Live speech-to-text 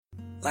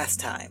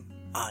Last time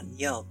on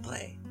Yelled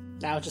Play.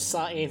 Now just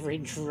saw Avery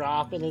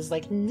drop and is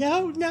like,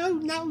 no.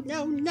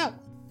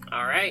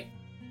 Alright.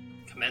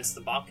 Commence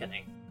the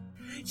balconing.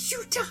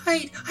 You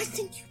died! I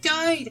think you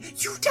died!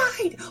 You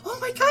died! Oh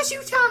my gosh,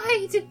 you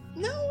died!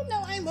 No,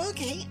 I'm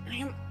okay.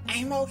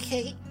 I'm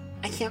okay.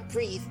 I can't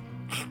breathe.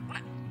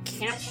 I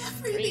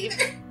can't breathe.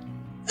 Either.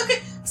 Okay,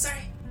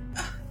 sorry.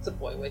 The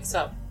boy wakes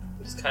up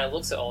and just kind of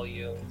looks at all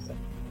you and he's like,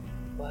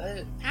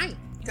 what? Hi.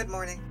 Good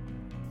morning.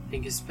 I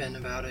think it's been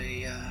about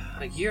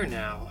a year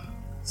now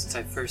since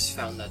I first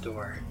found that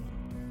door.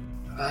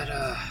 But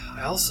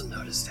I also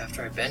noticed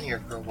after I've been here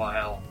for a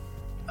while,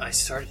 I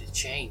started to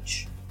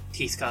change.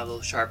 Teeth got a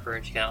little sharper,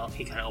 and he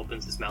kind of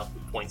opens his mouth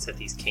and points at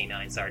these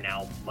canines that are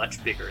now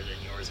much bigger than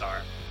yours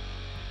are.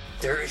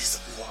 There is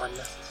one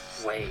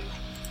way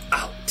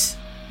out.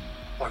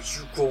 Are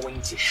you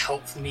going to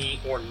help me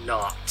or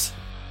not?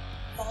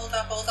 Hold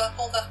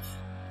up.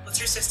 What's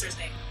your sister's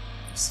name?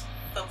 Just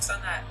focus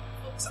on that.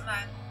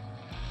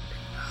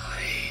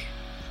 I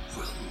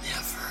will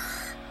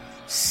never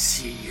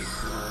see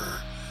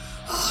her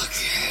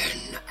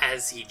again.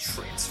 As he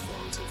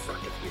transforms in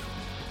front of you.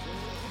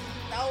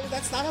 No,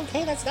 that's not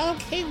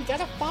okay. We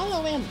gotta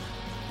follow him.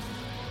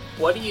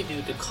 What do you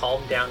do to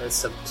calm down and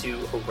subdue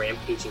a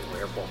rampaging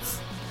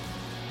werewolf?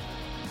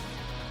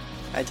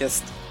 I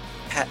just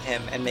pat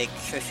him and make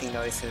shushing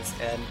noises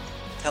and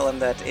tell him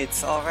that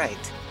it's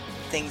alright.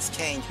 Things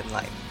change in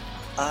life.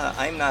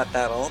 I'm not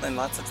that old and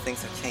lots of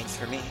things have changed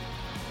for me.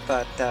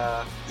 But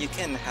you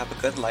can have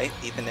a good life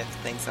even if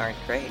things aren't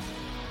great.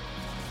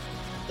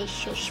 The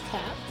shush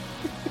pat.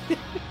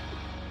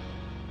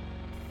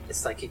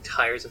 It's like he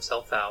tires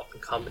himself out in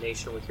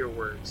combination with your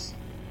words.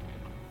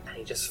 And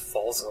he just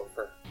falls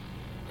over,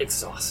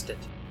 exhausted.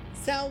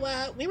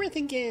 So, we were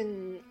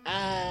thinking,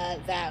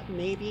 that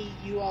maybe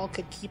you all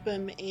could keep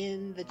him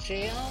in the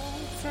jail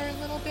for a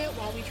little bit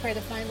while we try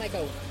to find, like,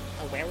 a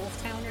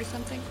werewolf town or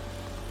something?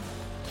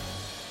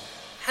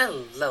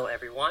 Hello,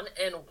 everyone,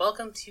 and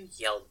welcome to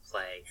Yelled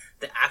Play,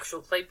 the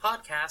actual play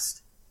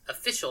podcast,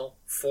 official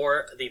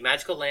for the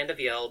Magical Land of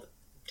Yelled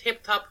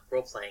tabletop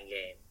role-playing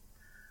game.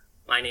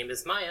 My name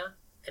is Maya,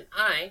 and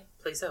I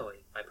play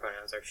Zoe. My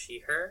pronouns are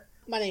she, her.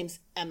 My name's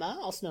Emma,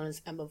 also known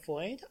as Emma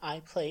Void. I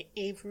play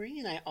Avery,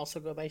 and I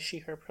also go by she,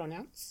 her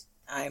pronouns.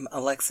 I'm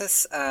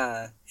Alexis,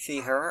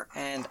 she, her,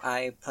 and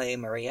I play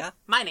Maria.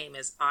 My name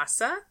is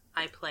Asa.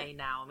 I play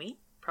Naomi.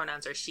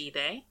 Pronouns are she,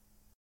 they.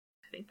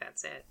 I think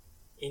that's it.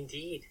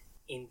 Indeed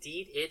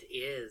it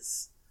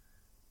is.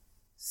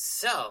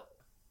 So,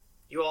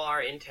 you all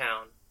are in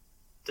town.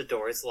 The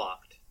door is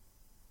locked.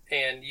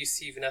 And you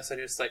see Vanessa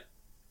just like,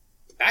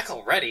 back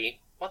already?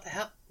 What the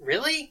hell?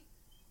 Really?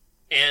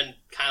 And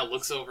kind of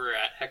looks over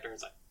at Hector and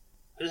is like,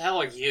 who the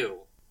hell are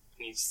you?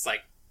 And he's just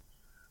like,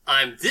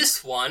 I'm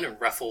this one, and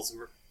ruffles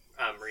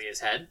Maria's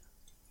head.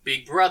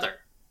 Big brother.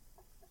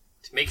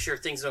 To make sure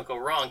things don't go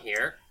wrong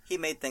here. He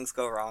made things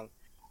go wrong.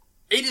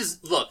 It is,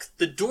 look,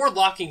 the door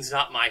locking's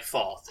not my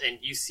fault, and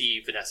you see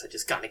Vanessa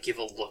just kind of give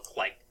a look,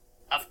 like,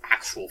 of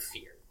actual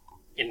fear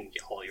in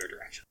all your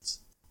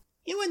directions.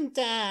 You wouldn't,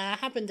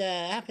 happen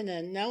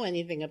to know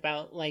anything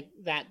about, like,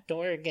 that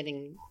door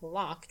getting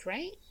locked,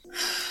 right?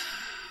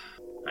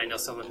 I know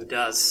someone who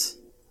does.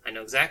 I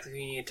know exactly who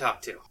you need to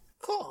talk to.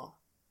 Cool.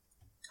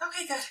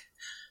 Okay, good.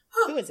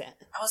 Who is it?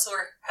 I was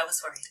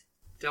worried.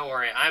 Don't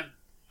worry,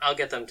 I'll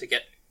get them to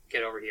get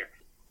over here.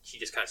 She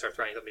just kind of starts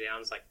writing something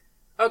down. It's like,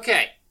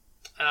 okay,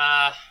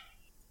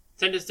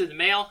 send this through the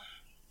mail.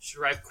 Should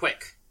arrive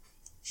quick.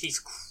 She's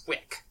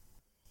quick.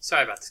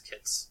 Sorry about this,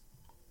 kids.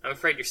 I'm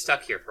afraid you're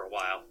stuck here for a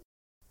while.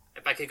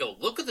 If I could go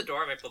look at the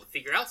door, I might be able to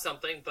figure out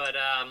something, but,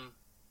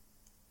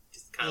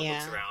 just kind of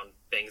looks around,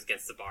 bangs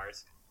against the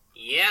bars.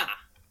 Yeah.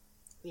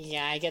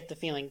 Yeah, I get the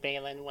feeling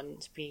Balin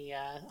wouldn't be,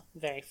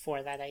 very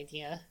for that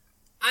idea.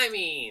 I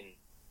mean,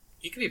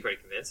 you could be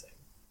pretty convincing.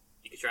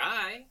 You could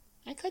try.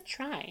 I could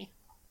try.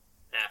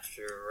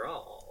 After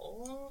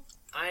all,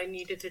 I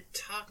needed to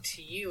talk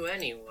to you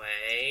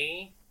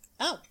anyway.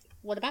 Oh,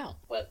 what about?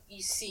 Well,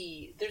 you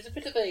see, there's a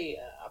bit of a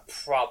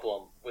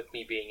problem with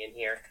me being in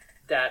here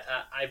that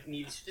I've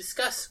needed to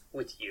discuss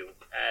with you,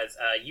 as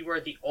you are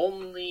the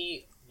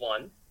only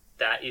one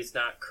that is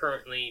not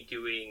currently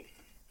doing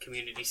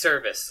community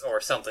service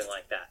or something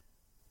like that.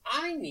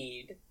 I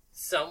need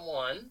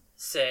someone,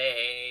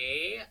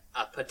 say,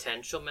 a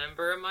potential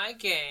member of my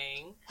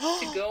gang,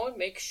 to go and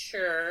make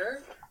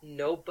sure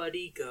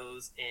nobody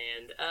goes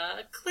and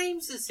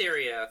claims this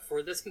area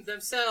for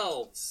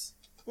themselves.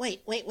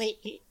 Wait.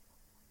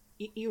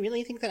 You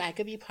really think that I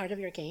could be part of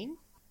your gang?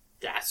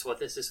 That's what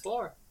this is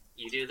for.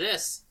 You do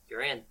this,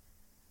 you're in.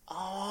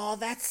 Oh,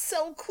 that's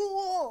so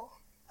cool!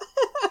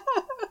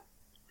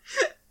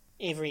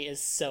 Avery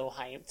is so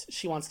hyped.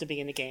 She wants to be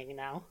in a gang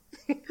now.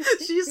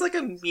 She's like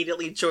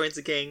immediately joins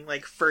a gang,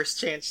 like first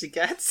chance she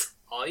gets.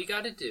 All you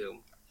gotta do,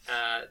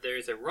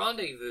 there's a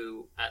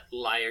rendezvous at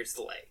Liar's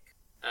Lake.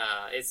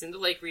 It's in the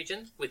lake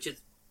region, which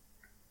is,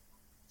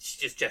 she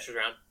just gestures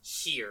around,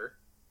 here,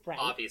 right.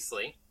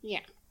 Obviously.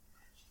 Yeah.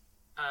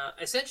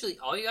 Essentially,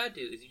 all you gotta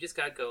do is you just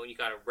gotta go and you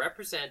gotta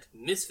represent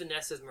Miss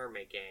Vanessa's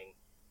mermaid gang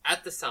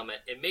at the summit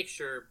and make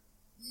sure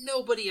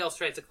nobody else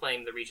tries to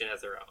claim the region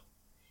as their own.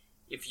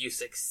 If you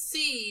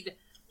succeed,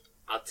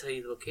 I'll tell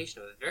you the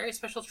location of a very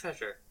special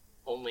treasure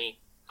only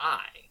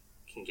I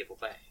can give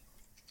away.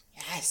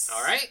 Yes.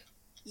 All right?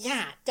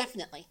 Yeah,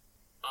 definitely.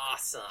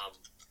 Awesome.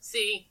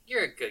 See,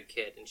 you're a good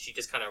kid. And she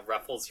just kind of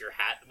ruffles your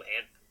hat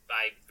and,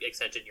 by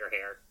extension, your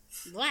hair.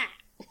 Blah.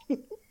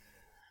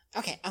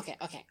 Okay.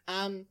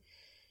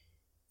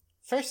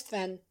 First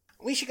then,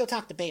 we should go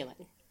talk to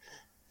Balin.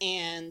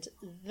 And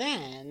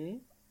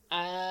then,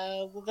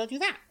 we'll go do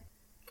that.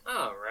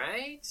 All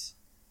right.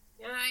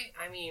 Yeah,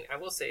 I mean, I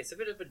will say it's a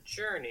bit of a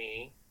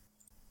journey.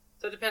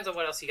 So it depends on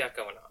what else you got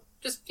going on.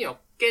 Just, get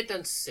it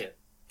done soon.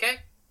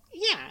 Okay?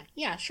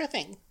 Yeah, sure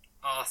thing.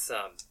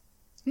 Awesome.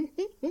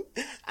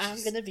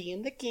 I'm gonna be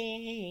in the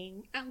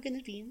game.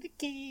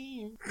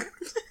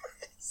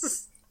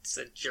 It's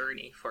a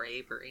journey for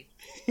Avery.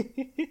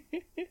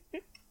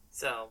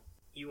 So,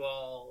 you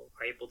all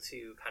are able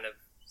to kind of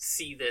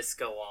see this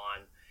go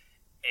on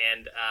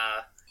and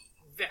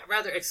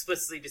rather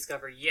explicitly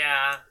discover,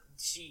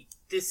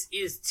 this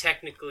is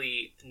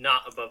technically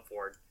not above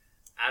board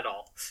at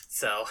all.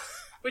 So,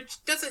 which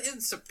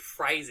isn't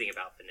surprising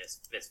about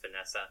Miss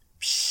Vanessa.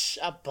 Psh,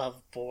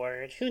 above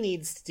board. Who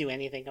needs to do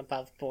anything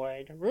above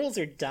board? Rules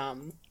are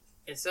dumb.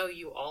 And so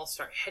you all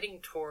start heading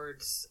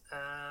towards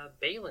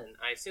Balin,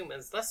 I assume,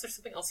 unless there's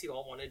something else you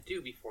all want to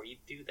do before you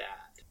do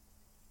that.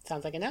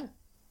 Sounds like a no.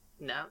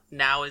 No.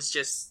 Now is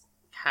just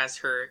has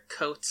her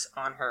coat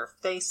on her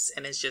face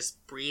and is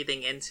just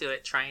breathing into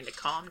it, trying to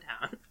calm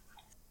down.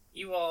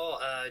 You all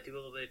do a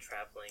little bit of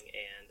traveling,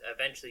 and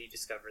eventually you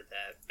discover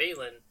that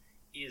Balin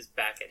is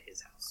back at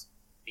his house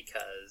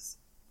because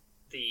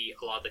a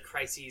lot of the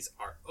crises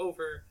are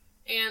over,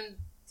 and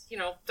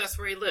that's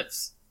where he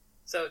lives.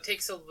 So it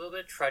takes a little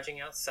bit of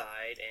trudging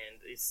outside,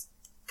 and it's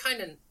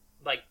kind of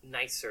like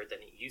nicer than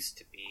it used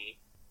to be,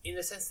 in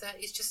the sense that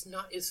it's just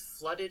not as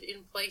flooded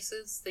in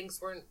places. Things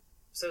weren't,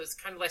 so it's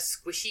kind of less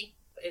squishy.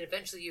 And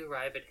eventually you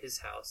arrive at his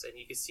house, and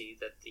you can see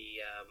that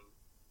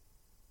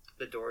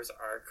the doors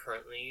are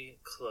currently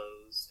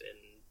closed,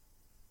 and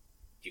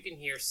you can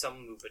hear some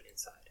movement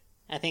inside.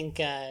 I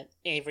think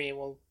Avery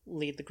will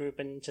lead the group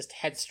and just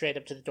head straight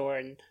up to the door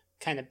and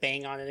kind of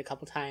bang on it a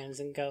couple times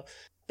and go,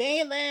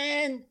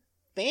 Balin!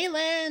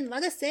 Balin,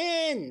 let us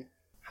in!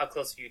 How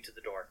close are you to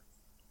the door?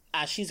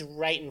 She's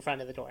right in front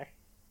of the door.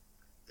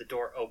 The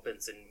door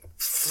opens and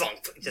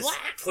thump, just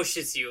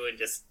pushes you and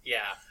just,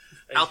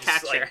 And I'll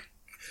just, catch her.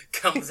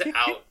 Comes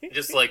out,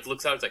 just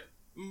looks out, it's like,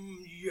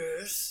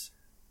 yes?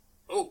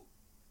 Oh,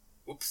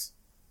 whoops.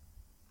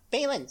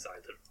 Balin! Sorry.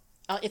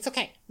 It's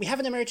okay. We have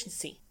an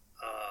emergency.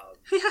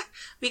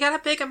 We got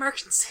a big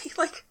emergency.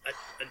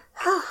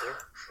 Oh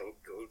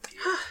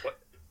dear. What?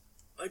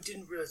 I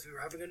didn't realize we were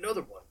having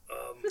another one.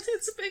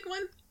 It's a big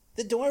one.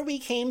 The door we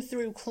came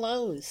through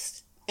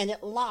closed, and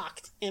it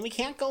locked, and we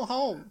can't go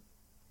home.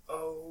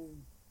 Oh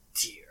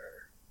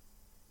dear.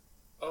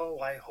 Oh,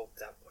 I hope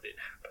that wouldn't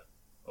happen.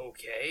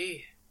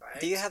 Okay.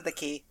 Right. Do you have the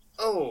key?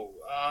 Oh,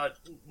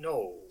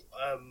 no.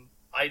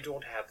 I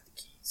don't have the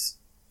keys,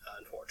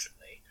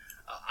 unfortunately.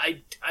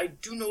 I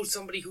do know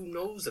somebody who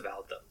knows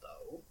about them,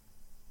 though.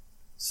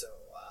 So,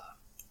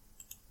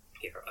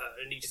 here,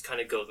 and he just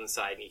kind of goes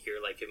inside, and you hear,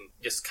 him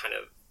just kind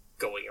of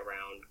going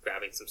around,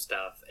 grabbing some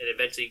stuff, and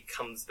eventually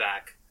comes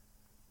back,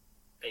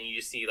 and you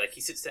just see,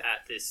 he sits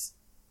at this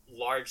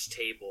large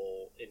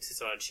table, and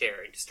sits on a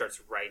chair, and just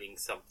starts writing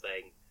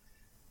something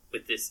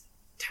with this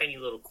tiny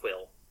little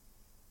quill.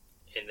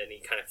 And then he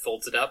kind of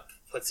folds it up,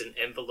 puts it in an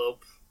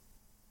envelope,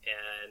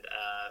 and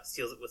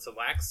seals it with some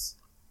wax.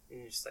 And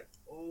you're just like,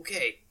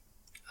 okay,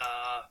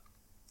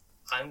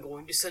 I'm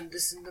going to send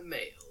this in the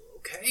mail,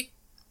 okay?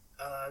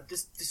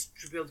 This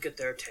should be able to get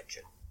their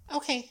attention.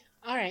 Okay,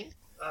 alright.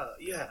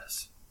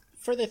 Yes.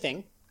 Further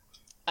thing,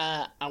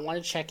 I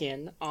want to check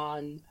in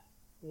on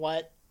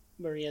what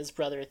Maria's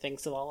brother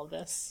thinks of all of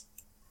this.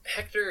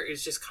 Hector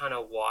is just kind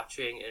of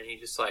watching, and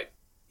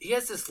he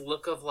has this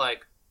look of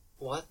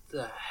what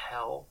the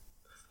hell?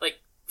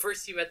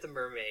 First you met the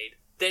mermaid,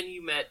 then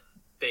you met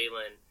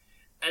Balin,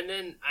 and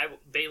then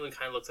Balin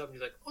kind of looks up and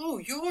he's like, oh,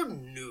 you're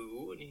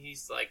new? And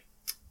he's like,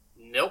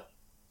 nope,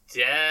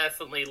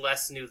 definitely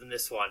less new than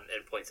this one,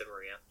 and points at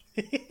Maria.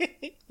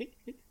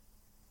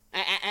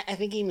 I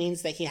think he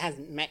means that he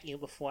hasn't met you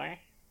before.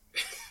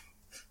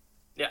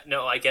 Yeah,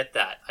 no, I get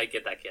that. I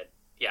get that, kid.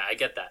 Yeah, I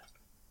get that.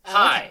 Oh,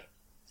 Hi,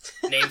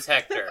 okay. name's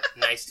Hector.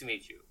 Nice to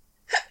meet you.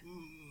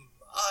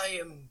 I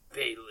am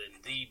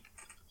Balin, the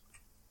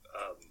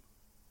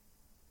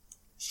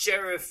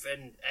sheriff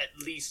and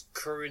at least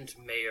current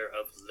mayor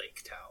of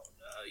Lake Town.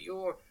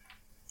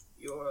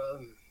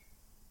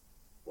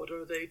 What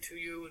are they to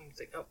you? And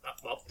think,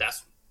 well,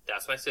 that's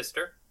my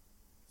sister,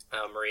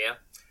 Maria.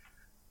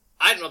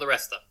 I don't know the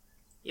rest of them.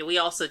 Yeah, we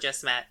also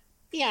just met.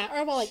 Yeah,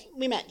 or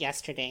we met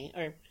yesterday,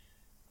 or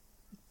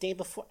day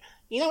before.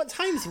 You know what,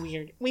 time's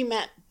weird. We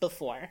met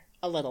before,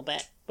 a little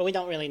bit, but we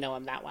don't really know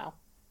him that well.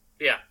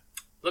 Yeah.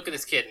 Look at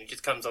this kid, and he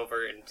just comes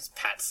over and just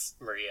pats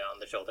Maria on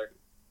the shoulder.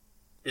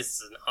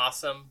 This is an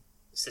awesome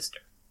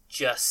sister.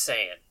 Just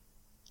saying.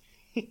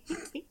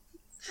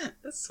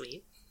 That's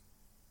sweet.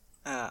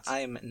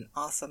 I'm an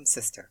awesome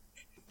sister.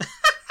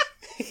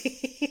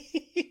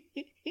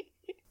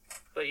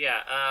 But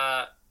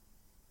yeah,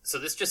 so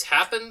this just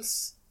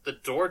happens. The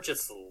door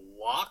just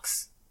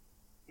locks.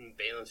 And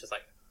Balin's just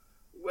like,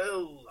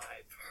 well,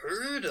 I've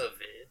heard of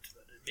it,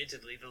 but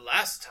admittedly the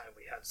last time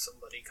we had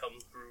somebody come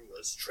through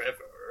was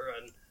Trevor,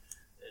 and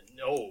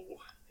no,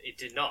 it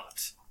did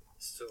not.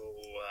 So,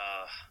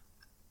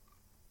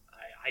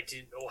 I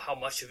didn't know how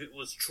much of it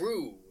was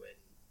true, and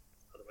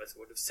otherwise I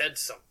would have said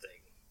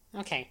something.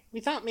 Okay,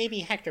 we thought maybe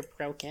Hector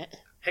broke it.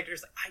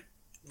 Hector's like,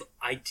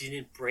 I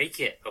didn't break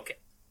it. Okay.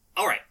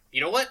 Alright,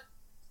 you know what?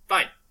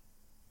 Fine.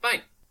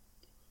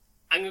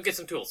 I'm gonna get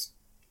some tools.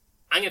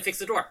 I'm gonna fix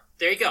the door.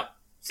 There you go.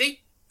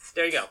 See?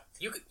 There you go.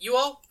 You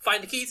all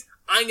find the keys.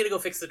 I'm gonna go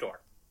fix the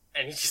door.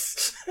 And he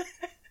just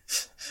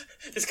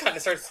just kind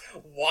of starts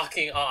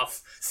walking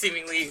off,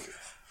 seemingly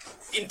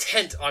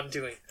intent on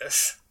doing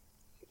this.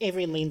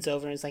 Avery leans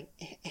over and is like,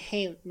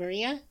 hey,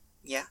 Maria?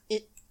 Yeah?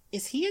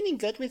 Is he any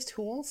good with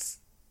tools?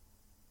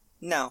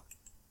 No.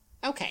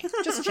 Okay,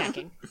 just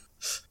checking.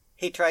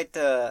 He tried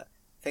to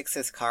fix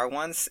his car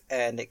once,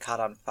 and it caught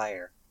on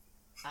fire.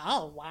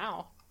 Oh,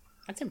 wow.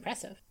 That's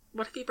impressive.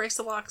 What if he breaks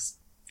the locks?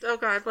 Oh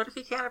god, what if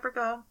he can't ever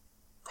go?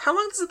 How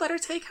long does the letter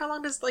take? How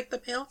long does,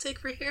 the mail take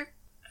for here?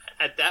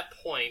 At that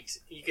point,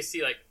 you can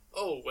see,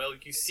 oh, well,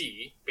 you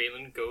see,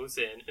 Balin goes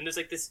in, and there's,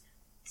 this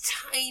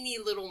tiny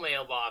little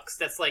mailbox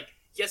that's,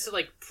 he has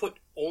to, put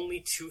only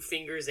 2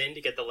 fingers in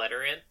to get the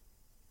letter in.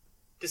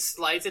 Just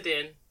slides it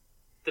in,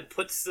 then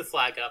puts the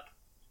flag up.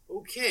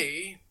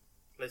 Okay,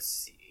 let's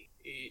see.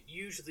 It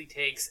usually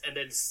takes, and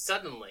then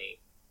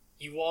suddenly,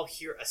 you all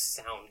hear a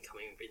sound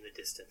coming in the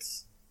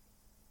distance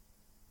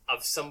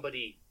of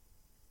somebody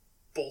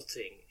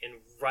bolting and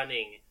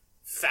running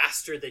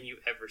faster than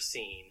you've ever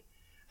seen,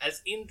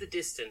 as in the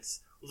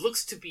distance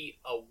looks to be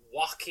a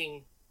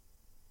walking,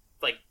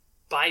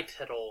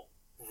 bipedal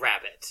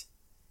rabbit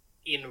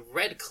in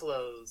red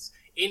clothes,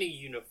 in a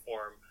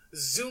uniform,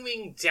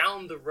 zooming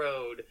down the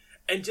road,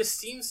 and just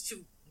seems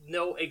to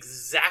know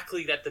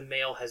exactly that the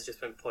mail has just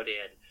been put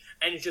in,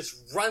 and it just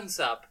runs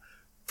up,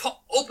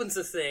 opens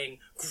the thing,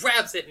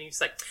 grabs it, and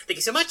he's like, thank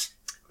you so much.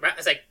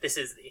 It's like,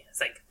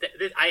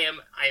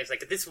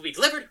 this will be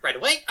delivered right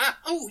away.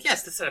 Oh,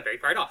 yes, this is not very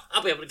far at all.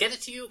 I'll be able to get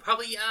it to you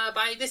probably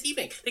by this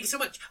evening. Thank you so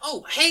much.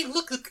 Oh, hey,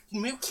 look,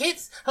 new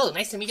kids. Hello,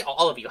 nice to meet you,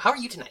 all of you. How are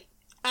you tonight?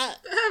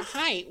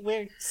 Hi,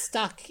 we're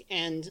stuck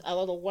and a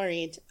little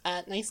worried.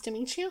 Nice to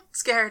meet you.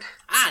 Scared.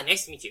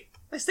 Nice to meet you.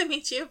 Nice to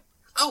meet you.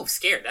 Oh,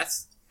 scared.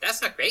 That's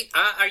not great.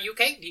 Are you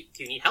okay?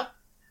 Do you need help?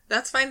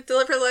 That's fine.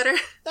 Deliver letter.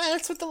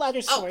 That's what the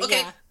letter's for,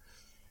 okay. yeah.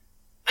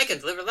 I can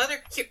deliver a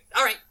letter. Here,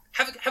 all right.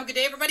 Have a good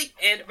day, everybody.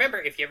 And remember,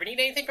 if you ever need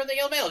anything from the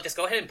Yellow Mail, just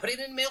go ahead and put it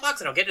in the mailbox,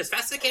 and I'll get it as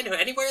fast as I can to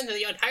anywhere in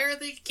the entire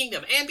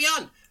kingdom and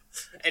beyond.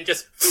 And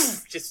just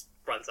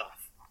runs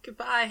off.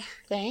 Goodbye.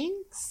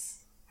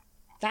 Thanks.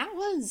 That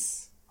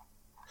was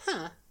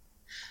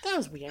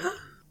weird.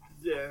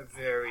 They're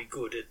very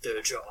good at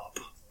their job.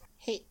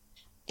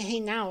 Hey,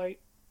 now,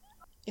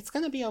 it's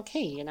gonna be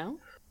okay, you know?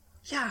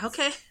 Yeah,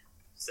 okay.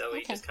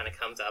 Zoe just kind of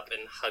comes up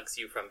and hugs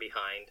you from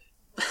behind.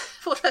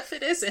 What if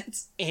it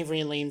isn't?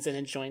 Avery leans in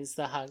and joins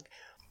the hug.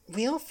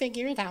 We'll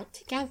figure it out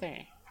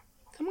together.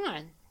 Come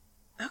on.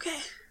 Okay.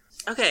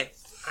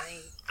 I'm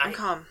I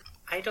calm.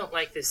 I don't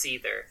like this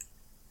either.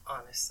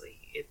 Honestly,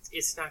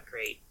 it's not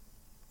great.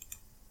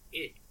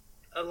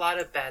 A lot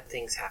of bad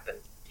things happened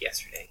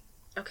yesterday.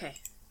 Okay.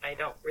 I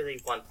don't really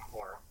want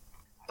more,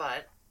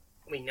 but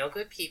we know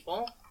good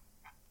people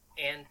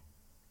and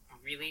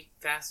really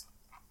fast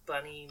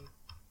bunny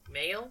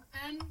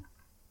mailmen.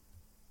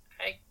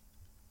 I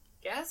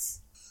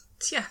guess.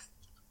 Yeah.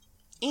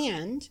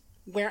 And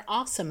we're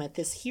awesome at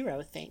this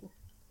hero thing.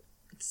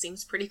 It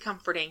seems pretty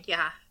comforting.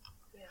 Yeah.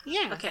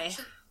 Yeah. Okay.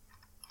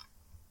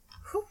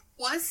 Who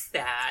was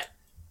that?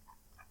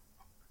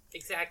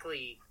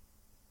 Exactly.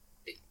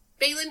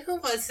 Balin, who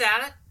was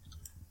that?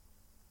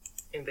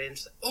 And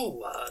Balin's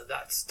like,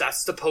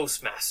 that's the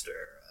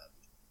postmaster,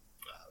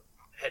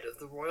 head of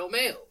the Royal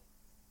Mail,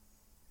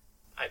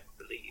 I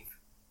believe.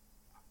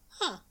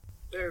 Huh.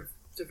 They're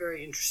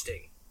very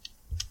interesting.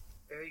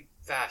 Very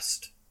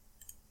fast.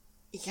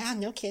 Yeah,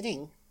 no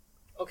kidding.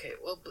 Okay,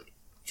 well,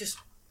 just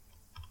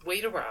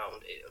wait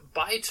around.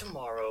 By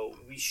tomorrow,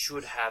 we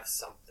should have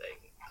something.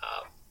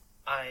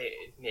 I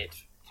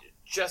admit,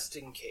 just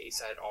in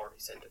case, I'd already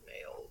sent a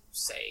mail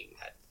saying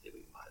that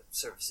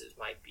services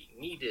might be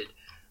needed,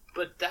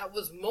 but that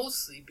was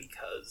mostly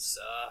because,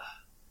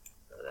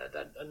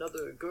 that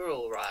another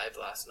girl arrived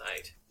last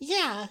night.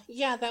 Yeah,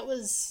 that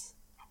was,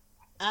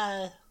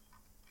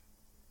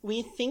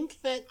 we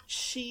think that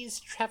she's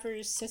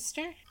Trevor's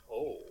sister?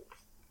 Oh,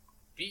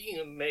 being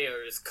a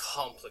mayor is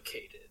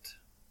complicated.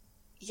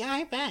 Yeah,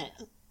 I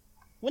bet.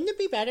 Wouldn't it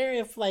be better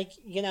if,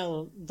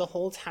 the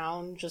whole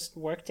town just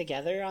worked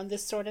together on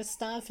this sort of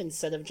stuff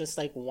instead of just,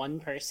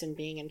 one person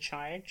being in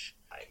charge?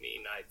 I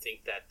mean, I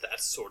think that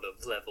sort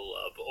of level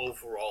of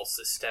overall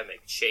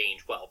systemic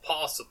change, while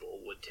possible,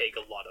 would take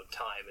a lot of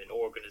time and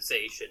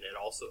organization and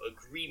also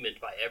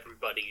agreement by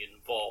everybody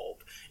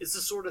involved. It's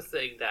the sort of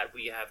thing that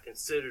we have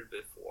considered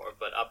before,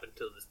 but up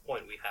until this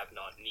point we have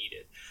not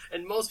needed.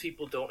 And most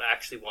people don't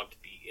actually want to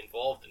be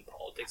involved in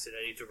politics in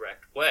any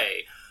direct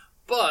way.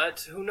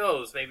 But, who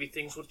knows, maybe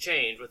things will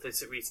change with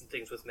these recent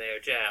things with Mayor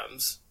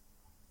Jams.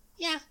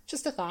 Yeah,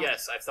 just a thought.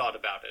 Yes, I've thought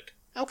about it.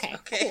 Okay.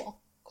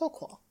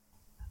 Cool.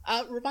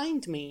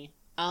 Remind me,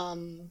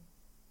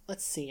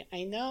 let's see,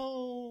 I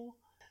know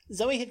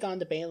Zoe had gone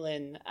to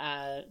Balin,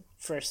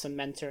 for some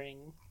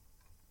mentoring.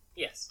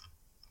 Yes.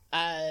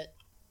 I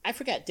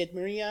forget, did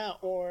Maria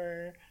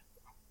or,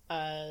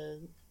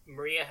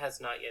 Maria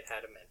has not yet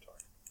had a mentor.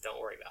 Don't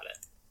worry about it.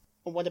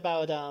 what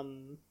about,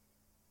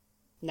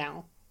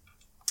 now?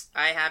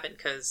 I haven't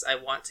because I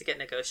want to get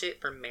negotiate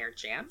for Mayor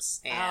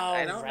Jams, and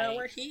I don't know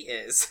where he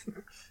is.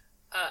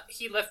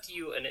 He left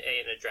you an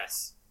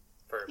address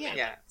for Yeah.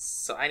 Yeah,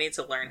 so I need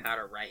to learn how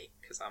to write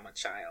because I'm a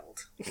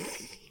child.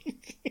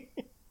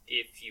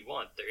 If you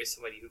want, there is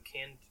somebody who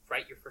can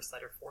write your first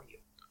letter for you.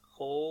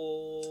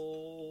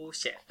 Oh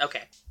shit.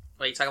 Okay.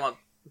 What are you talking about,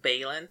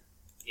 Balin?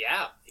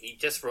 Yeah, he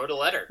just wrote a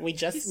letter. We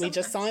just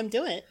saw him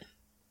do it.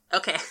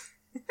 Okay.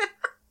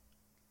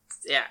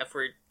 Yeah, if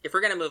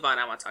we're gonna move on,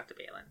 I want to talk to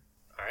Balin.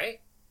 All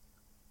right.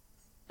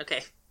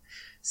 Okay.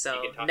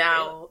 So You can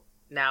talk to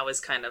now is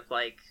kind of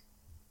like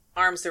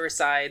arms to her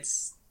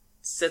sides,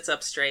 sits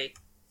up straight.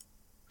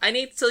 I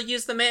need to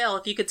use the mail.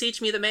 If you could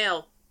teach me the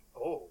mail.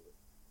 Oh.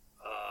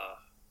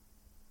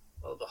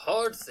 Well, the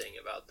hard thing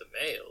about the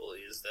mail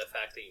is the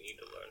fact that you need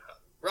to learn how to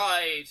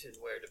write and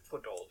where to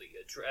put all the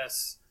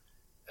address.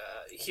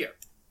 Here.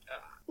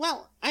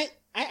 Well, I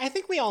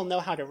think we all know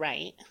how to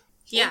write.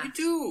 Yeah. Oh, you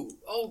do?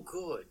 Oh,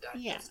 good.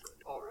 Yeah. That's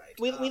good. All right.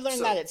 We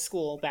learned that at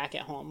school back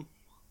at home.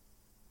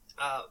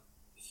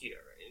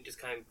 Here. It just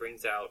kind of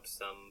brings out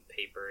some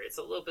paper. It's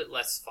a little bit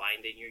less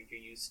fine than you're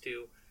used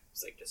to.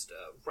 It's like, just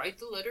write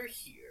the letter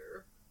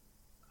here.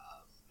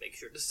 Make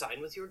sure to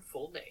sign with your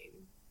full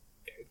name.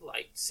 Very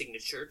polite.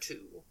 Signature,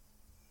 too.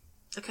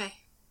 Okay.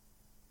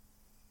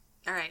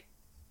 All right.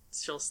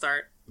 She'll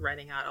start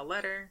writing out a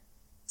letter.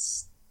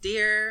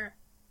 Dear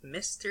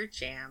Mr.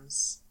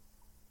 Jams,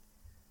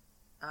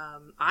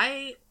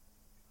 I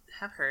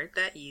have heard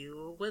that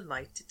you would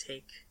like to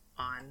take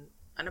on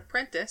an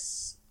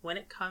apprentice when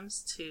it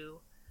comes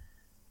to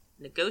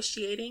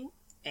negotiating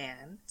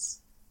and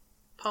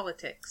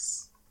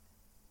politics.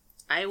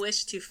 I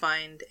wish to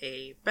find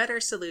a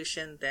better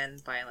solution than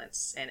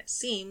violence, and it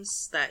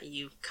seems that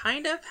you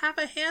kind of have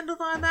a handle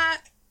on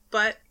that,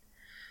 but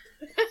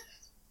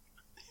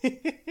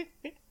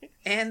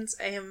and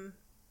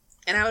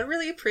I would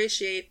really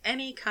appreciate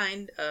any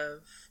kind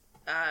of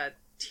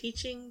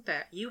teaching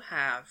that you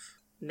have.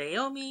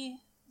 Naomi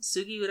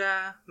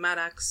Sugiura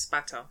Marax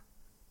Bato.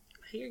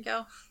 Here you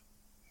go.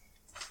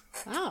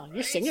 Oh,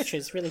 your signature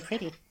is really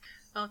pretty.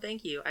 Oh,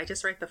 thank you. I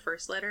just write the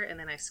first letter, and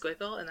then I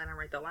squiggle, and then I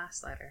write the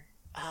last letter.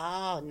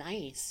 Oh,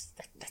 nice.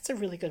 That's a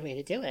really good way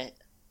to do it.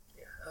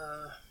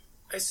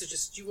 I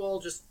suggest you all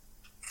just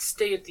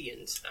stay at the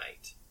inn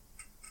tonight.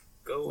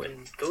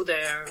 Go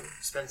there,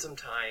 spend some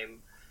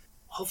time.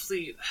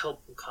 Hopefully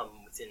help will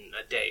come within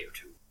a day or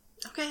two.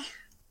 Okay.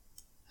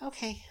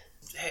 Okay.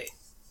 Hey,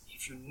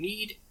 if you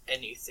need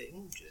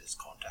anything, just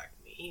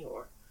contact me,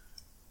 or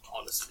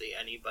honestly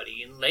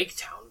anybody in Lake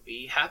Town would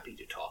be happy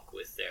to talk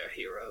with their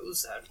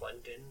heroes that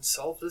went and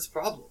solved this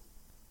problem.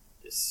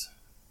 This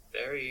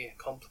very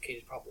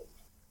complicated problem.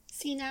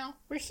 See now,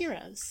 we're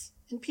heroes.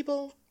 And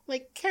people,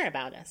 care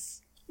about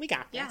us. We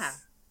got this. Yeah.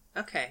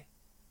 Okay.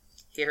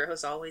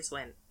 Heroes always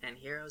win, and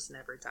heroes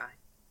never die.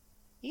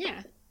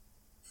 Yeah.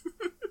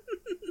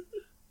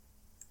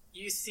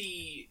 You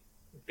see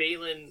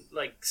Balin,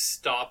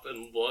 stop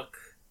and look,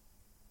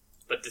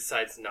 but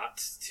decides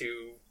not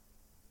to.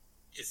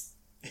 Just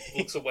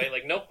looks away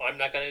nope, I'm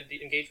not going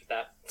to engage with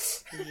that.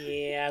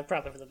 Yeah,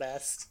 probably for the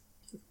best.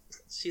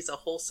 She's a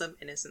wholesome,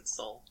 innocent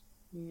soul.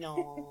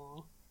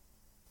 No.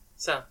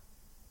 So,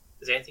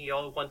 is there anything you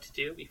all want to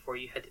do before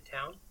you head to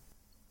town?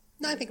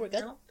 No, I think we're I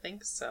good. don't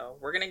think so.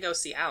 We're gonna go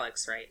see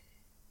Alex, right?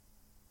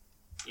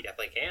 You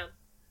definitely can.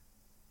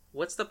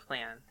 What's the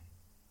plan?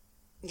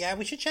 Yeah,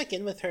 we should check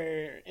in with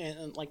her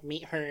and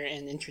meet her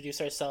and introduce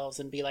ourselves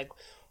and be like,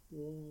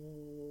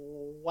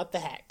 "What the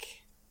heck?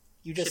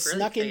 You just Should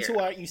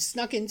really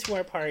snuck into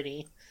our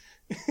party."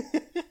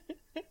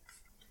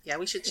 Yeah,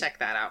 we should check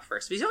that out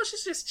first. We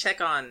should just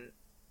check on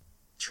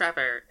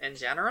Trevor in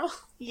general.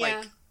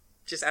 Yeah.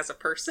 Just as a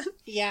person.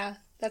 Yeah,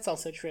 that's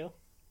also true.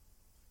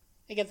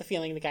 I get the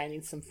feeling the guy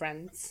needs some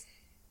friends.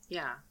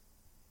 Yeah.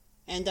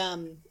 And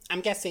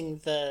I'm guessing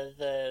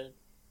the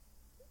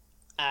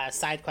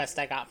side quest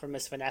I got from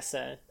Miss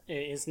Vanessa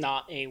is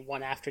not a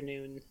one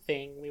afternoon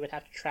thing. We would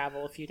have to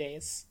travel a few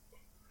days.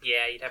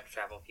 Yeah, you'd have to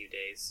travel a few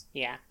days.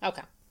 Yeah,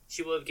 okay.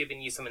 She will have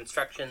given you some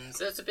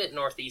instructions. It's a bit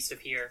northeast of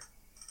here.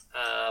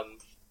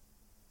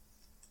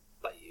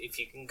 But if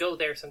you can go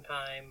there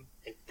sometime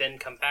and then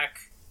come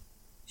back,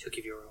 she'll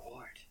give you a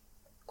reward.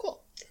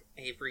 Cool.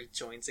 Avery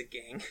joins a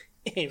gang.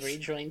 Avery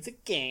joins a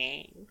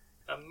gang.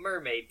 A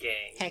mermaid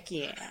gang. Heck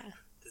yeah.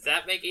 Does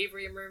that make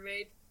Avery a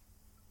mermaid?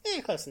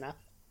 Close enough.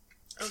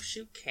 Oh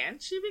shoot, can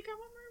she become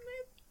a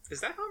mermaid?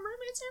 Is that how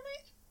mermaids are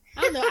made?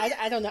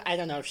 I don't know. I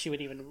don't know if she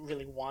would even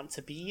really want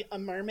to be a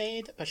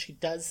mermaid, but she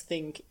does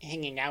think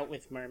hanging out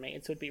with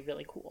mermaids would be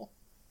really cool.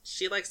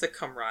 She likes the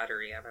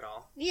camaraderie of it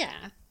all.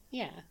 Yeah.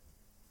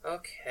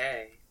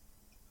 Okay.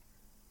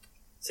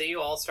 So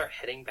you all start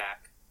heading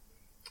back,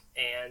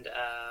 and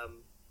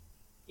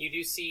you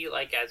do see,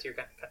 like, as you're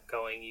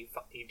going, you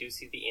do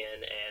see the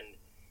inn, and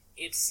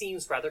it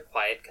seems rather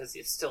quiet because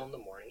it's still in the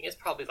morning. It's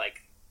probably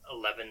like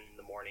 11 in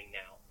the morning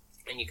now.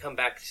 And you come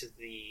back to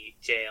the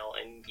jail,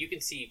 and you can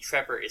see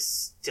Trevor is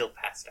still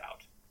passed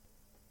out.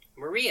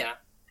 Maria,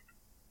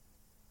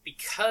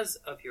 because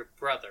of your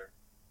brother,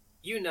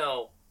 you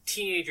know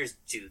teenagers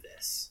do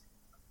this.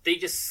 They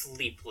just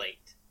sleep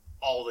late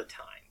all the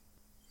time.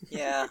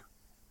 Yeah,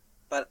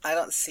 but I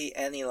don't see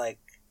any, like,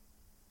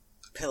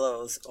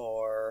 pillows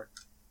or,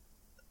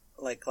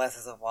 like,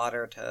 glasses of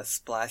water to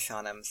splash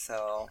on him,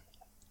 so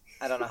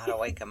I don't know how to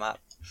wake him up.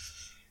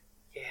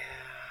 Yeah.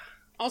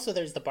 Also,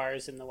 there's the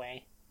bars in the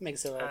way.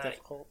 Makes it a little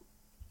difficult.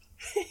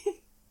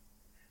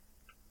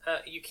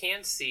 You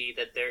can see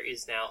that there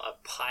is now a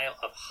pile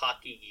of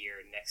hockey gear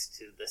next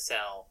to the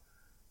cell,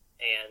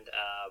 and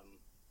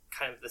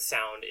kind of the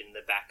sound in the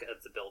back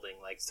of the building,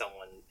 like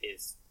someone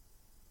is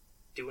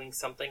doing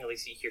something. At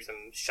least you hear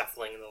some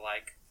shuffling and the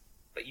like.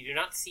 But you do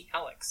not see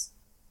Alex.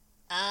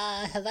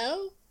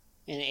 Hello?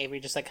 And Avery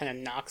just, like, kind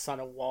of knocks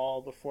on a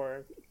wall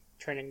before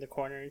turning the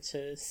corner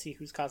to see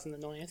who's causing the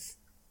noise.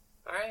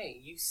 Alright,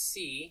 you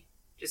see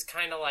just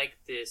kind of like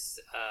this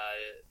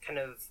kind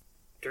of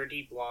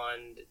dirty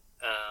blonde,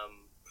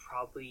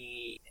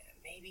 probably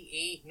maybe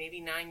 8, maybe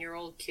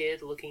 9-year-old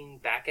kid looking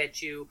back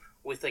at you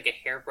with, like, a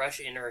hairbrush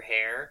in her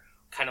hair,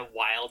 kind of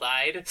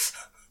wild-eyed.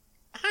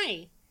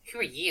 Hi. Who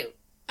are you?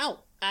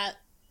 Oh,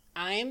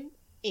 I'm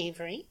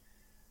Avery.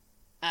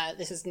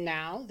 This is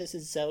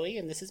Zoe,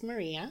 and this is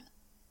Maria.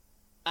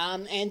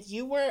 And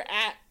you were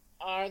at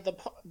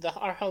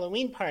our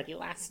Halloween party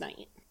last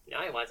night. No,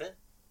 I wasn't.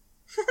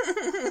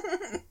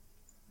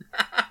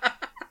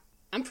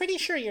 I'm pretty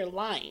sure you're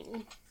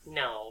lying.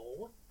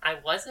 No, I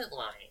wasn't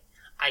lying.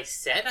 I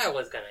said I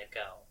was gonna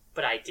go,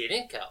 but I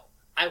didn't go.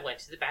 I went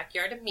to the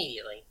backyard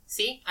immediately.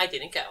 See, I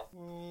didn't go.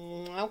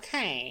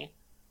 Okay.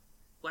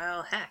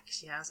 Well, heck,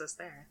 she has us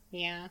there.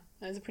 Yeah,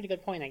 that's a pretty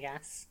good point, I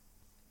guess.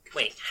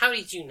 Wait, how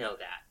did you know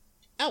that?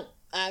 Oh,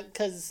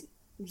 'cause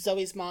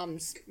Zoe's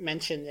mom's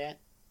mentioned it.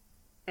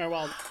 Or,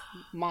 well,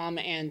 Mom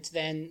and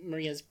then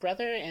Maria's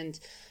brother, and...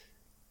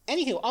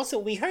 Anywho, also,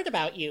 we heard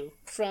about you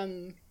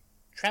from...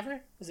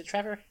 Trevor? Was it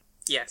Trevor?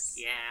 Yes.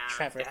 Yeah,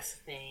 Trevor. that's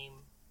his name.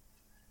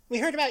 We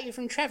heard about you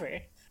from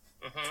Trevor.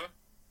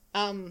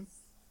 Mm-hmm.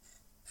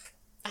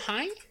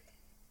 Hi?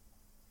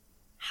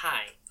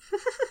 Hi.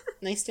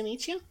 Nice to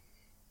meet you.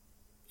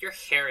 Your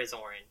hair is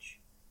orange.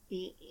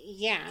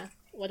 Yeah,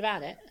 what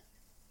about it?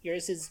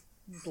 Yours is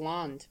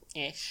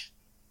blonde-ish.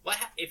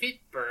 If it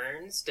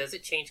burns, does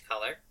it change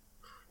color?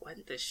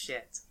 What the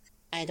shit?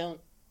 I don't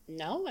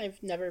know.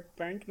 I've never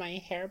burned my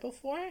hair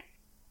before.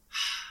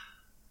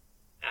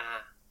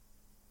 Ah,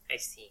 I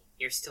see.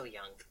 You're still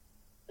young.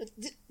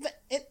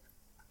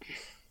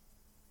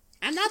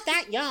 I'm not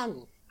that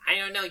young. I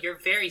don't know, you're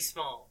very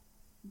small.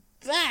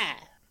 Bah.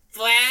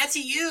 Blah to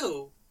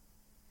you!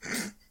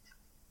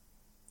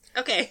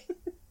 Okay.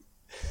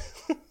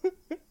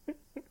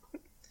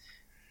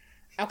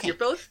 Okay.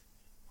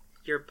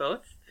 You're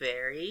both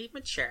very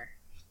mature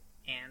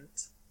and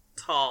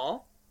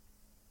tall.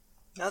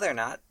 No, they're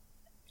not.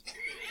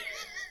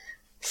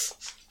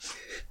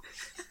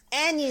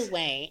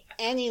 Anyway.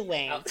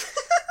 Oh.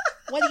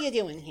 What are you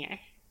doing here?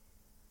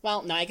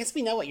 Well, no, I guess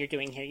we know what you're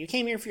doing here. You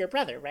came here for your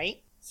brother,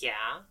 right?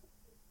 Yeah?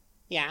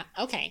 Yeah,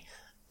 okay.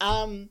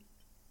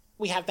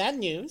 We have bad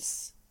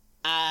news.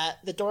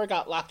 The door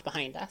got locked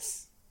behind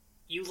us.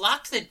 You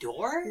locked the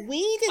door?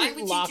 We didn't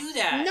Why would lock... you do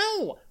that?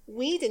 No,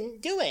 we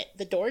didn't do it.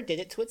 The door did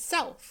it to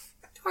itself.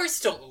 Doors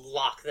don't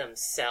lock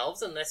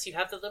themselves unless you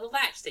have the little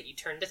latch that you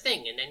turn the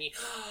thing, and then you...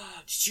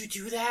 Did you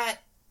do that?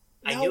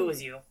 I No. knew it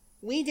was you.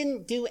 We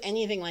didn't do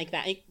anything like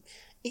that.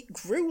 It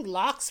grew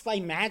locks by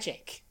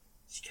magic.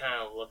 She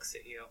kind of looks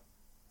at you.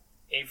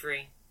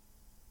 Avery,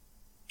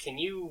 can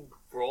you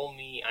roll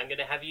me... I'm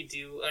gonna have you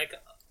do, like,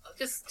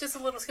 just a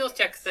little skills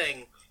check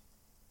thing.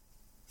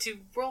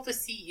 To roll to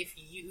see if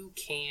you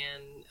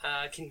can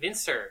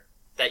convince her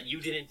that you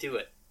didn't do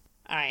it.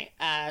 Alright,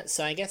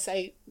 so I guess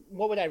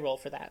what would I roll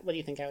for that? What do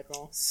you think I would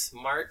roll?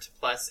 Smart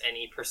plus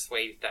any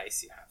persuade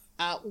dice you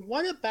have.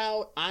 What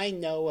about I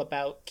know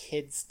about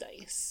kids'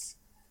 dice?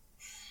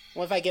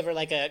 What if I give her,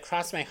 like, a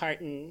cross my heart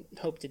and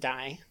hope to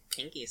die?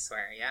 Pinky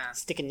swear, yeah.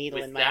 Stick a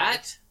needle in my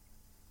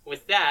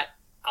With that,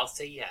 I'll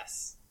say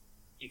yes.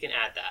 You can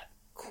add that.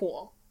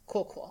 Cool.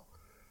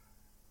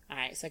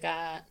 Alright, so I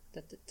got...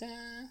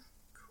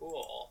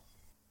 Cool.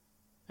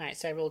 Alright,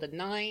 so I rolled a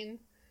 9,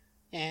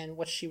 and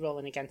what's she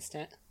rolling against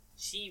it?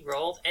 She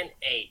rolled an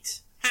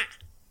 8. Ha!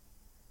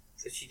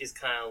 So she just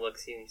kind of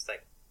looks at you and she's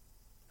like,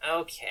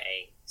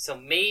 Okay, so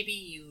maybe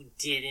you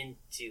didn't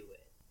do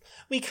it.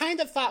 We kind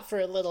of thought for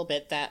a little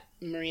bit that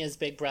Maria's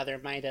big brother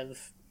might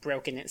have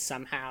broken it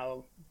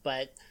somehow,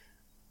 but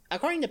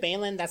according to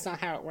Balin, that's not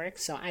how it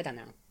works, so I don't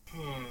know.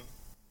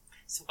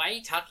 So why are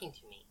you talking to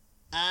me?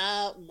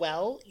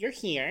 Well, you're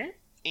here,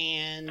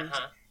 and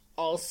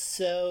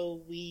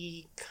also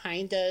we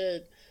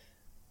kinda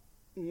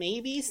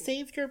maybe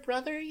saved your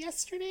brother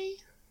yesterday?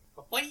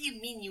 What do you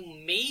mean you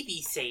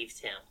maybe saved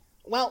him?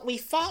 Well, we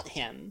fought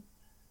him.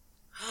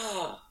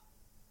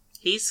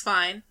 He's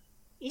fine.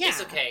 Yeah.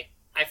 It's okay.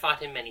 I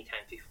fought him many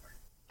times before.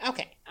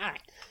 Okay,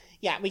 alright.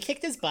 Yeah, we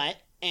kicked his butt,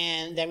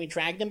 and then we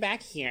dragged him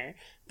back here,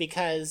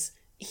 because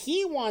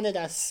he wanted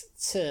us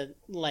to,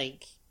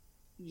 like,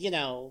 you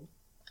know,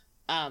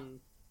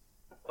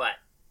 What?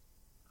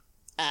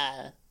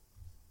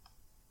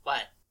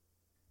 What?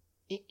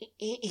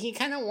 He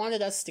kind of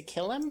wanted us to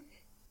kill him,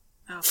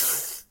 Oh,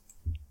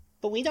 God.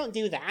 but we don't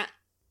do that.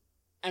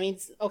 I mean,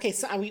 okay,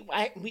 so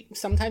we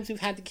sometimes we've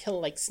had to kill,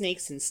 like,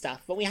 snakes and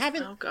stuff, but we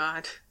haven't, Oh,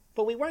 God.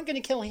 but we weren't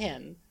going to kill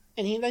him.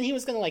 And then he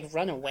was going to, like,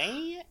 run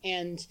away,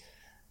 and...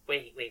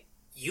 Wait.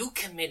 You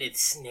committed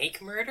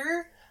snake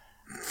murder?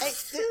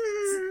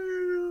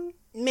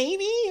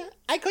 Maybe?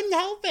 I couldn't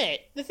help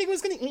it. The thing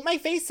was going to eat my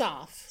face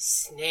off.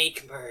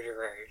 Snake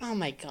murderers. Oh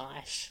my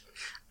gosh.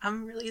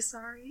 I'm really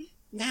sorry.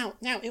 Now,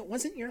 it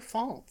wasn't your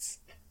fault.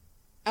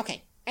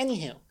 Okay,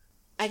 anywho.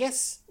 I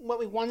guess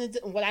what I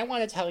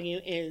want to tell you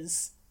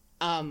is,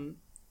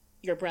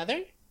 your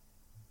brother,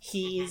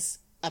 he's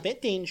a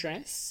bit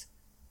dangerous.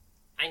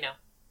 I know.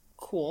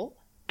 Cool.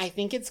 I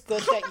think it's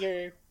good that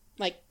you're,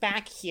 like,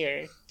 back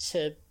here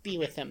to be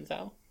with him,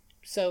 though.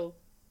 So,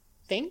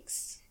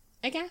 thanks,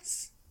 I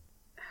guess.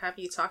 Have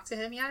you talked to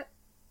him yet?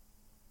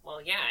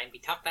 Well, yeah, we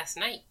talked last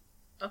night.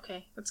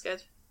 Okay, that's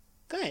good.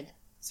 Good.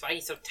 That's why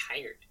he's so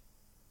tired.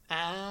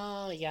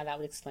 Oh, yeah, that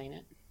would explain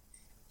it.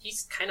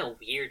 He's kind of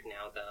weird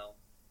now, though.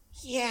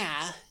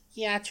 Yeah,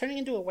 turning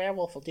into a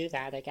werewolf will do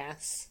that, I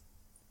guess.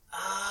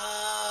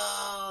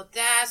 Oh,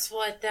 that's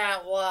what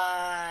that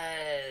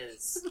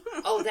was.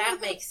 Oh, that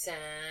makes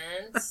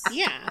sense.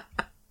 Yeah.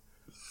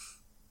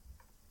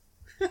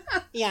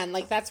 Yeah, and,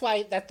 like, that's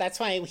why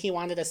he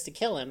wanted us to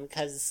kill him,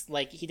 because,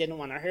 like, he didn't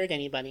want to hurt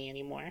anybody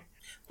anymore.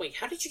 Wait,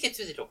 how did you get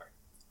through the door?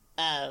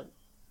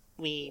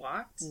 We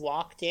What?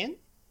 walked in.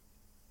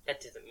 That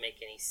doesn't make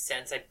any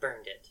sense. I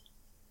burned it.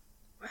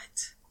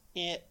 What?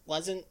 It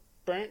wasn't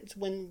burnt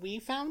when we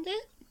found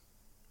it.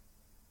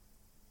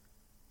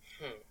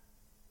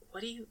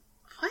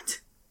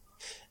 What?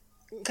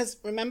 Because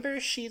remember,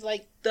 she,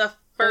 like, The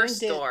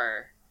first Burned it.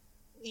 door.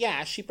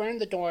 yeah, she burned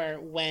the door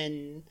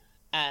when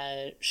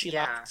she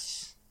Yeah.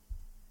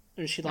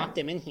 locked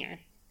him in here.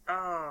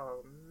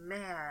 Oh,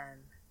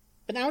 man.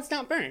 But now it's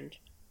not burned.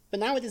 But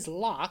now it is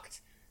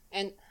locked,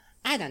 and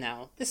I don't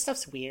know. This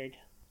stuff's weird.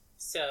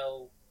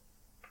 So,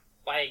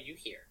 why are you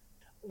here?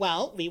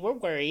 Well, we were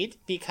worried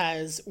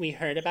because we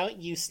heard about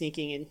you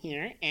sneaking in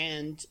here,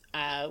 and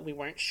we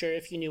weren't sure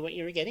if you knew what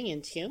you were getting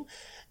into.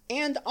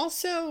 And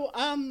also,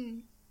 I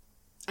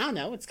don't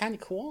know, it's kind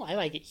of cool. I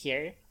like it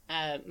here.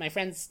 My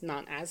friend's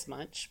not as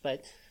much,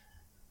 but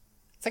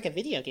it's like a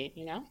video game,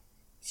 you know?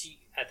 She,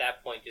 at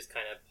that point, just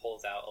kind of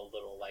pulls out a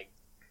little, like,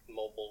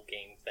 mobile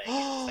game thing.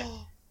 And it's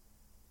like,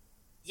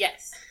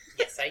 yes,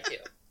 I do.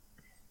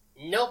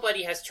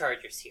 Nobody has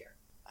chargers here.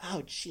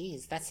 Oh,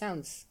 jeez, that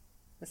sounds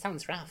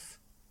rough.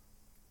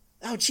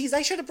 Oh, jeez,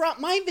 I should have brought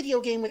my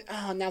video game with...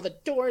 Oh, now the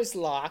door's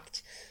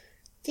locked.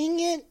 Dang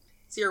it.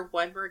 It's your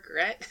one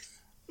regret?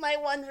 My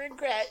one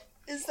regret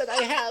is that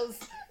I have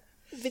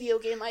video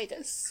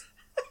game-itis.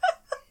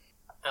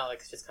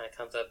 Alex just kind of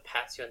comes up,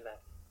 pats you on the back.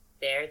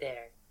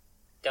 There.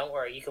 Don't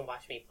worry, you can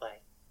watch me play.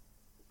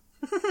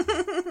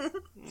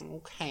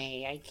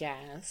 Okay, I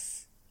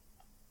guess.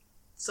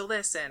 So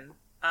listen,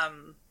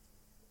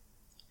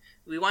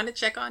 we want to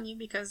check on you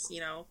because,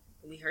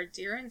 we heard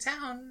you're in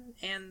town,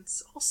 and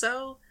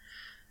also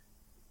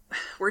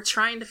we're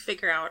trying to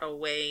figure out a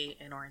way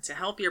in order to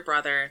help your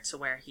brother to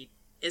where he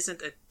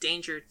isn't a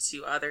danger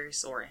to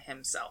others or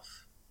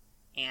himself.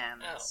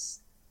 And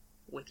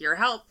with your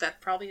help, that'd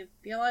probably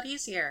be a lot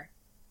easier.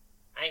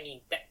 I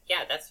mean,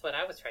 that's what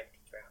I was trying to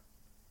figure out.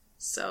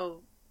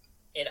 So...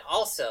 And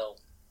also,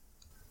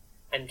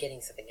 I'm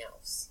getting something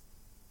else.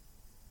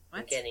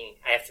 What? I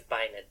have to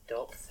buy an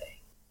adult thing.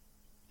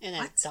 An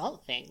What?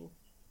 adult thing?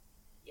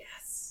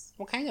 Yes.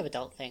 What kind of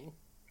adult thing?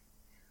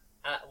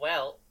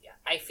 Well,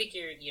 I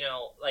figure,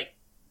 like,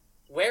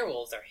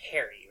 werewolves are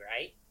hairy,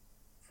 right?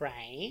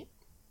 Right.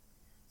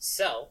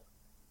 So,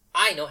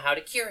 I know how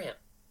to cure him.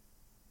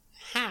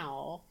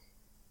 How?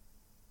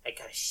 I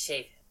gotta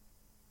shave him.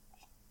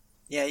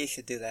 Yeah, you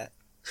should do that.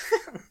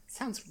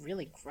 Sounds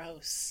really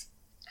gross.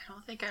 I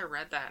don't think I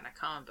read that in a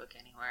comic book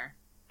anywhere.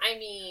 I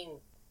mean,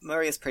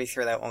 Maria's pretty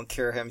sure that won't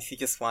cure him. She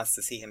just wants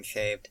to see him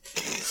shaved.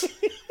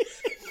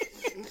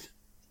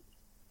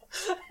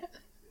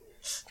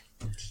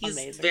 He's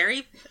Amazing.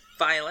 very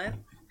violent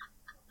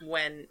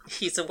when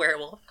he's a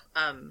werewolf.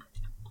 oh,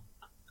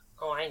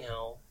 I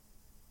know.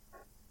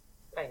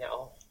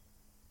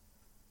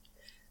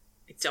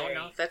 don't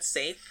know if that's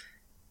safe.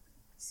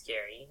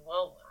 Scary.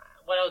 Well,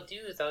 what I'll do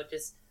is I'll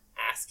just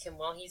ask him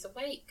while he's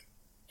awake.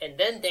 And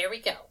then there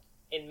we go.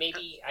 And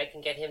maybe I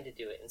can get him to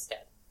do it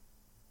instead.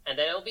 And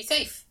then it'll be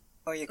safe.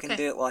 Or you can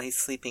do it while he's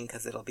sleeping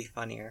because it'll be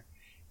funnier.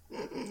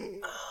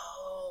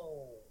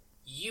 Oh,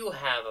 you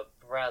have a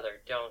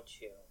brother, don't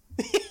you?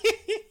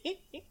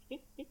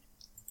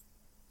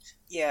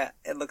 Yeah,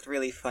 it looked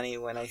really funny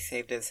when I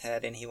shaved his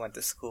head and he went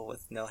to school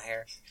with no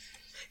hair.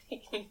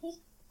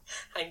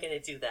 I'm gonna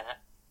do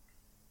that.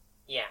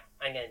 Yeah,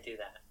 I'm gonna do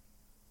that.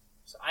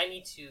 So I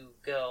need to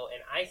go,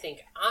 and I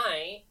think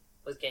I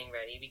was getting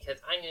ready because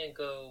I'm gonna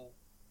go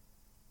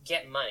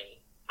get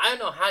money. I don't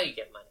know how you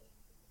get money,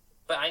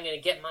 but I'm gonna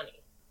get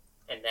money.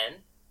 And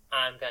then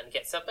I'm gonna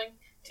get something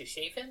to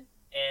shave him,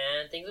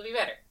 and things will be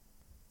better.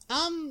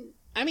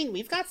 I mean,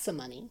 we've got some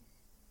money.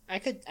 I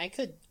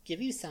could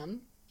give you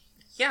some.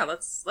 Yeah,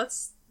 let's do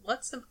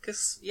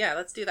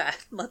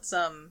that. Let's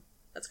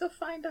go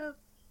find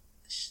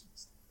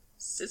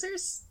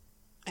scissors.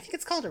 I think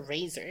it's called a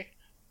razor.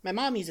 My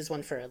mom uses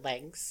one for her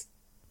legs.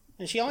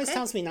 And she always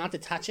tells me not to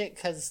touch it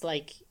because,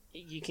 like,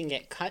 you can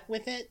get cut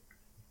with it.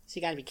 So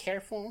you gotta be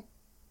careful.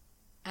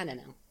 I don't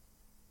know.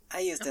 I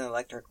used an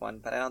electric one,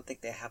 but I don't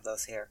think they have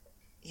those here.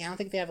 Yeah, I don't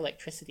think they have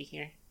electricity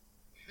here.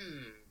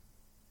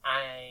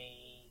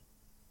 I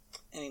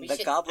mean,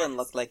 the goblin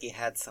looked like he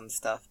had some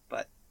stuff,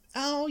 but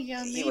oh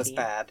yeah, maybe. He was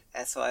bad,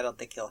 so I don't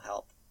think he'll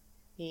help.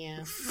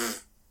 Yeah.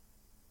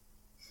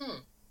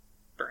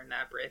 Burn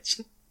that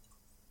bridge.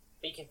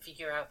 We can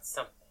figure out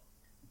something.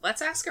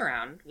 Let's ask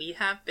around. We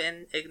have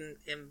been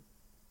in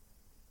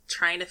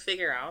trying to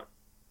figure out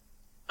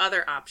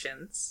other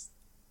options.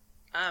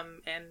 And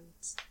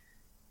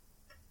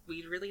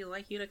we'd really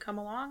like you to come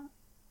along.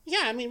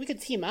 Yeah, I mean, we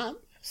could team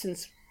up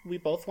since we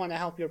both want to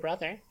help your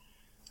brother.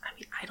 I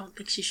mean, I don't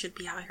think she should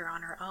be out here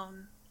on her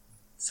own.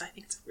 So I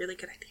think it's a really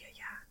good idea,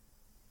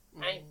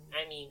 yeah.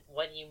 I mean,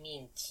 what do you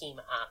mean, team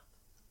up?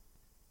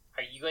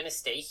 Are you going to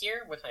stay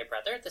here with my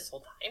brother this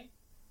whole time?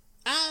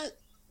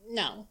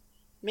 No.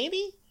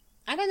 Maybe?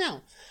 I don't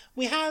know.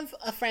 We have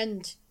a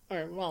friend,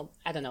 or, well,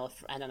 I don't know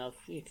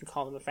if you can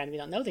call them a friend, we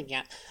don't know them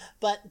yet.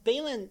 But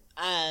Balin,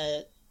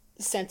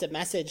 sent a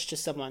message to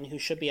someone who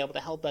should be able to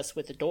help us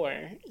with the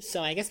door.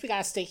 So I guess we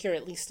gotta stay here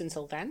at least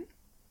until then.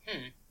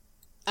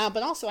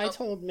 But also, I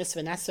told Miss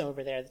Vanessa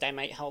over there that I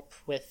might help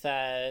with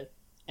an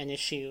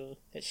issue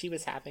that she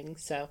was having,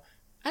 so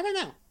I don't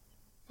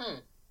know.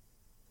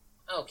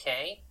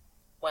 Okay.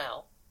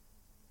 Well,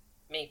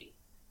 maybe.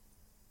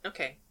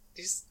 Okay.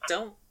 Just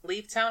don't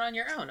leave town on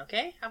your own,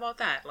 okay? How about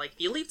that? Like,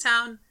 if you leave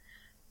town,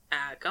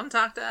 come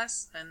talk to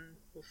us, and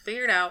we'll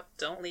figure it out.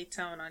 Don't leave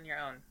town on your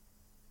own.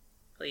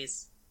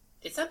 Please.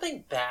 Did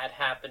something bad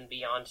happen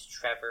beyond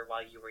Trevor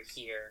while you were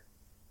here?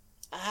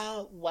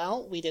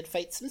 Well, we did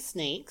fight some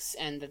snakes,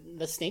 and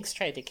the snakes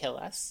tried to kill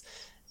us.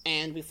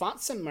 And we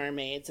fought some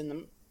mermaids, and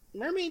the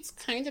mermaids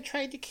kind of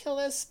tried to kill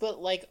us, but,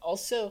 like,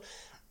 also,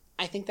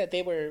 I think that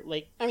they were,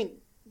 like, I mean,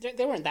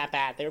 they weren't that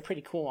bad. They were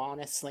pretty cool,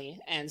 honestly.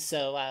 And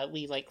so,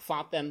 we, like,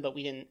 fought them, but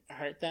we didn't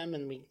hurt them,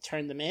 and we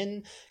turned them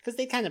in, because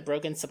they kind of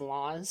broken some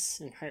laws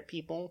and hurt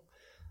people.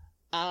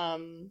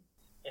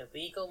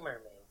 Illegal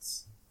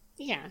mermaids.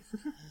 Yeah.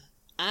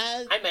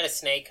 I met a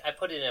snake. I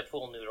put it in a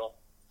pool noodle.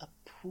 A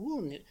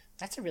pool noodle?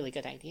 That's a really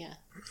good idea.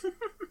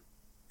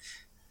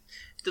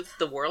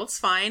 The world's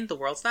fine. The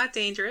world's not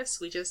dangerous.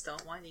 We just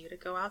don't want you to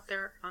go out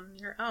there on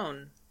your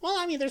own. Well,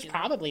 I mean, there's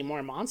probably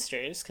more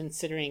monsters,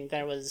 considering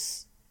there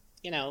was,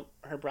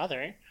 her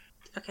brother.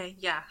 Okay,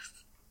 yeah.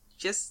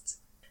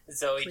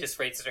 Zoe just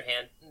raises her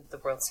hand. The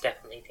world's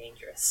definitely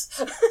dangerous.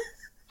 I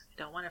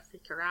don't want to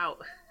freak her out.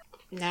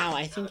 Now,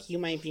 I think you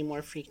might be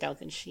more freaked out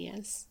than she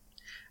is.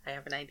 I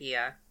have an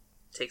idea.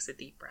 Takes a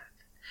deep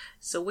breath.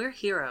 So we're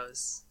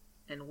heroes,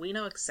 and we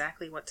know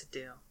exactly what to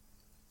do.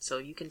 So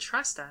you can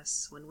trust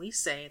us when we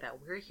say that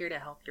we're here to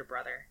help your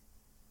brother.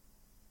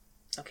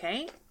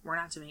 Okay? We're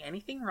not doing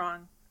anything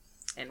wrong,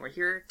 and we're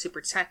here to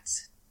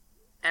protect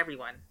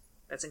everyone.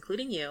 That's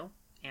including you,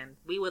 and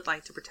we would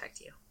like to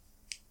protect you.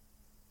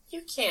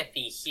 You can't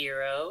be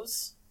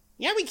heroes.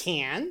 Yeah, we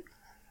can.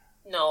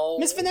 No.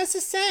 Miss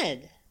Vanessa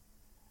said.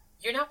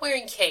 You're not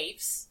wearing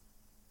capes.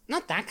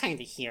 Not that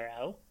kind of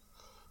hero.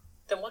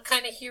 Then what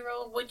kind of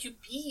hero would you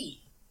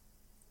be?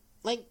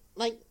 Like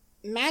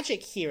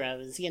magic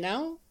heroes,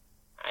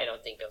 I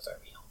don't think those are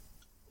real.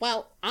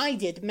 Well, I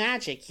did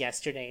magic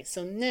yesterday,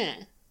 so nah.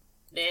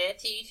 Nah,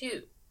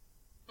 too.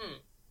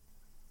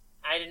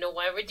 I don't know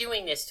why we're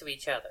doing this to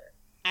each other.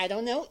 I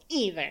don't know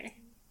either.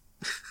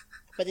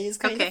 But it is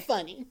kind of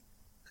funny.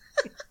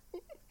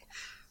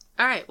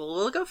 Alright, well,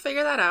 we'll go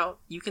figure that out.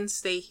 You can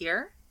stay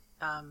here.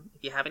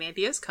 If you have any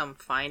ideas, come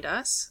find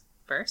us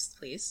first,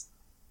 please.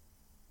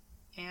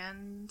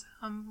 And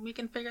we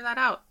can figure that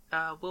out.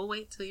 We'll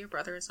wait till your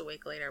brother is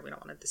awake later. We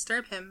don't want to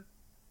disturb him,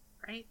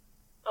 right?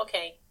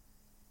 Okay.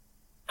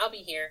 I'll be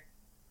here.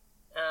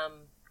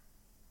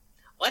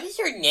 What is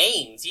your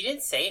names? You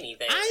didn't say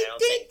anything. I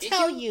did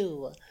tell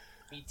you.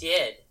 You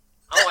did.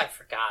 Oh, I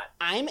forgot.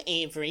 I'm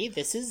Avery,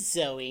 this is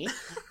Zoe,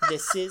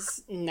 this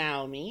is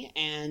Naomi,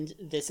 and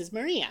this is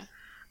Maria.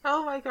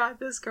 Oh my god,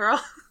 this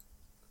girl.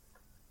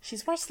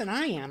 She's worse than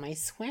I am, I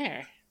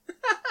swear.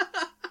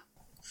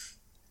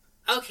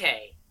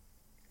 Okay.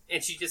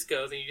 And she just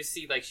goes, and you just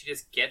see, like, she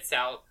just gets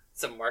out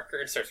some marker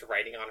and starts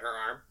writing on her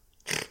arm.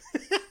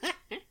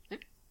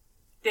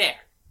 There.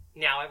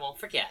 Now I won't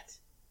forget.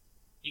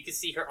 You can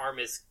see her arm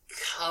is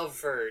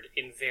covered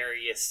in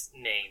various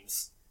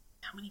names.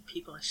 How many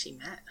people has she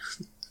met?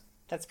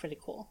 That's pretty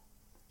cool.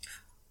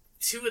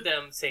 2 of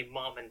them say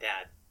mom and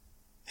dad.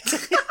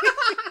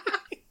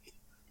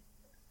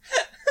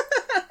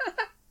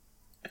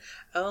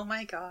 Oh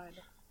my god.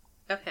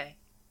 Okay.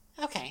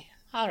 Okay,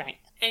 alright.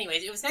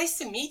 Anyways, it was nice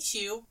to meet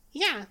you.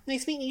 Yeah,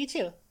 nice meeting you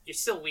too. You're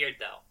still weird,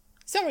 though.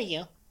 So are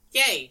you.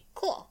 Yay!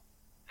 Cool.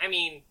 I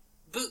mean,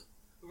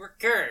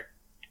 grr.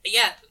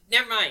 Yeah,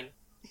 never mind.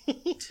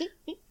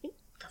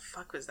 The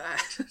fuck was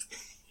that?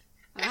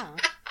 Oh.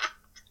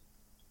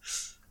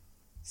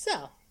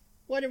 So,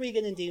 what are we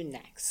gonna do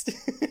next?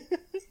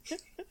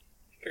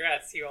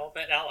 Congrats, you all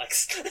met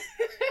Alex.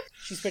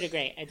 She's pretty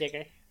great, I dig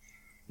her.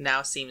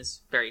 Now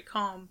seems very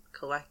calm,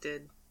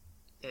 collected,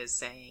 is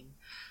saying,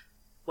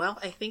 well,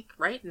 I think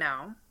right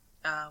now,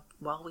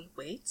 while we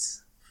wait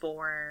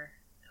for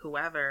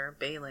whoever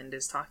Bayland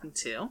is talking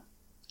to,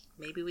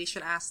 maybe we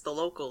should ask the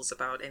locals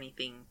about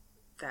anything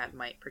that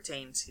might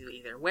pertain to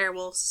either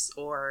werewolves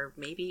or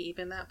maybe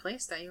even that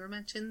place that you were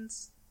mentioned,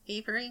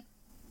 Avery.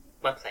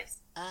 What place?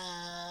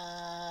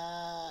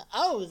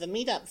 Oh, the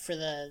meetup for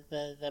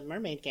the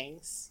mermaid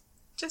gangs.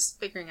 Just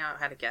figuring out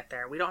how to get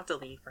there. We don't have to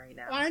leave right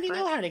now. Well, I already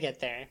know how to get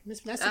there.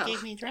 Miss Vanessa Oh.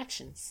 gave me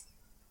directions.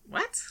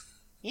 What?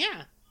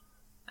 Yeah.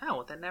 Oh,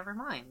 well, then never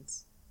mind.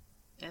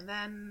 And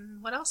then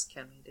what else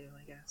can we do,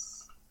 I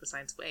guess,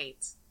 besides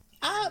wait?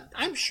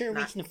 I'm sure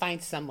we not- can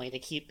find some way to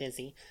keep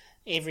busy.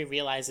 Avery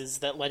realizes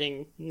that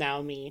letting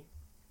Naomi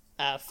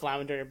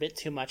flounder a bit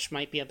too much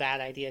might be a bad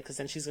idea, because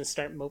then she's going to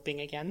start moping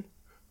again.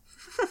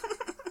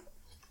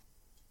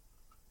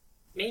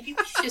 Maybe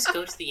we should just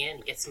go to the inn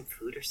and get some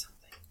food or something.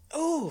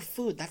 Oh,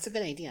 food. That's a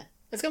good idea.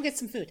 Let's go get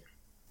some food.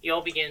 You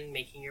all begin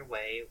making your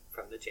way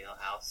from the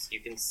jailhouse. You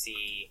can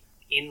see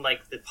in,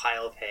 like, the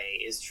pile of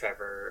hay is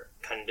Trevor,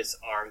 kind of just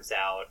arms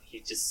out.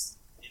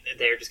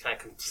 They're just kind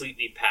of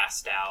completely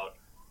passed out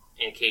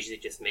and occasionally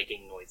just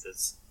making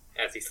noises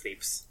as he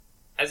sleeps.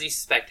 As you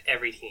suspect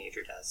every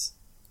teenager does.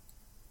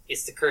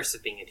 It's the curse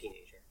of being a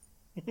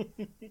teenager.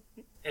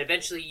 And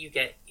eventually you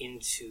get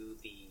into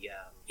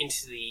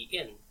the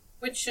inn,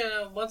 which,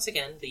 once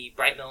again, the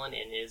Bright Melon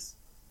Inn is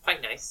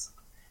quite nice.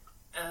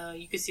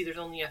 You can see there's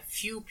only a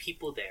few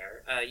people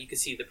there. You can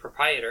see the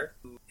proprietor,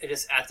 who is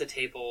just at the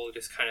table,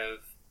 just kind of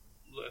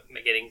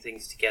getting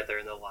things together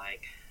and the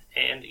like.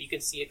 And you can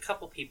see a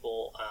couple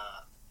people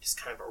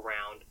just kind of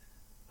around,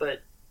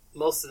 but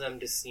most of them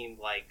just seem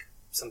like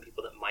some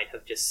people that might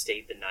have just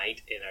stayed the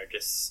night and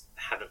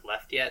haven't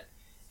left yet.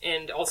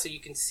 And also you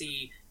can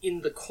see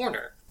in the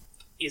corner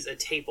is a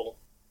table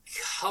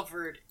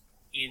covered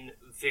in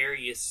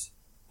various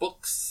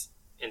books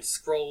and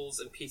scrolls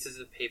and pieces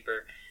of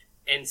paper,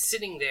 and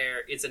sitting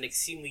there is an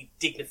extremely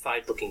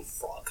dignified-looking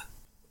frog.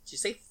 Did you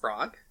say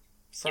frog?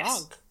 Frog.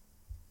 Yes.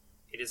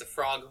 It is a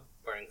frog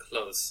wearing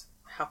clothes,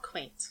 How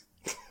quaint.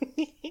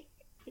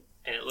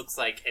 and it looks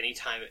like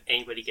anytime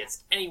anybody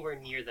gets anywhere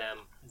near them,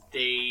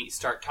 they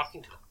start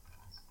talking to them,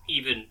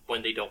 even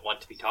when they don't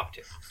want to be talked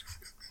to.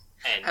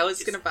 And I was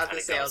it going to about to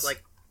kinda say, I was goes.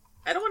 like,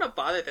 I don't want to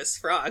bother this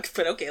frog,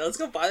 but okay, let's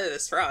go bother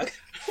this frog.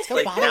 Let's go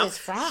Like, bother now- this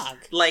frog.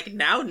 Like,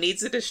 now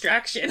needs a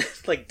distraction,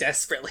 like,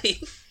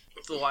 desperately.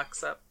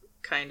 Walks up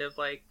kind of,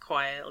 like,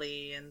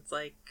 quietly and,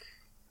 like,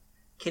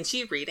 can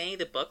she read any of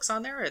the books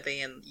on there, or are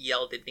they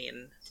yelled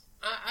in?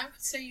 I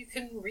would say you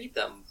can read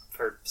them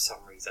for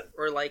some reason.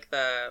 Or, like,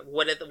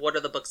 what are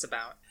the books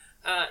about?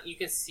 You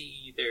can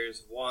see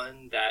there's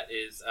one that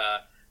is,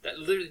 that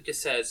literally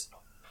just says,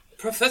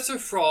 Professor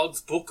Frog's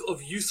Book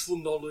of Useful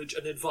Knowledge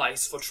and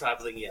Advice for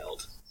Traveling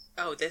Yeld.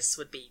 Oh, this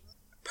would be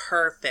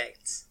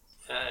perfect.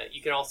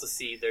 You can also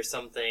see there's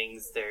some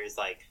things, there's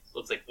like,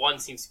 looks like one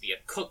seems to be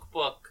a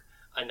cookbook,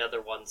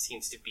 another one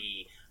seems to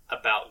be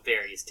about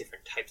various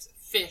different types of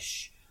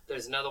fish,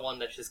 there's another one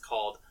that's just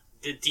called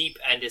The Deep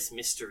and Its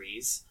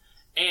Mysteries,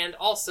 and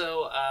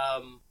also,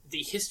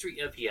 The History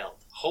of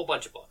Yeld. A whole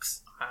bunch of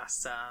books.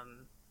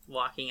 Awesome.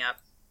 Walking up.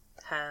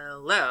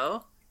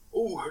 Hello.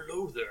 Oh,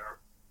 hello there.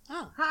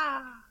 Oh,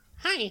 Ah.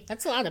 hi.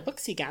 That's a lot of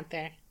books you got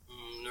there.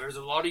 There's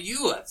a lot of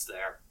you that's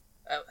there.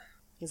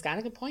 He's got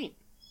a good point.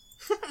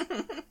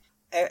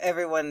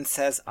 Everyone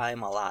says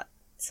I'm a lot.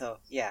 So,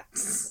 yeah.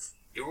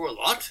 You're a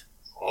lot?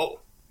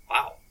 Oh,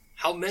 wow.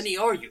 How many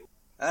are you?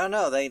 I don't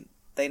know.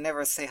 They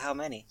never say how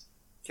many.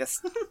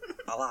 Just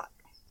a lot.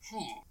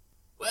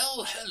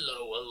 Well,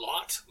 hello, a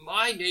lot.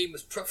 My name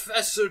is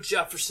Professor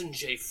Jefferson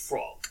J.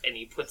 Frog. And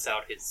he puts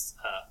out his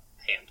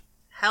hand.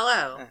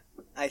 Hello.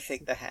 I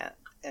shake the hand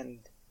and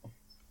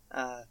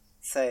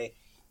say,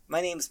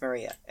 my name's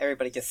Maria.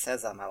 Everybody just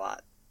says I'm a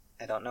lot.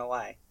 I don't know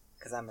why,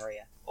 because I'm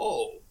Maria.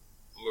 Oh,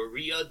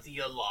 Maria the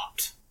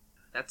Allot.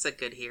 That's a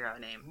good hero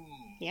name.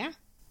 Yeah?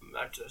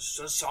 That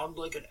does sound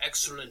like an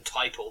excellent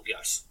title,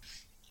 yes.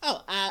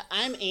 Oh,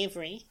 I'm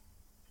Avery.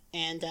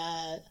 And,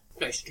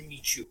 Nice to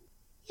meet you.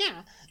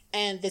 yeah.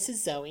 And this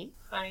is Zoe.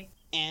 Hi.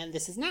 And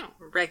this is Now.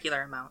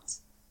 Regular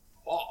amounts.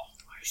 Oh,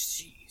 I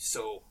see.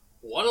 So,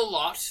 one a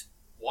lot,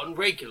 one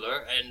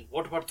regular, and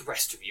what about the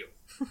rest of you?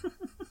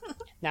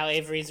 Now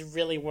Avery's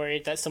really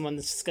worried that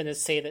someone's gonna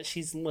say that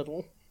she's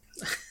little.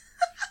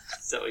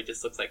 Zoe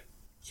just looks like,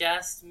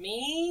 just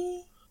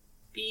me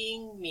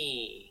being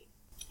me.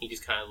 He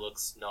just kind of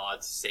looks,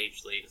 nods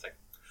sagely, and is like,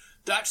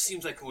 That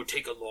seems like it would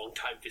take a long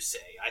time to say.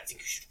 I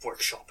think you should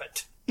workshop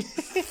it.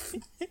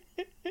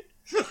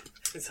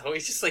 Zoe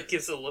just like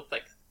gives a look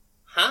like,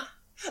 huh?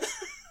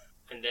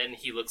 And then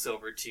he looks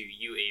over to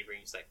you, Avery,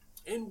 and he's like,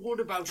 And what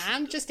about you?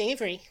 I'm just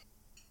Avery.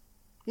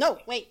 No,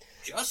 wait.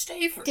 Just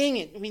Avery. Dang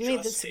it. We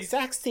made Just this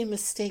exact same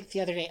mistake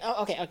the other day.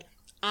 Oh, okay.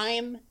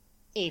 I'm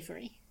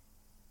Avery.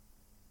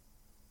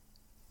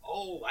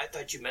 Oh, I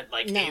thought you meant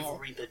like No.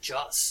 Avery the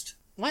Just.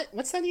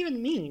 What's that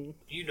even mean?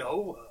 You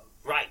know,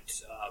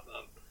 right.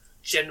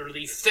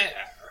 Generally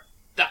fair.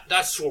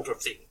 That sort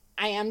of thing.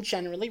 I am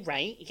generally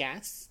right,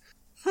 yes.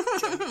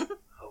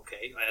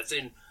 Okay, as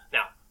in,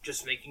 now,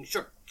 just making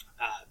sure.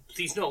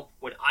 Please note,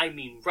 when I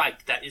mean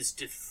right, that is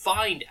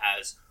defined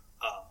as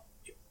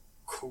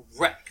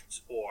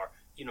correct, or,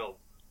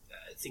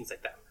 things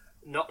like that.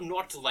 Not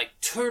like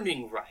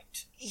turning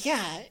right.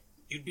 Yeah,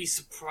 You'd be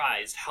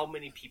surprised how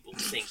many people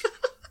think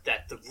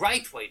that the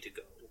right way to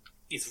go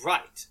is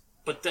right,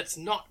 but that's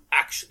not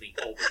actually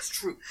always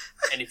true.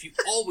 And if you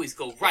always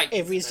go right...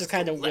 Avery's just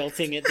kind of left.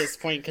 wilting at this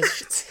point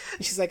because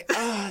she's like,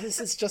 this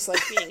is just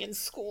like being in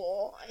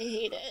school. I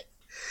hate it.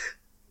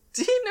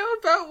 Do you know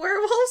about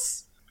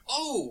werewolves?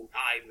 Oh,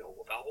 I know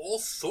about all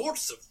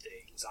sorts of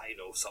things. I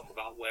know some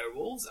about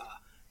werewolves.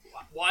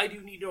 Why do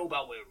you need to know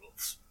about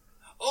werewolves?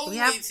 Oh,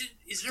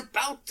 is it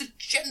about the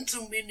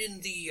gentleman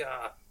in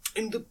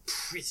the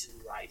prison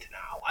right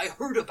now? I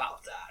heard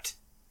about that.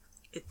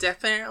 It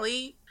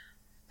definitely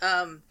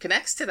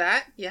connects to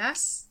that,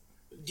 yes.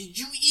 Did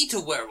you eat a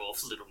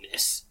werewolf, little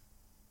miss?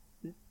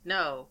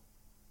 No.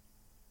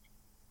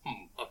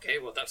 Okay,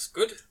 well, that's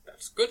good.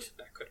 That's good.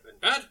 That could have been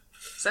bad.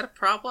 Is that a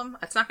problem?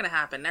 It's not going to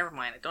happen. Never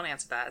mind. Don't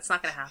answer that. It's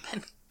not going to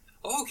happen.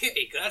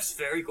 Okay, that's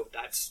very good.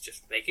 That's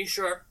just making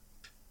sure.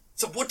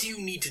 So what do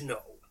you need to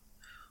know?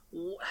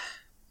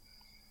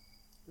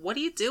 What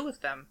do you do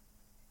with them?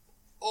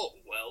 Oh,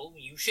 well,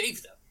 you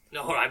shave them.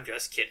 No, I'm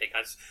just kidding.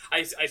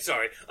 I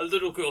sorry. A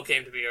little girl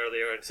came to me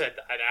earlier and said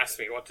and asked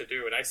me what to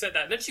do, and I said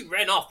that, and then she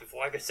ran off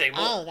before I could say more.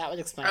 Oh, that would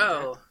explain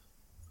Oh.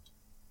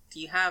 Do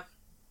you have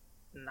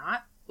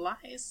not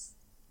lies?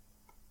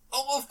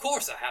 Oh, of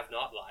course I have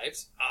not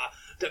lives.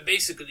 That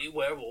basically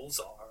werewolves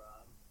are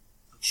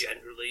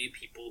generally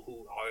people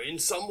who are in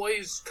some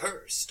ways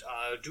cursed,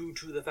 due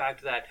to the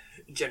fact that,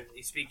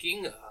 generally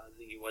speaking,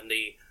 when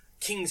the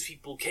king's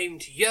people came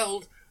to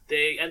Yeld,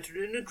 they entered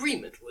an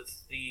agreement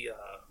with the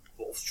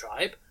wolf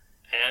tribe,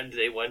 and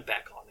they went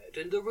back on it,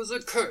 and there was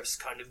a curse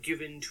kind of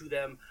given to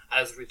them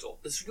as a result.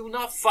 You will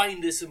not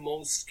find this in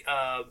most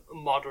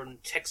modern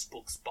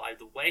textbooks, by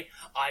the way.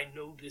 I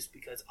know this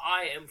because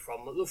I am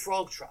from the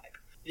frog tribe.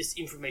 This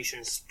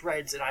information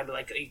spreads, and I'm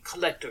like a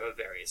collector of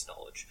various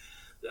knowledge.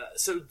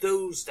 So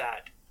those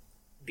that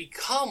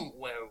become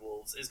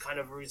werewolves is kind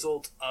of a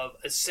result of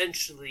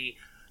essentially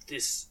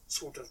this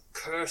sort of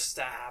curse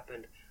that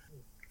happened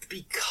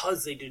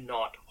because they did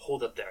not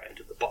hold up their end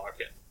of the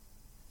bargain.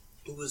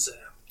 It was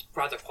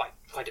rather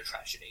quite a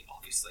tragedy,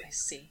 obviously.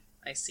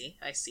 I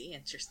see.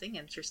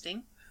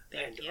 Interesting.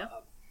 Thank you.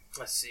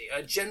 Let's see.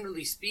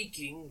 Generally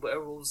speaking,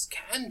 werewolves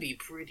can be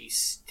pretty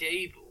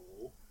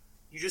stable.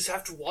 You just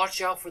have to watch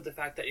out for the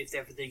fact that if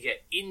ever they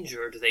get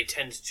injured, they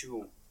tend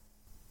to...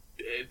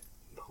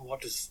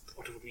 what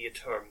would be a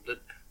term?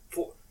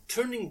 For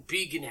turning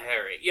big and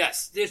hairy.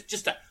 Yes, there's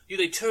just that.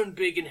 They turn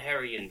big and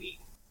hairy and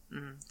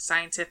mean.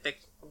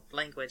 Scientific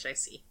language, I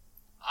see.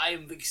 I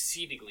am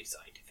exceedingly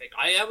scientific.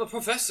 I am a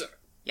professor.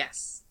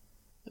 Yes.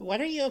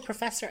 What are you a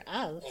professor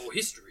of? Oh,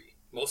 history,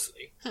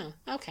 mostly. Huh,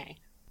 okay.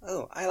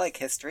 Oh, I like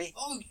history.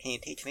 Oh, Can you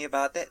teach me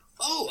about it?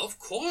 oh, of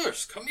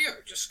course. Come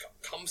here. Just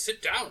come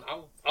sit down.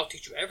 I'll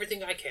teach you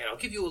everything I can. I'll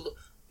give you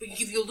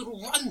a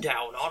little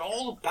rundown on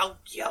all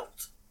about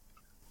Yeld.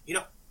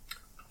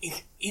 An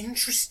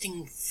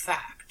interesting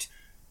fact.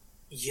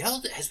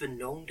 Yeld has been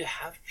known to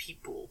have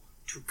people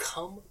to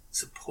come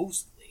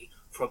supposedly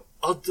from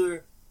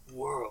other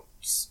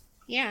worlds.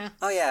 Yeah.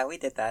 Oh yeah, we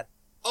did that.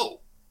 Oh,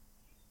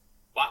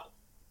 wow.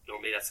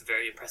 Normally that's a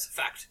very impressive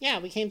fact. Yeah,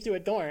 we came through a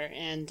door,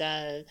 and,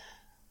 the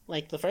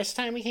first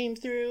time we came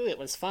through, it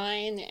was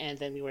fine, and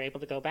then we were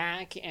able to go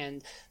back,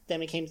 and then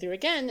we came through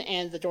again,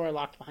 and the door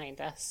locked behind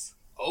us.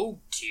 Oh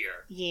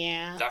dear.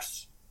 Yeah.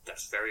 That's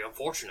very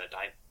unfortunate.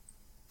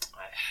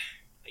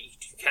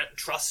 You can't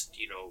trust,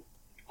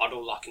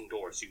 auto-locking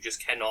doors. You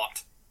just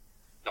cannot.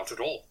 Not at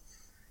all.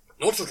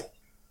 Not at all.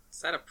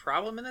 Is that a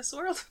problem in this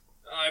world?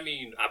 I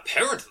mean,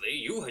 apparently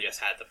you just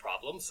had the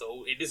problem,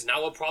 so it is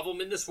now a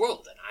problem in this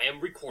world, and I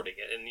am recording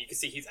it, and you can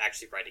see he's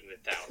actually writing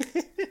it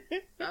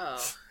down.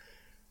 Oh.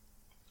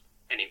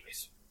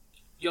 Anyways,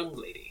 young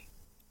lady.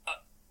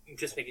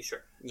 Just making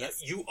sure.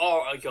 Yes. You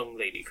are a young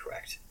lady,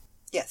 correct?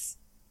 Yes.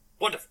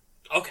 Wonderful.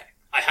 Okay.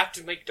 I have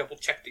to double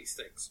check these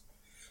things.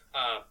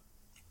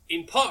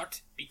 In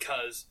part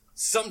because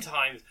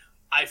sometimes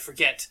I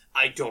forget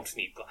I don't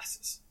need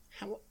glasses.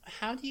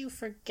 How do you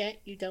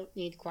forget you don't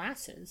need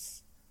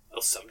glasses?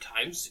 Well,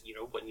 sometimes,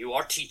 when you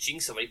are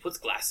teaching, somebody puts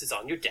glasses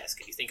on your desk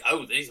and you think,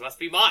 oh, these must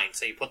be mine,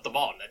 so you put them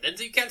on, and then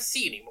you can't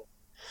see anymore.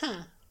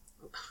 Huh.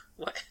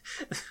 What?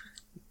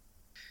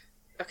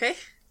 Okay.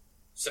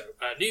 So,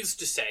 needless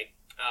to say,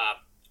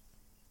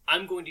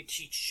 I'm going to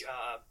teach,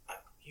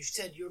 you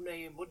said your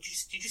name,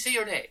 did you say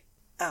your name?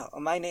 Oh,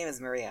 my name is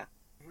Maria.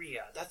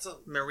 Maria, that's a...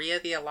 Maria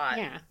the Allot.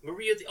 Yeah.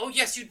 oh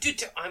yes, you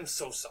did I'm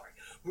so sorry.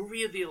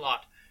 Maria the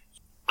Allot.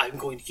 I'm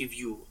going to give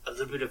you a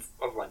little bit of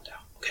a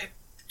rundown, okay?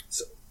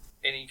 So,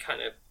 and he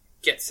kind of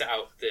gets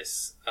out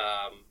these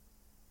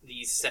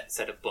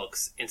set of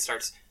books and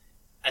starts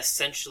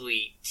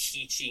essentially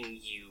teaching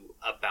you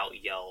about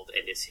Yeld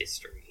and its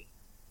history.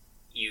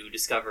 You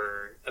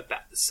discover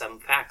about some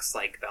facts,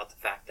 like about the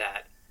fact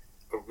that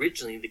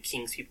originally the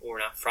king's people were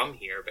not from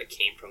here, but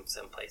came from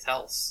someplace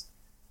else.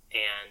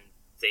 And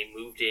they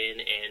moved in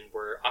and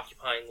were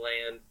occupying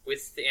land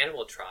with the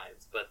animal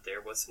tribes, but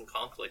there was some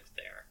conflict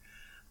there.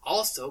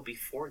 Also,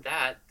 before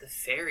that, the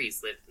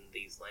fairies lived in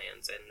these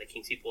lands, and the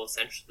king's people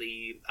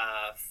essentially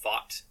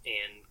fought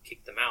and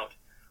kicked them out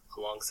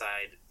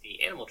alongside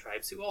the animal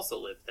tribes who also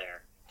lived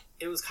there.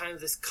 It was kind of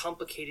this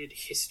complicated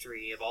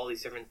history of all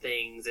these different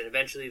things, and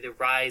eventually the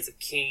rise of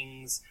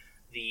kings,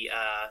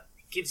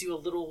 gives you a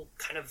little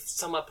kind of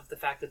sum up of the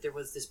fact that there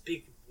was this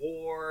big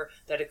war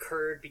that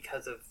occurred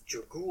because of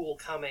Jurgul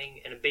coming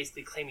and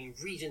basically claiming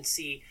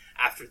regency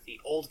after the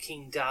old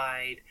king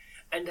died,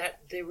 and that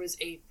there was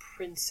a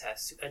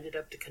princess who ended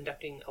up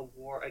conducting a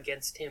war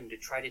against him to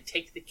try to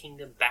take the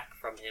kingdom back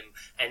from him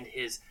and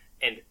his,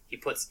 and he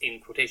puts in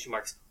quotation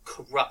marks,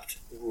 corrupt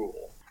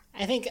rule.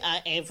 I think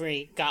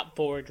Avery got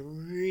bored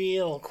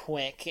real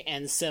quick,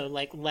 and so,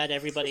 let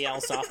everybody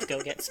else off to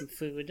go get some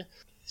food.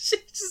 She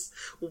just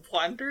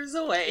wanders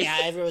away.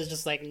 Yeah, Avery was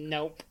just like,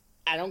 nope,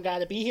 I don't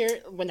gotta be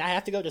here. When I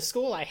have to go to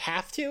school, I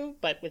have to,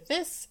 but with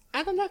this,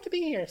 I don't have to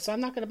be here, so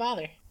I'm not gonna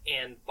bother.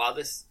 And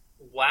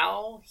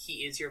while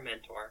he is your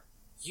mentor,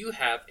 you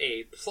have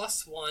a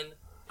 +1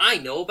 I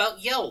know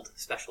about Yeld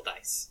special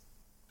dice.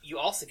 You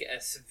also get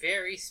a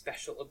very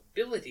special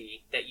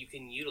ability that you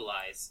can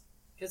utilize,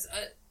 because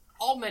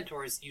all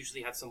mentors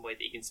usually have some way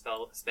that you can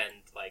spend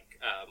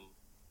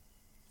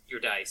your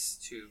dice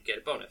to get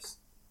a bonus.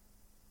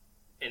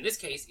 In this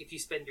case, if you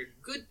spend your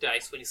good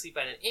dice when you sleep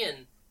at an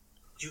inn,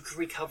 you can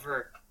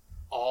recover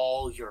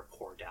all your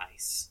poor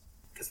dice.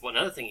 Because one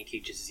other thing he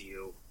teaches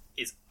you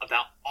is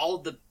about all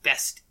the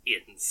best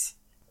inns.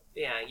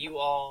 Yeah, you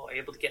all are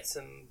able to get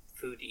some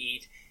food to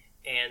eat.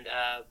 And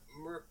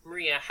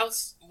Maria,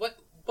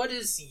 what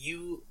does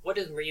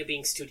Maria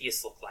being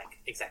studious look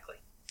like exactly?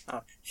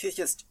 Oh, she's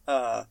just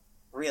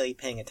really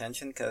paying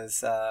attention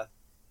because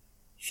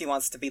she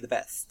wants to be the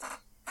best.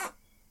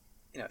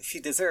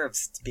 She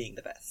deserves being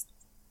the best.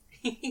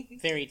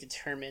 Very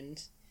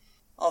determined.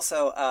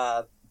 Also,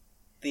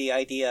 the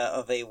idea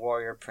of a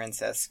warrior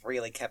princess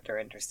really kept her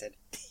interested.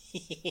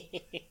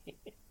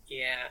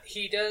 Yeah,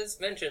 he does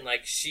mention,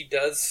 she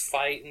does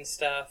fight and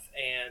stuff,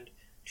 and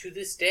to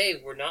this day,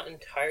 we're not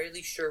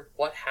entirely sure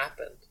what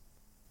happened.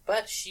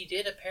 But she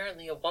did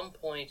apparently at one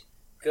point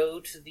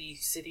go to the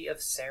city of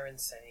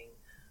Sarensang,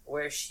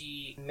 where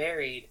she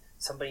married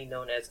somebody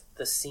known as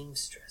the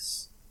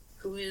Seamstress,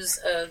 who is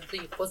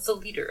was the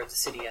leader of the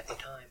city at the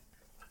time.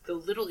 Though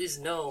little is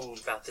known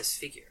about this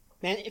figure.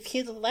 Man, if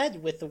he'd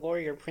led with the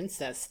warrior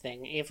princess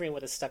thing, Avery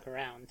would have stuck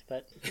around,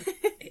 but...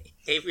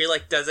 Avery,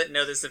 doesn't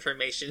know this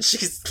information.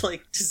 She's,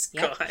 just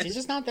yeah, gone. She's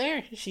just not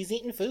there. She's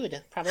eating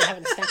food. Probably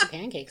having a stack of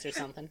pancakes or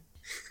something.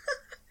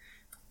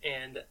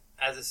 And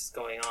as this is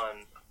going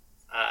on,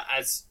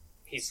 as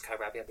he's kind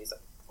of wrapping up, he's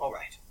like, all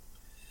right.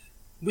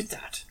 With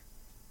that,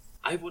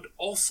 I would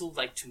also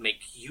like to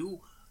make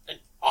you an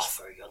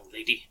offer, young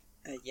lady.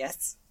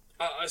 Yes?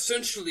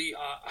 Essentially,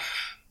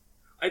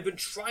 I've been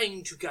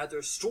trying to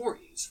gather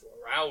stories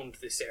around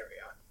this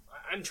area.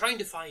 I'm trying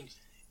to find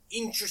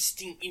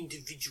interesting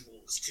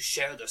individuals to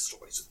share their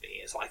stories with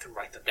me so I can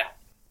write them down.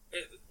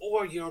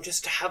 Or,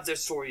 just to have their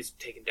stories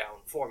taken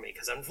down for me,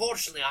 because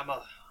unfortunately I'm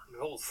an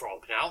old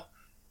frog now.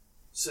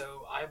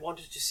 So I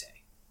wanted to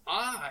say,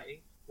 I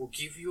will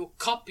give you a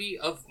copy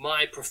of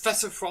my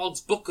Professor Frog's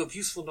Book of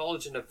Useful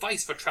Knowledge and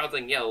Advice for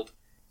Traveling Yeld,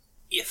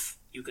 if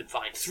you can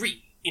find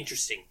 3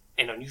 interesting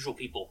and unusual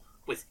people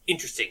with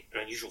interesting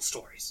and unusual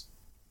stories.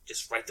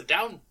 Just write them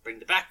down, bring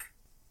them back,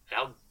 and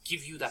I'll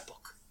give you that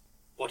book.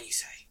 What do you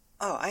say?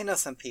 Oh, I know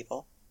some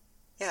people.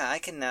 Yeah, I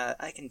can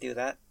do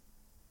that.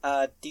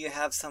 Do you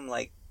have some,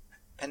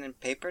 pen and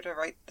paper to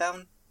write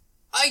down?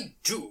 I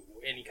do!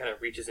 And he kind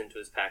of reaches into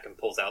his pack and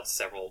pulls out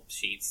several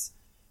sheets,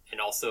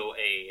 and also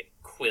a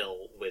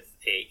quill with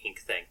a ink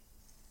thing.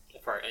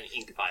 For an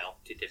ink vial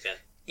to dip in.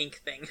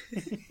 Ink thing.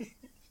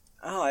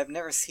 Oh, I've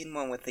never seen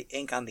one with the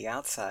ink on the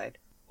outside.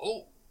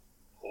 Oh.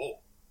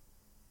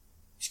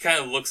 She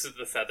kind of looks at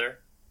the feather.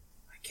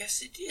 I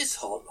guess it is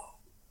hollow.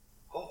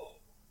 Oh,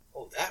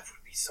 that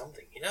would be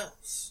something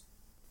else.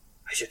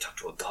 I should talk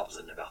to a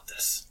goblin about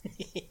this.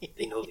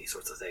 They know these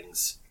sorts of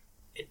things.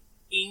 An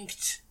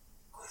inked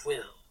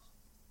quill.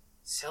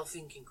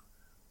 Self-inking.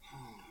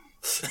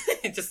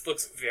 It just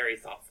looks very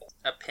thoughtful.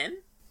 A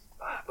pen?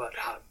 But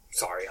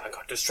sorry, I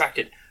got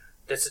distracted.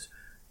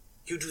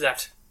 You do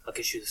that, I'll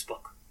get you this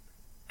book.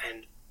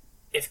 And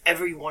if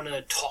ever you want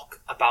to talk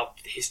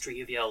about the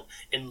history of Yeld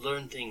and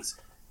learn things,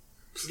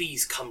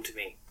 please come to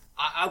me.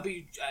 I'll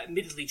be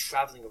admittedly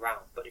traveling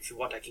around, but if you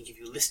want, I can give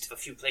you a list of a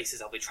few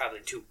places I'll be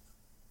traveling to.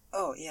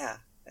 Oh, yeah.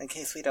 In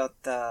case we don't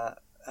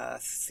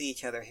see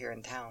each other here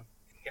in town.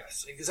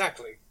 Yes,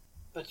 exactly.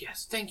 But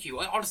yes, thank you.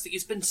 Honestly,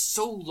 it's been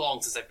so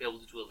long since I've been able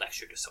to do a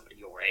lecture to somebody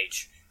your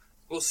age.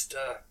 Most,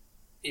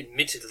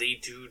 admittedly,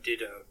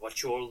 did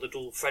what your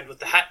little friend with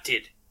the hat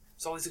did.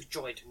 It's always a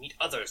joy to meet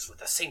others with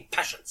the same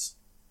passions.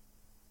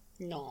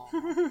 No.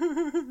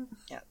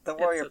 Yeah, the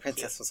warrior so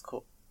princess was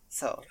cool.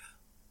 So,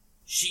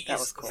 She That is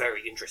was cool.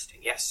 very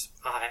interesting, yes.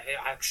 I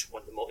actually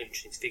one of the more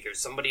interesting figures.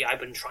 Somebody I've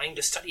been trying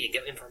to study and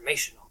get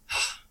information on.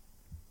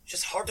 It's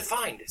just hard to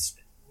find. It's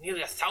been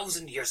nearly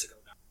 1,000 years ago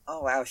now.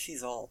 oh wow,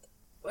 she's old.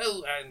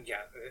 Well,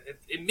 yeah,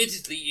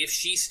 admittedly, if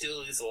she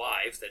still is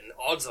alive, then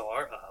odds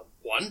are,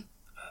 one,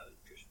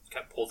 just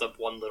kind of pulls up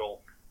one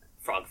little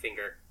frog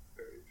finger.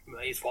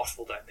 It's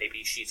possible that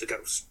maybe she's a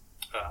ghost.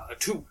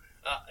 Two,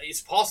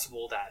 it's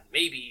possible that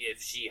maybe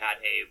if she had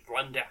a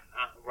run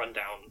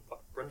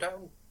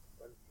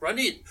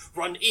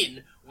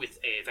in with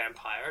a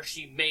vampire,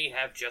 she may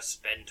have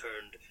just been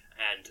turned,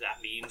 and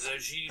that means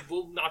she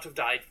will not have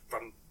died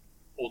from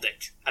old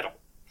age at all.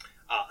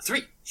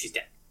 Three, she's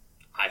dead.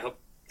 I hope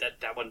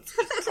that one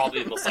is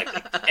probably the most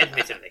likely,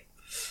 admittedly.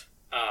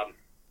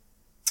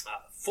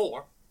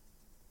 Four,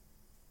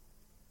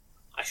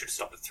 I should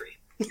stop at three.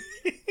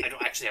 I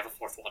don't actually have a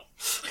fourth one.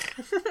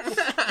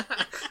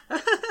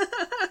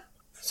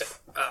 So,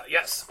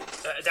 yes.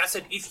 That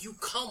said, if you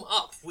come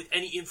up with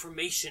any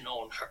information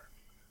on her,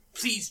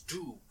 please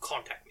do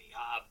contact me.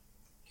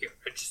 Here,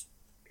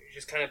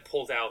 just kind of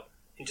pulls out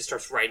and just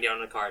starts writing down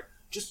on a card.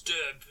 Just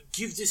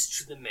give this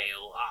to the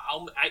mail.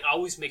 I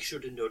always make sure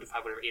to notify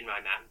whatever in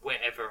my map,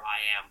 wherever I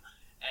am.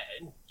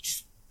 And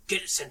just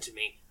get it sent to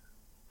me.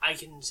 I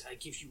can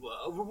give you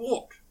a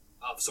reward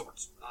of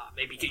sorts.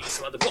 Maybe get you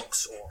some other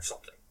books or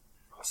something.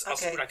 I'll see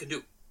Okay. what I can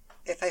do.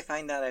 If I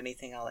find out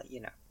anything, I'll let you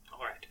know.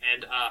 Alright,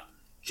 and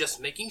just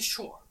making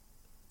sure.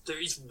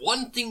 There is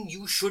one thing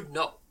you should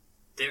know.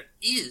 There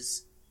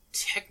is,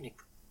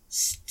 technically,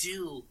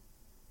 still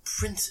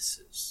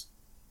princesses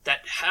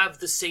that have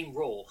the same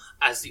role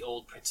as the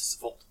old princess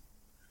of old.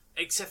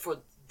 Except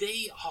for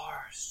they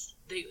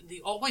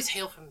always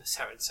hail from the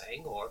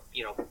Sarensang, or,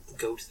 the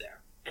goat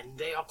there. And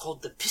they are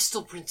called the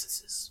Pistol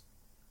Princesses.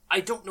 I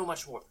don't know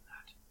much more than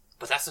that.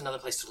 But that's another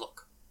place to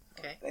look.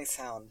 Okay. They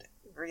sound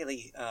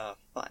really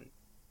fun.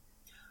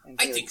 And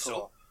I really think so.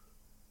 cool.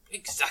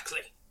 Exactly.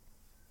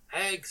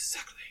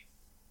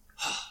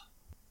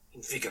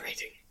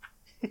 Invigorating.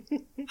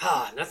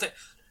 Nothing.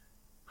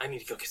 I need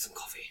to go get some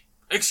coffee.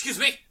 Excuse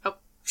me. Oh.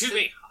 Excuse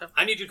me.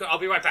 I need to go. I'll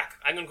be right back.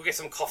 I'm going to go get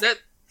some coffee.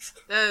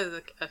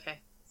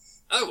 Okay.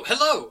 Oh,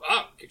 hello.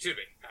 Excuse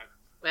me.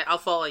 Wait, I'll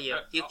follow you.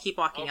 You keep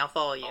walking. I'll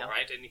follow you. All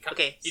right. And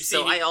Okay. you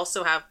So see me? I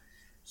also have.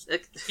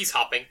 He's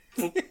hopping.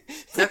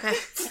 Okay.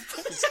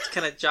 Just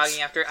kind of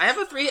jogging after. I have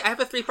a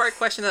 3-part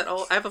question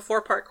I have a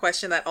 4-part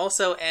question that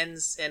also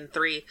ends in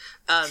 3.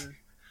 I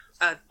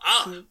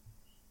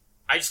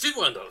just did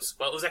one of those.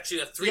 Well, it was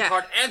actually a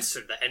 3-part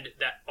answer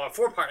or a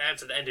 4-part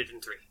answer that ended in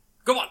 3.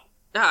 Go on,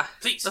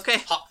 please. Okay.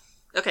 Hop.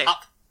 Okay.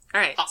 Hop. All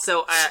right. Hop.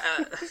 So,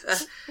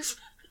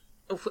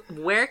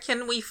 where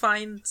can we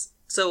find?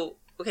 So,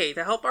 okay,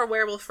 to help our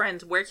werewolf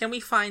friend, where can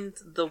we find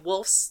the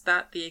wolves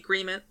that the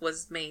agreement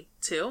was made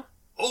to?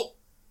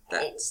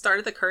 That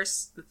started the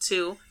curse.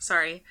 2,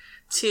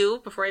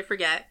 before I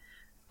forget.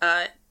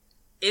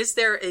 Is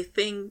there a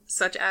thing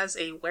such as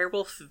a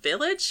werewolf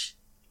village?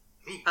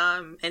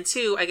 And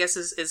 2, I guess,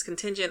 is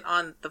contingent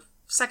on the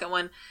second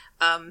one.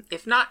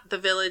 If not the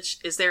village,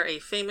 is there a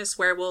famous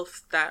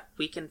werewolf that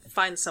we can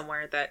find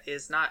somewhere that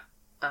is not,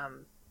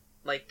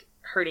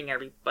 hurting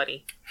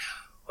everybody?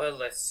 Well,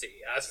 let's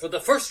see. As for the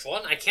first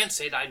one, I can't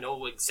say that I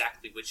know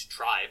exactly which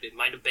tribe. It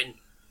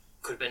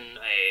could have been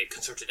a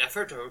concerted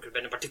effort, or it could have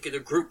been a particular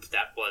group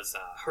that was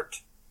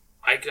hurt.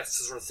 I guess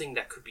the sort of thing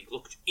that could be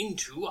looked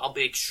into. I'll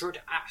make sure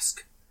to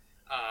ask.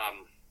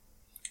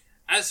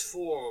 As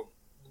for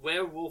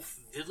werewolf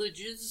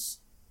villages,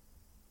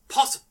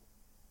 possible.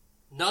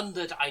 None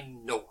that I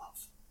know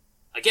of.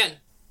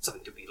 Again,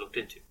 something to be looked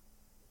into.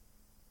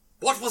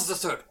 What was the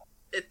third one?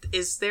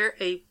 Is there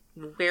a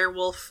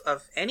werewolf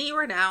of any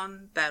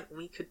renown that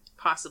we could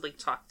possibly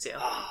talk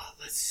to?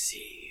 Let's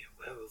see.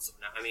 Werewolves of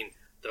now. I mean,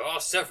 there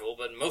are several,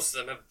 but most of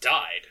them have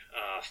died.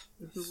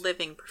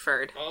 Living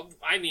preferred.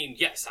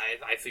 Yes,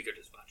 I figured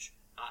as much.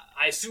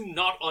 I assume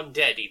not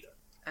undead either.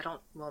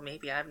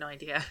 Maybe, I have no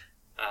idea.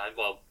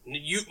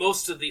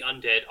 Most of the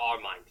undead are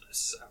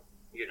mindless,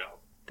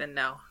 Then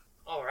no.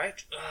 All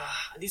right.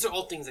 These are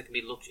all things that can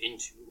be looked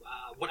into.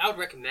 What I would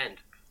recommend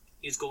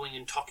is going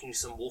and talking to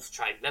some Wolf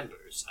Tribe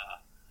members.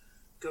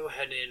 Go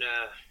ahead and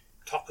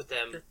talk with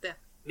them.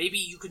 Maybe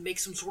you could make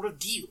some sort of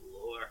deal,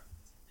 or...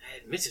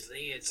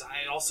 Admittedly,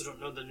 I also don't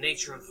know the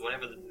nature of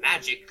whatever the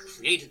magic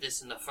created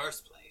this in the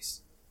first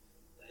place.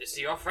 You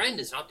see, your friend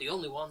is not the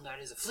only one that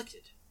is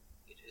afflicted.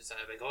 It has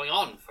been going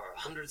on for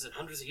hundreds and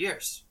hundreds of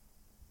years.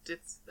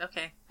 It's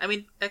okay. I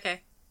mean,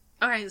 okay.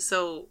 Alright,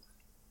 so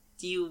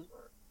do you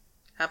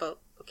have a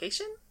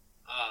location?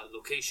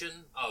 Location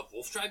of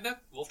Wolf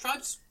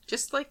Tribes?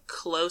 Just like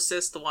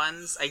closest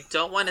ones. I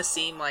don't want to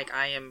seem like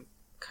I am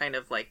kind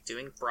of like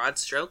doing broad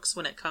strokes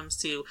when it comes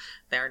to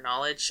their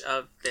knowledge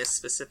of this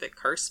specific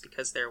curse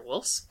because they're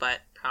wolves,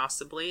 but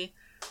possibly.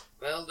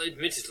 Well,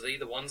 admittedly,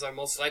 the ones I'm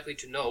most likely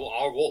to know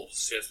are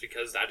wolves, just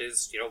because that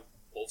is,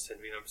 wolves tend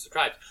to be members of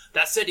tribes.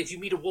 That said, if you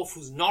meet a wolf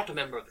who's not a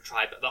member of the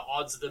tribe, the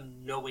odds of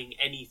them knowing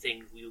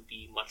anything will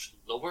be much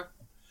lower,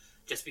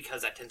 just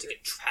because that tends to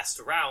get passed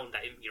around,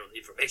 that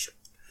information.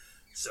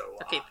 So,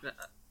 okay,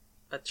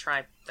 a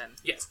tribe then.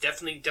 Yes,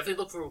 definitely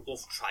look for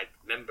wolf tribe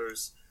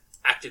members,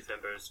 active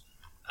members.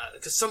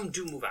 Because some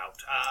do move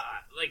out.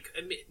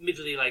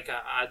 Admittedly,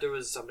 there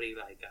was somebody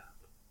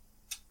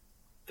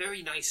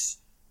very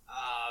nice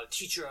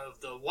teacher of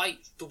the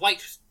white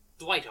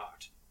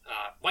art,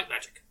 white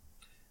magic.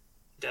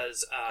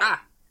 Is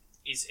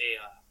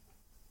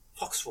a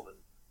foxwoman,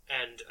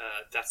 and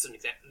that's an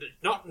example.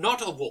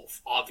 Not a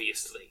wolf,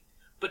 obviously,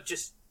 but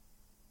just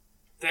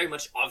very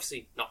much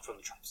obviously not from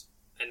the tribes.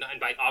 And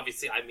by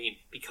obviously I mean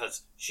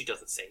because she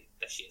doesn't say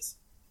that she is.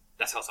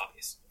 That's how it's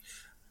obvious.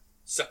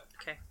 So.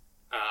 Okay.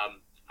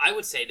 I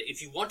would say that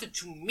if you wanted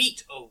to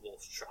meet a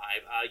wolf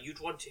tribe, you'd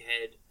want to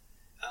head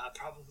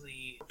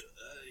probably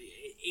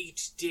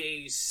 8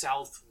 days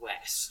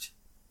southwest.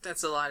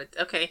 That's a lot of...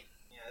 Okay.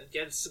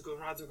 Yeah, it's a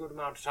rather good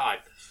amount of time.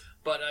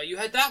 But you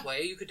head that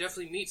way, you could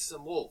definitely meet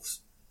some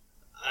wolves.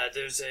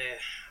 There's a...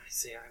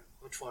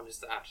 which one is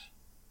that?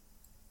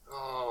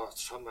 Oh,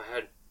 it's on my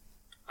head.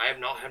 I have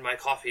not had my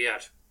coffee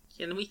yet.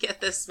 Can we get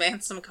this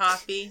man some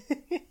coffee?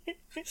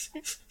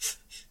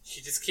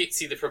 You just can't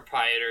see the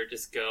proprietor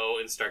just go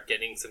and start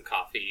getting some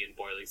coffee and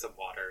boiling some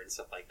water and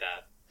stuff like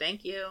that.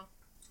 Thank you.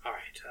 All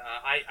right.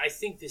 I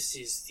think this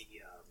is the.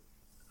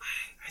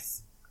 I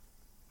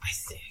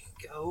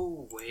think.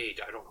 Oh wait,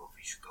 I don't know if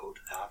we should go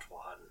to that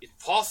one. It's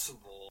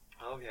possible.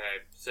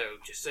 Okay, so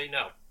just so you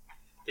know,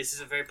 this is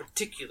a very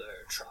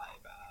particular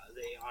tribe.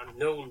 They are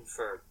known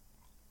for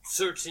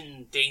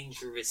certain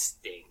dangerous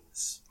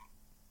things.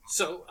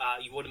 So,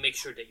 you want to make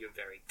sure that you're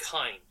very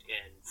kind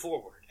and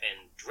forward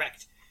and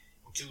direct.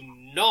 Do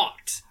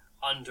not,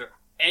 under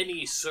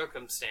any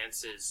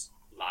circumstances,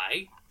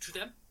 lie to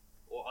them,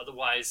 or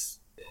otherwise,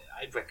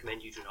 I'd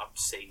recommend you do not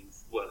say you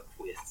work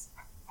with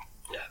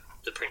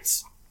the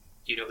prince.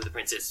 Do you know who the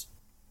prince is?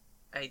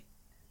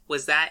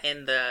 Was that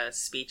in the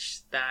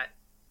speech that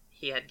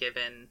he had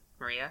given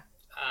Maria?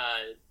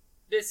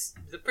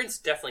 The prince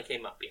definitely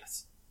came up,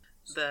 yes.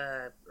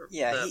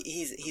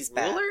 He's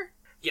bad. Ruler?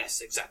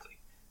 Yes, exactly.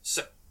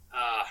 So,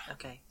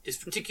 okay. This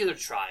particular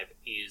tribe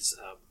is,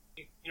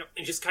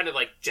 it just kind of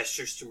like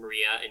gestures to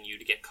Maria and you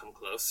to come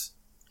close.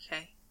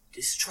 Okay.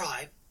 This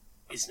tribe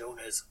is known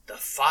as the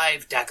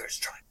Five Daggers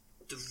tribe.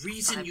 The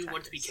reason Five you Daggers.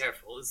 want to be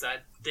careful is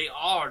that they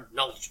are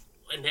knowledgeable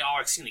and they are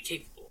extremely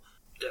capable.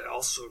 They're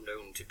also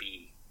known to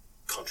be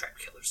contract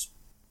killers.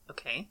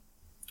 Okay.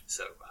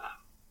 So,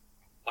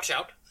 watch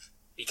out.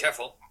 Be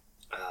careful.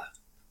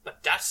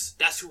 But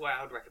that's who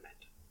I would recommend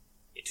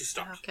to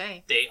start.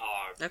 Okay. They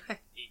are... Okay.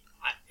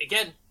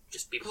 Again,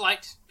 just be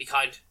polite, be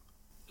kind,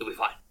 you'll be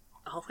fine.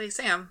 Always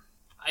am.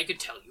 I could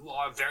tell you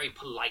are a very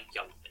polite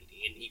young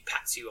lady, and he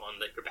pats you on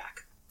your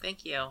back.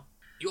 Thank you.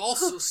 You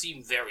also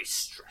seem very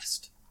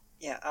stressed.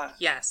 Yeah,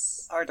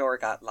 Yes. our door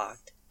got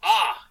locked.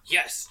 Ah,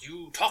 yes,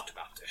 you talked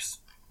about this.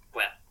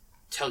 Well,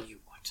 tell you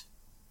what.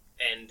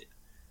 And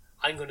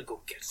I'm going to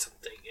go get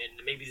something,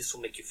 and maybe this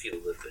will make you feel a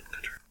little bit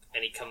better.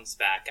 And he comes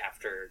back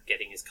after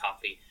getting his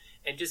coffee,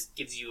 and just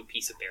gives you a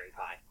piece of berry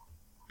pie.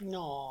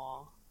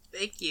 No.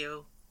 Thank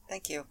you.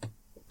 Thank you.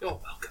 You're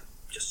welcome.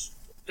 Just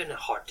been a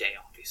hard day,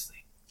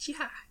 obviously.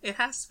 Yeah, it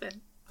has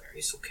been.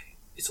 It's okay.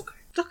 It's okay.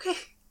 Okay.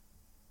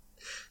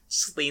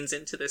 Just leans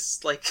into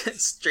this, like,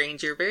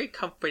 stranger, very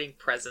comforting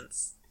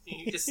presence.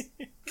 He just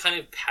kind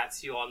of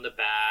pats you on the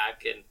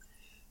back and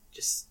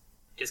just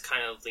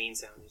kind of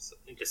leans down.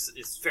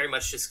 It's very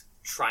much just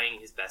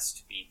trying his best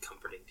to be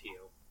comforting to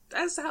you.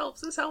 This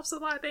helps a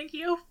lot, thank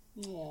you.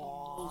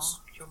 Aww.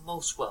 You're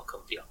most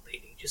welcome, young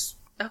lady. Just...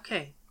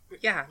 Okay.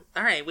 Yeah,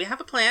 alright, we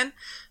have a plan.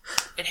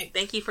 And hey,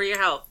 Thank you for your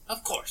help.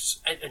 of course,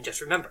 and just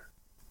remember,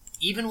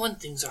 even when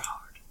things are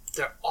hard,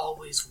 there are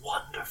always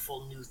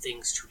wonderful new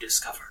things to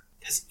discover.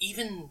 Because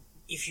even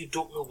if you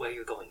don't know where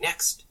you're going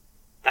next,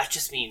 that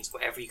just means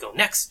wherever you go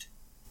next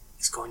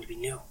is going to be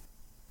new.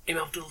 You're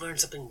able to learn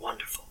something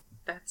wonderful.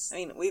 That's... I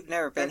mean, we've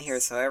never been here,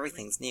 so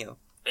everything's new.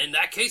 In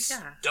that case,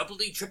 Yeah.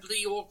 doubly,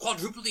 triply, or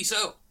quadruply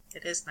so.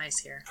 It is nice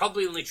here.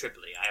 Probably only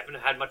triply. I haven't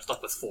had much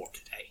luck with 4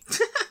 today.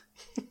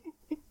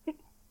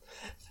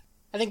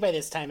 I think by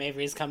this time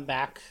Avery's come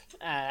back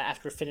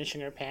after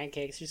finishing her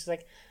pancakes. She's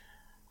like,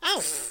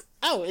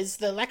 oh, is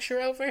the lecture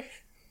over?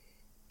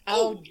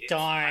 Oh, yes,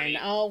 darn.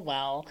 Oh,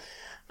 well.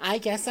 I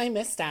guess I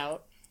missed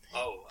out.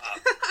 Oh,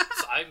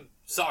 so I'm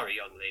sorry,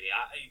 young lady.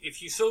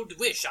 If you so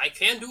wish, I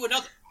can do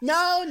another.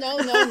 No.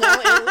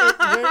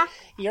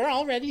 You're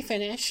already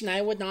finished, and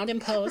I would not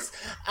impose.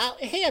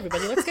 Hey,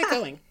 everybody, let's get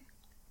going.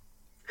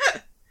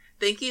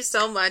 Thank you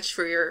so much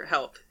for your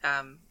help.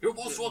 You're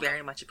most welcome.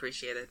 Very much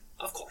appreciated.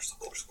 Of course.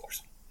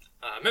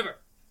 Remember,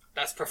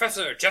 that's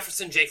Professor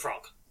Jefferson J.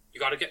 Frog. You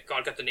gotta get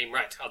the name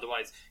right,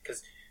 otherwise,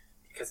 because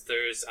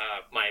there's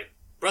my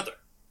brother,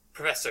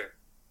 Professor.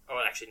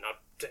 Oh, actually, not.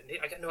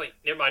 Wait,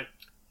 never mind.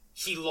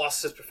 He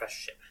lost his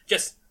professorship.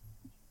 Just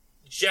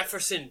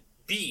Jefferson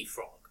B.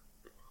 Frog.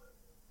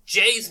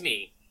 J's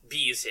me,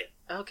 B is him.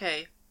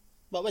 Okay.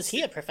 What was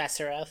he a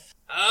professor of?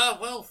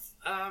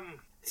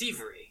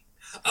 Thievery.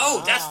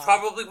 Oh, that's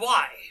probably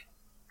why.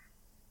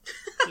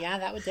 Yeah,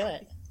 that would do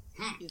it.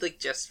 You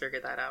just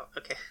figured that out.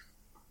 Okay.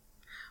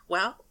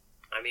 Well,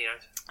 I mean,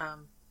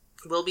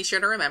 we'll be sure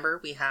to remember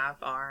we have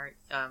our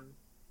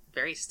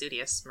very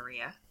studious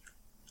Maria,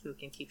 who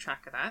can keep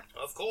track of that.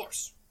 Of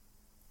course.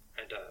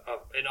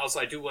 And also,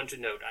 I do want to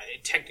note,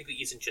 it technically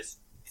isn't just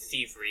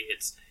thievery.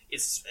 It's a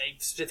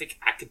specific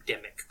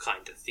academic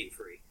kind of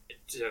thievery,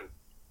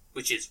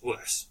 which is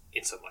worse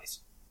in some ways.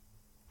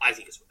 I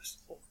think it's worse.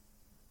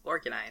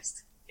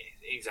 Organized. Yeah,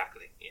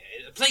 exactly.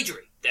 Yeah,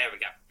 plagiary. There we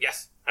go.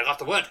 Yes, I got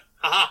the word.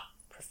 Haha.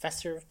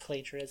 Professor of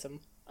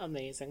plagiarism.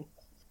 Amazing.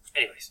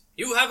 Anyways,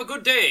 you have a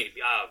good day,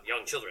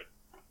 young children.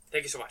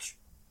 Thank you so much.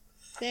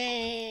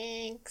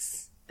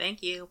 Thanks.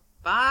 Thank you.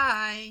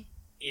 Bye.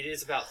 It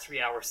is about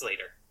 3 hours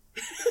later.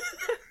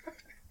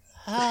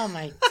 Oh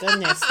my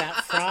goodness,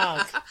 that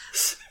frog.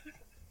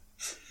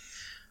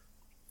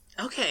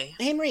 Okay.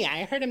 Hey Maria,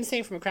 I heard him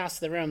say from across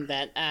the room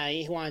that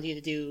he wanted you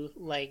to do,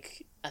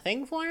 a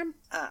thing for him?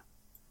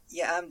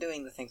 Yeah, I'm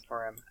doing the thing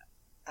for him.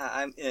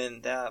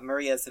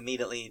 Maria's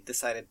immediately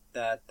decided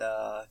that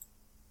the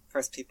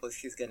first people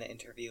she's going to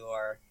interview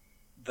are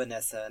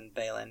Vanessa and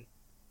Balin.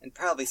 And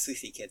probably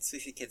Sushi Kid.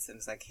 Sushi Kid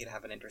seems like he'd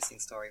have an interesting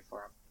story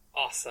for him.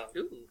 Awesome.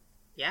 Ooh.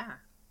 Yeah.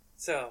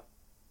 So,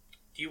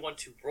 do you want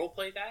to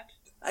roleplay that?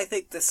 I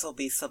think this will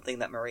be something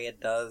that Maria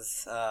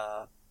does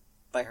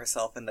by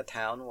herself in the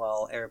town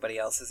while everybody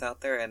else is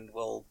out there, and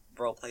we'll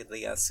roleplay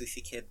the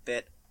Sushi Kid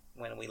bit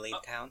when we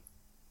leave town.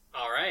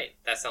 Alright,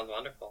 that sounds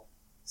wonderful.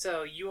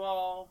 So, you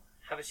all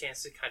have a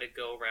chance to kind of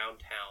go around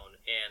town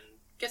and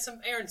get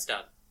some errands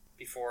done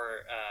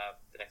before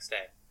the next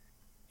day.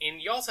 And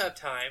you also have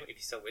time, if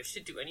you so wish, to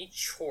do any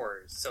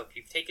chores. So if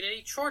you've taken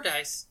any chore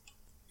dice,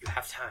 you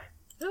have time.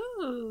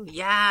 Ooh,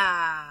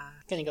 yeah.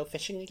 Gonna go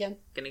fishing again?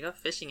 Gonna go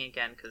fishing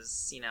again,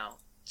 because,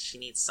 she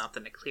needs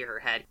something to clear her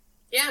head.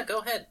 Yeah, go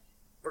ahead.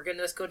 We're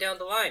gonna just go down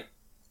the line.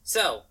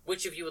 So,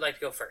 which of you would like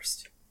to go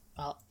first?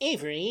 Well,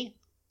 Avery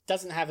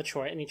doesn't have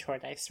any chore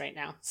dice right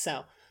now,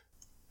 so,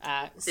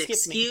 skip me.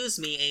 Excuse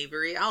me,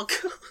 Avery, I'll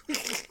go.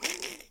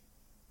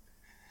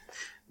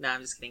 No,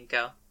 I'm just kidding,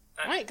 go.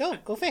 Alright,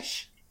 go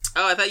fish.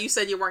 Oh, I thought you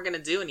said you weren't going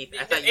to do anything.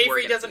 I thought you were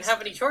Avery gonna doesn't have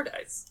any chore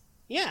dice.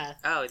 Yeah.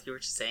 Oh, you were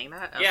just saying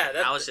that? Okay.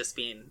 Yeah, I was just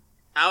being,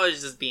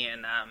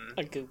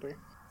 A goober.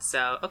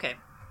 So, okay.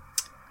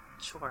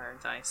 Chore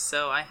dice.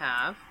 So I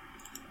have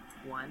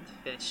one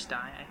fish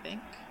die, I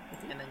think.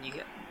 And then you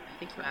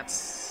add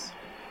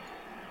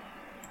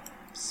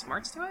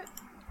smarts to it?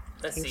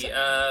 Let's see,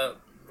 so.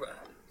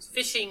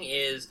 Fishing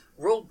is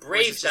roll Or is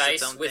brave it just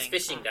its dice own with thing?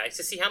 fishing dice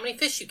to see how many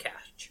fish you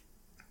catch.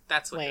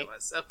 That's what Wait. it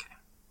was. Okay.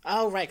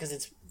 Oh, right, because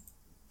it's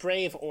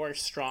brave or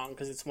strong,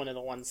 because it's one of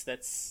the ones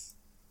that's...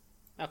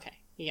 Okay,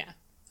 yeah.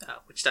 Oh,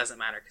 which doesn't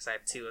matter, because I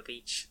have 2 of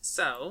each.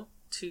 So,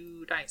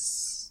 2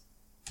 dice.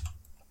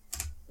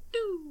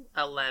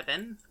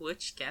 11,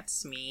 which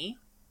gets me...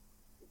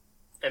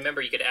 And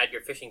remember, you could add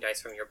your fishing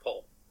dice from your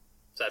pole.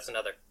 So that's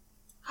another.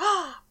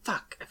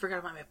 Fuck, I forgot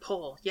about my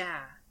pole.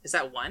 Yeah. Is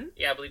that 1?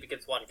 Yeah, I believe it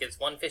gets 1. It gets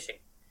 1 fishing.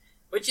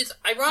 Which is,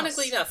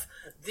 ironically enough,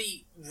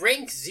 the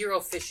rank 0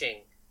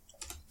 fishing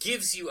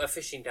gives you a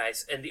fishing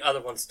dice, and the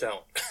other ones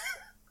don't.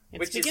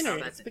 It's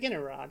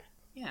beginner rod.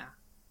 Yeah.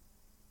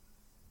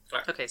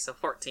 Right. Okay, so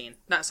 14.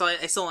 No, so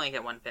I still only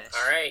get 1 fish.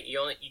 Alright,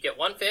 you get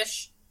 1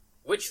 fish.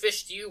 Which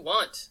fish do you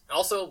want?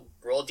 Also,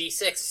 roll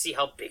d6 to see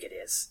how big it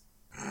is.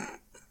 How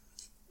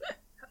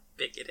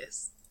big it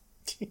is.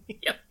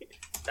 Yep,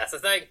 that's the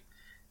thing.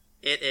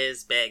 It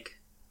is big.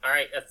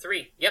 Alright, a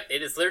 3. Yep,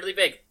 it is literally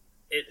big.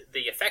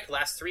 The effect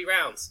lasts 3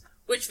 rounds.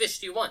 Which fish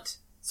do you want?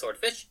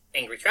 Swordfish,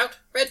 angry trout,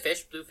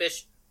 redfish,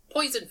 bluefish,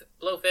 poison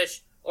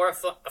blowfish, or a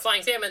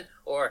flying salmon,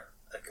 or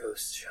a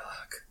ghost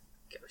shark?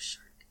 Ghost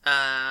shark.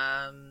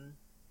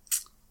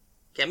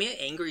 Get me an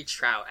angry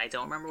trout. I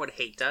don't remember what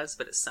hate does,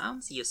 but it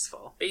sounds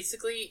useful.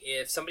 Basically,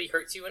 if somebody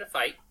hurts you in a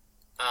fight,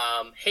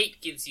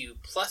 hate gives you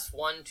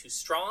 +1 to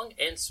strong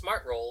and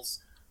smart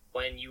rolls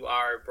when you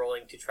are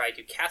rolling to try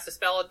to cast a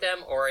spell at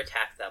them or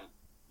attack them.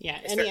 Yeah,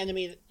 It's any fair.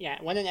 enemy. Yeah,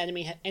 when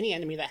any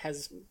enemy that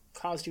has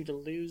caused you to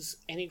lose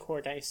any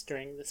core dice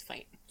during this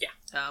fight.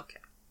 Okay.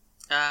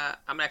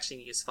 I'm actually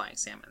going to use flying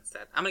salmon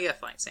instead. I'm going to get a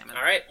flying salmon.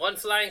 All right, 1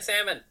 flying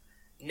salmon.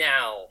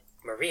 Now,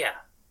 Maria,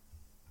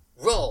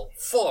 roll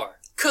for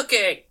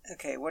cooking.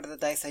 Okay, what are the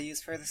dice I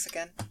use for this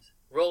again?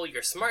 Roll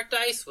your smart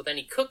dice with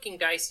any cooking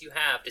dice you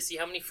have to see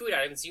how many food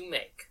items you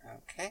make.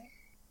 Okay,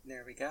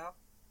 there we go.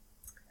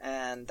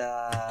 And,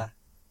 I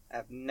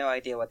have no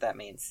idea what that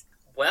means.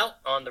 Well,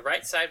 on the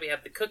right side we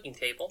have the cooking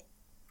table.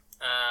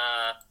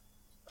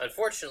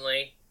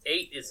 Unfortunately,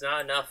 8 is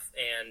not enough,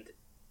 and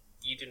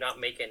you do not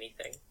make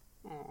anything.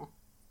 Aw.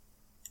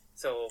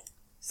 So,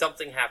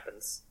 something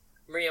happens.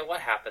 Maria,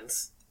 what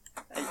happens?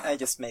 I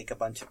just make a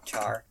bunch of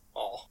char.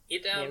 Oh,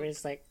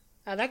 Mary's like,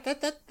 oh,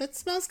 that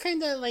smells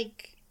kind of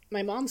like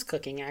my mom's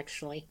cooking,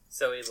 actually.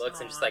 So he looks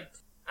and just like,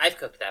 I've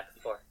cooked that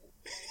before.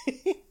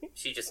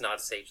 She just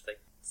nods sagely.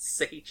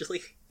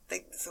 Sagely. I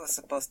think this was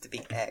supposed to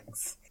be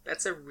eggs.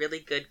 That's a really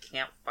good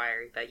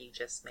campfire that you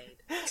just made.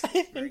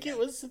 I think it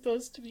was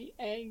supposed to be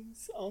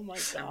eggs. Oh my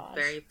gosh. I'm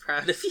very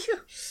proud of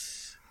you.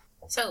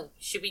 So,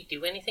 should we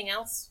do anything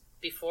else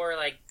before,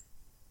 like,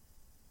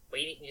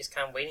 waiting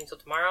till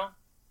tomorrow?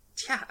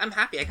 Yeah, I'm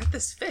happy. I got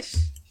this fish.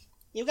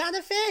 You got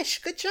a fish.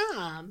 Good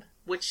job.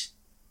 Which,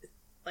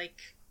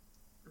 like,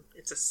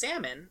 it's a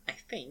salmon, I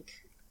think,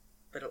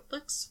 but it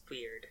looks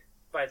weird.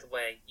 By the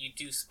way, you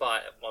do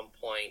spot at one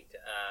point,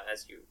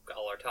 as you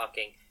all are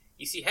talking,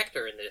 you see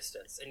Hector in the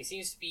distance, and he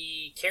seems to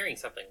be carrying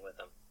something with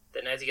him.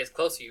 Then as he gets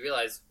closer, you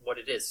realize what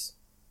it is.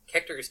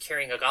 Hector is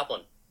carrying a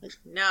goblin.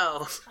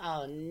 No.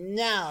 Oh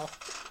no.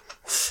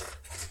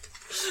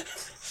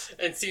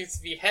 And seems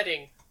to be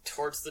heading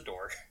towards the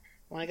door.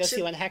 Want to go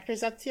see what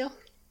Hector's up to?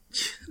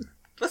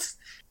 What's...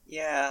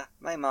 Yeah,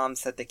 my mom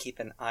said to keep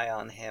an eye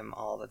on him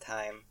all the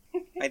time.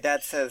 My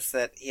dad says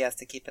that he has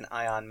to keep an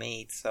eye on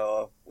me,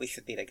 so we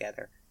should be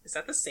together. Is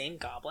that the same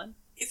goblin?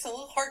 It's a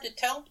little hard to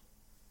tell.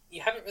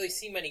 You haven't really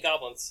seen many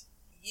goblins.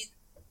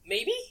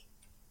 Maybe?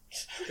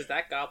 Because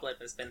that goblin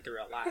has been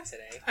through a lot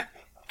today.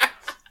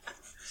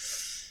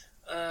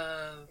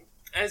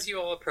 As you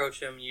all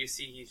approach him, you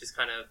see he just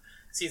kind of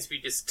seems to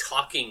be just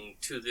talking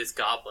to this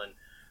goblin,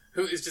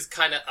 who is just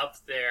kind of up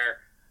there,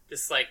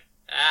 just like,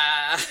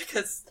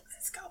 because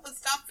this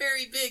goblin's not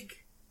very big.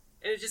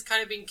 And it's just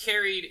kind of being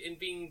carried and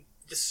being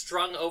just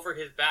strung over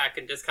his back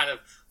and just kind of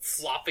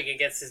flopping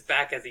against his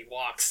back as he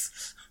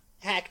walks.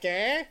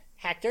 Hector,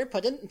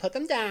 put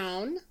them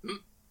down.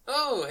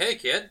 Oh, hey,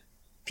 kid.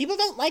 People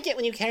don't like it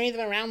when you carry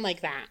them around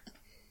like that.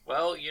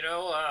 Well,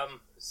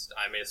 it's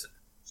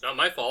not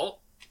my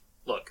fault.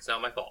 Look, it's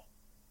not my fault.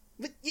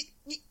 But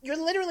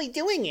you're literally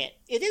doing it.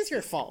 It is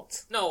your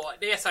fault. No,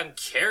 yes, I'm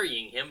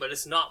carrying him, but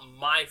it's not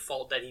my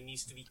fault that he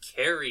needs to be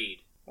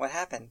carried. What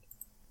happened?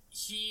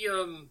 He,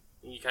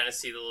 you kind of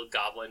see the little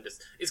goblin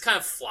is kind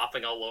of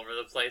flopping all over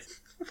the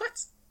place.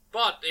 What?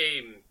 Bought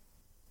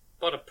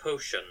a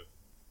potion.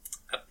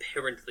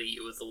 Apparently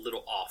it was a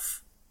little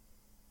off.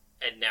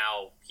 And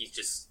now he's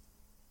just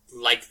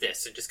like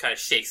this and just kind of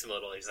shakes him a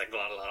little. He's like,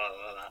 blah, blah, blah,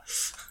 blah,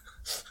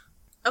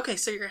 blah. Okay,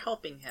 so you're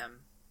helping him.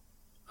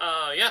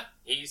 Yeah,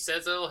 he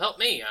says it'll help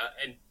me.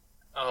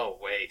 Oh,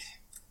 wait.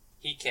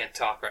 He can't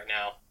talk right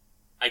now.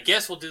 I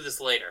guess we'll do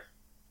this later.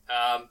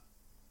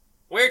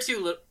 Where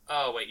to,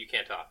 oh, wait, you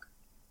can't talk.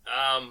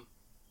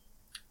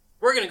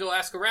 We're gonna go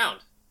ask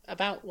around.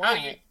 About what?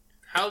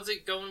 How's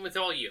it going with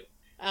all you?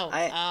 Oh,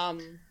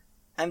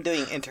 I'm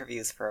doing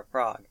interviews for a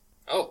frog.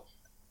 Oh,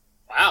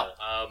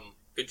 wow.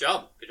 Good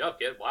job,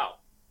 kid. Wow.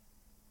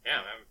 Yeah,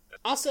 man.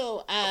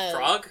 Also, A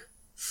frog?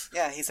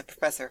 Yeah, he's a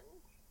professor.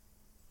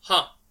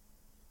 Huh.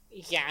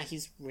 Yeah,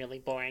 he's really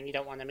boring. You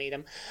don't want to meet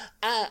him.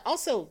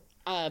 Also,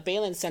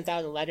 Balin sent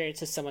out a letter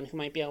to someone who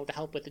might be able to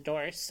help with the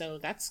door, so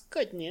that's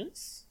good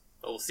news.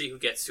 Well, we'll see who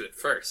gets to it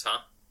first,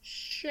 huh?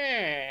 Sure.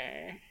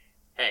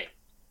 Hey,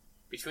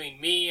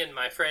 between me and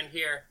my friend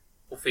here,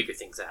 we'll figure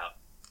things out.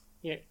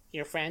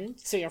 Your friend?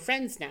 So you're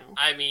friends now?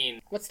 I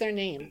mean, What's their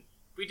name?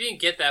 we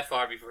didn't get that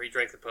far before he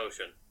drank the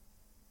potion.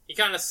 He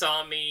kind of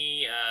saw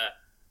me,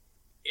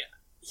 yeah,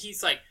 he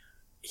said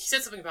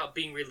something about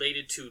being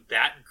related to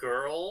that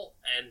girl,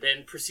 and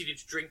then proceeded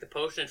to drink the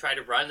potion and try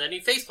to run, and then he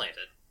face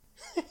planted.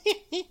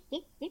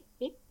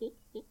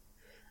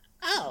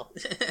 Oh.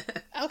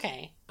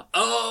 Okay.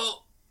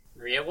 Oh!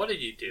 Maria, what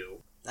did you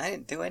do? I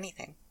didn't do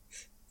anything.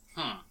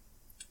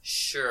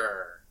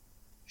 Sure.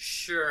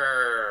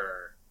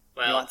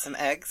 Well, You want some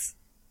eggs?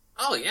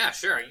 oh yeah,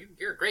 sure.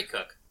 You're a great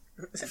cook.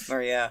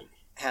 Maria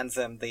hands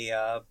him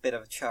the bit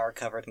of char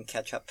covered in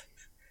ketchup.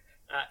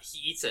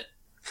 He eats it.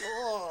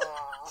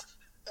 Oh.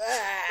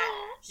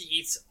 He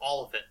eats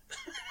all of it.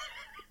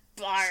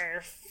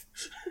 Barf.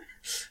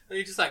 And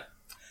he's just like,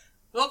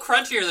 a little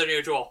crunchier than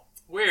usual.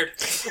 Weird.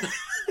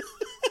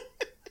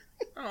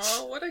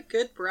 Oh, what a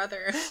good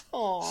brother.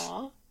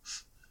 Aw.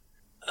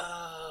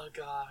 Oh,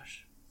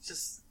 gosh.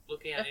 Just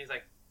looking at it, he's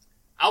like,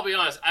 I'll be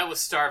honest, I was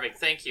starving,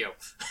 thank you.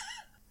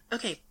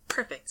 Okay,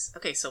 perfect.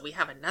 Okay, so we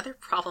have another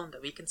problem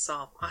that we can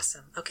solve.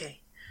 Awesome.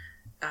 Okay.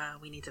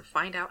 We need to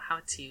find out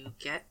how to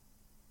get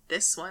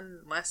this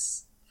one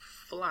less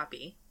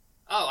floppy.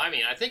 Oh, I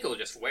mean, I think it'll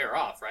just wear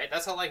off, right?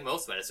 That's how, like,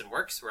 most medicine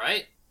works,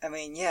 right? I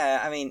mean,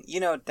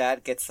 yeah,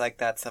 Dad gets like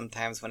that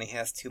sometimes when he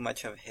has too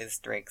much of his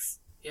drinks.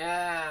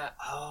 Yeah.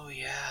 Oh,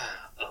 yeah.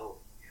 Oh,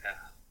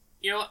 yeah.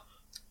 You know what?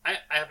 I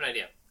have an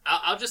idea.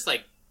 I'll just,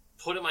 like,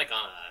 put him, like,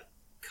 on a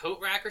coat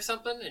rack or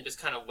something and just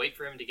kind of wait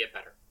for him to get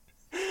better.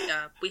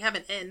 We have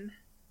an inn.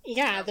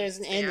 Yeah, there's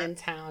an inn in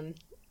town.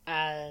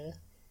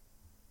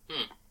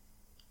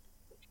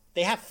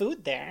 They have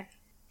food there.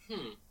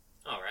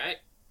 Alright.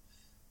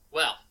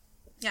 Well.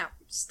 Yeah,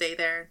 stay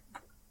there.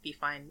 Be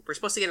fine. We're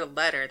supposed to get a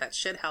letter that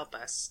should help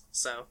us.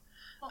 So,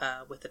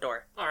 with the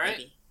door. Alright.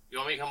 Maybe. You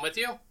want me to come with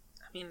you? I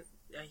mean,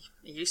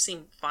 you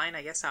seem fine,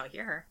 I guess, out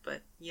here.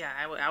 But yeah,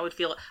 I would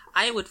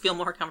feel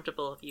more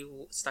comfortable if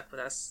you stuck with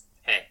us.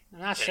 Hey. I'm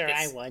not sure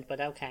I would, but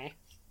okay.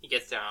 He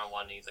gets down on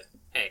one knee. He's like,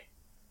 hey,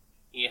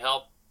 you need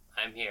help?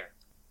 I'm here.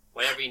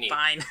 Whatever you need.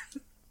 Fine.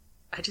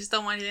 I just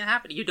don't want anything to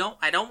happen.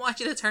 I don't want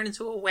you to turn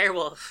into a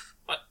werewolf.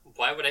 What?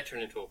 Why would I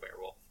turn into a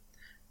werewolf?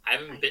 I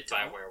haven't been bit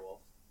by a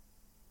werewolf.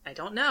 I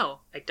don't know.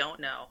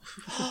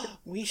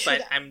 We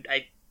should.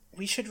 But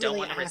we should don't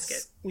really want to risk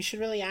it. We should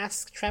really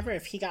ask Trevor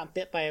if he got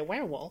bit by a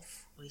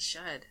werewolf. We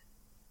should.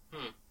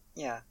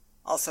 Yeah.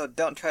 Also,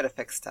 don't try to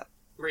fix stuff.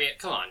 Maria,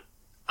 come on.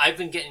 I've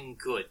been getting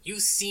good.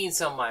 You've seen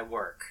some of my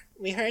work.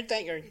 We heard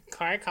that your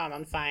car caught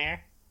on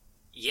fire.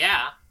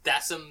 Yeah,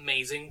 that's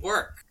amazing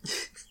work.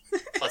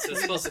 Plus, it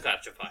was supposed to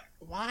catch on fire.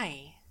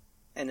 Why?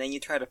 And then you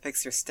try to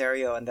fix your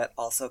stereo and that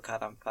also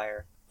caught on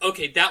fire.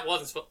 Okay, that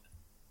wasn't supposed...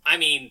 I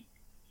mean,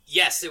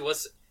 yes, it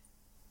was...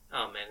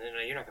 Oh, man,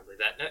 no, you're not going to believe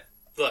that.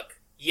 No. Look,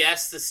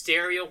 yes, the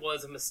stereo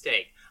was a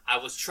mistake. I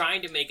was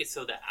trying to make it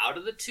so that out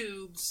of the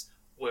tubes,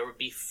 where it would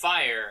be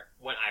fire,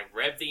 when I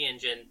revved the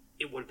engine,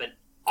 it would have been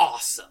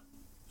awesome.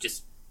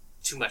 Just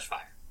too much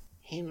fire.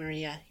 Hey,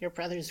 Maria, your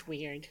brother's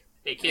weird.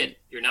 Hey, kid,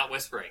 you're not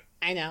whispering.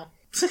 I know.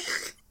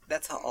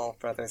 That's how all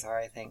brothers are,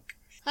 I think.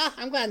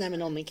 I'm glad I'm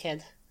an only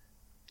kid.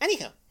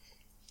 Anyhow,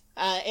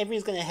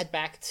 Avery's gonna head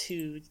back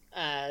to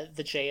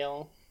the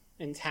jail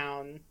in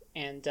town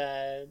and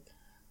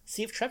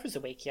see if Trevor's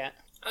awake yet.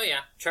 Oh,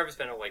 yeah, Trevor's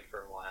been awake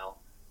for a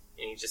while.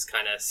 And he's just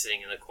kind of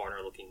sitting in the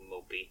corner looking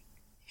mopey.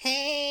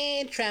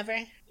 Hey, Trevor.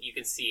 You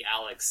can see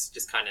Alex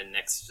just kind of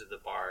next to the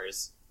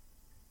bars.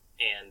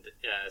 And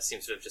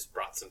seems to have just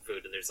brought some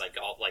food, and there's a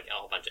whole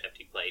bunch of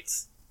empty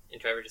plates. And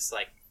Trevor just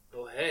like,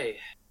 oh hey,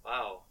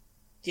 wow.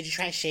 Did you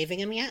try shaving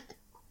him yet?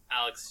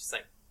 Alex is just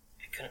like,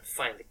 I couldn't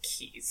find the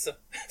keys.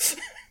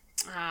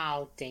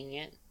 Oh, dang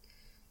it.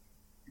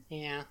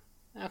 Yeah,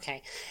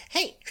 okay.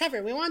 Hey,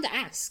 Trevor, we wanted to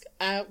ask,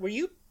 were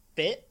you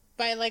bit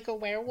by like a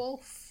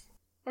werewolf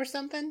or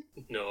something?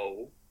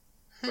 No.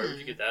 Where did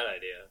you get that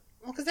idea?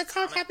 Well, because that's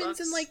how it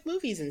happens in like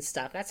movies and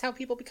stuff. That's how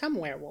people become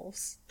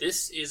werewolves.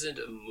 This isn't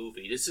a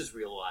movie. This is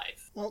real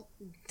life. Well,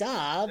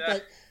 duh,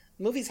 but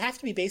movies have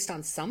to be based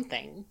on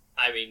something.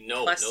 I mean,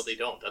 no, they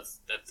don't.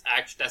 That's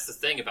the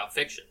thing about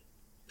fiction.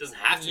 It doesn't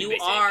have to be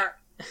based on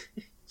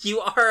anything. You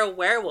are a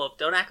werewolf.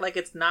 Don't act like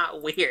it's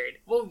not weird.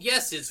 Well,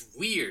 yes, it's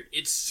weird.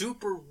 It's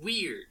super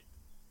weird.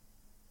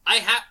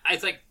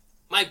 It's like,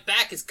 my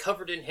back is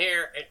covered in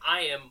hair, and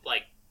I am,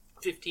 like,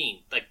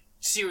 15. Like,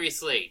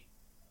 seriously.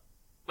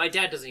 My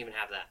dad doesn't even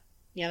have that.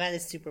 Yeah, that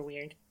is super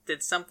weird.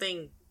 Did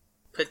something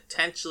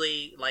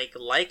potentially, like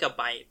a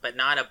bite, but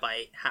not a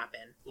bite,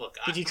 happen? Look,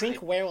 Did you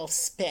drink werewolf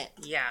spit?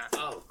 Yeah.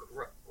 Oh,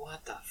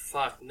 what the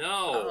fuck?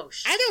 No. Oh,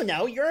 I don't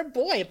know. You're a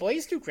boy.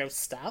 Boys do gross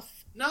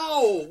stuff.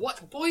 No!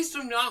 What? Boys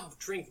do not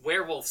drink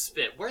werewolf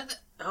spit. Where the...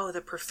 Oh,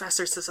 the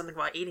professor said something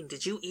about eating.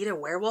 Did you eat a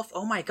werewolf?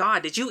 Oh my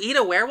god, did you eat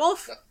a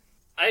werewolf?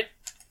 I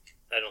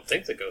don't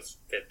think the ghost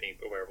bit me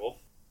a werewolf.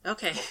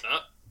 Okay. Hope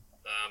not.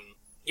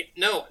 Yeah,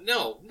 no,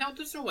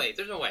 there's no way.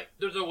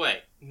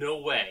 No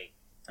way.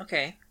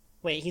 Okay.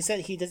 Wait, he said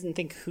he doesn't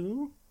think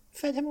who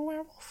fed him a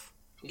werewolf?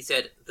 He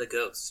said the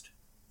ghost.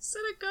 Is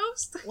it a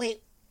ghost?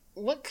 Wait,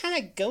 what kind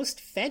of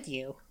ghost fed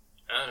you?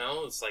 I don't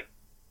know, it's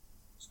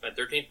my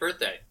 13th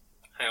birthday.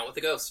 Hang out with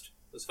the ghost.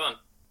 It was fun.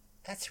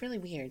 That's really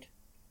weird.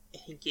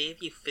 He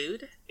gave you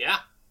food? Yeah.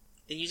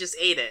 And you just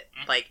ate it,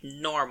 like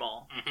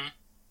normal. Mm-hmm.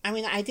 I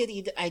mean, I did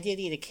eat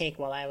a cake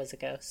while I was a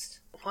ghost.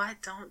 What?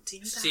 Don't do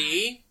that.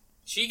 See?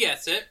 She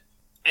gets it.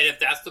 And if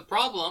that's the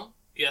problem,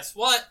 guess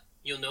what?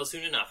 You'll know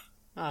soon enough.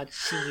 Oh,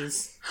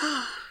 jeez.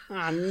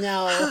 Oh,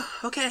 no.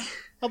 Okay.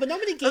 Oh, but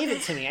nobody gave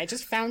it to me. I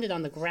just found it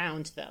on the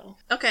ground, though.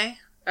 Okay.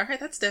 Alright,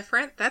 that's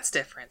different.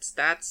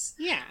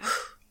 Yeah.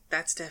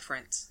 That's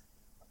different.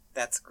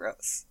 That's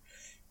gross.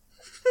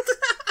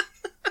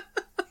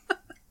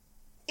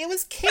 It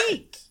was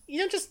cake. You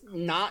don't just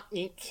not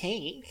eat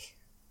cake.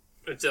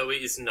 And Zoe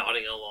is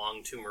nodding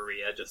along to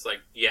Maria, just like,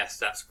 yes,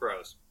 that's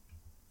gross.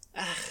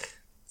 Ugh.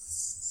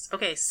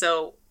 Okay,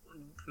 so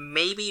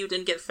maybe you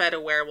didn't get fed a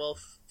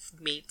werewolf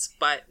meat,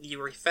 but you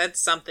were fed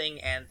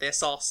something and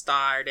this all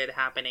started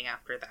happening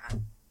after that.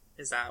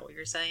 Is that what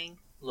you're saying?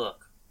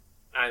 Look,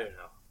 I don't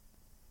know.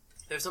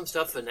 There's some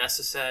stuff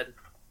Vanessa said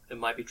that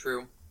might be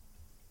true,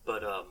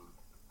 but,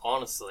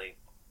 honestly,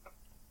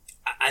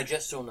 I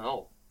just don't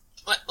know.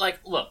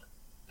 Look,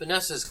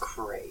 Vanessa's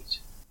great,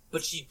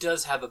 but she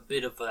does have a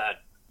bit of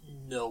that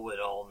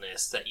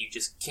know-it-allness that you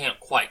just can't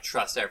quite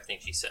trust everything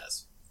she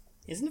says.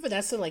 Isn't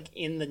Vanessa, like,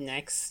 in the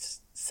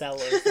next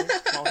cell over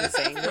while he's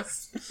saying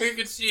this? You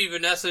can see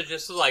Vanessa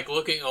just, like,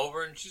 looking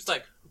over, and she's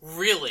like,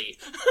 really?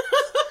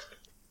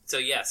 So,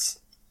 yes.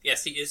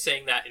 Yes, he is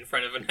saying that in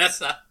front of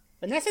Vanessa.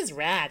 Vanessa's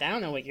rad. I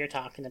don't know what you're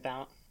talking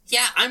about.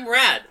 Yeah, I'm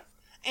rad.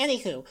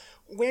 Anywho,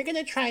 we're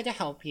gonna try to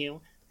help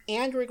you,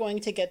 and we're going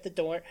to get the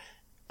door...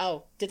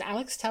 Oh, did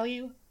Alex tell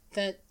you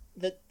that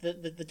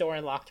the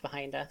door locked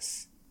behind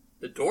us?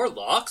 The door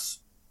locks?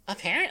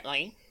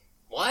 Apparently.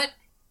 What?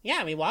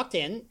 Yeah, we walked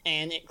in,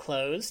 and it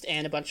closed,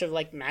 and a bunch of,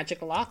 like,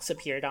 magic locks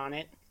appeared on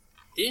it.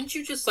 Didn't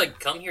you just, like,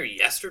 come here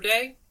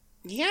yesterday?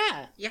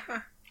 Yeah.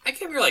 Yeah. I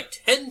came here, like,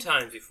 10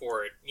 times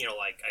before it,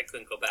 like, I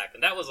couldn't go back.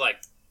 And that was,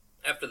 like,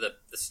 after the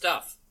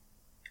stuff.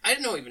 I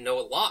didn't even know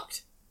it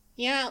locked.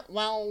 Yeah,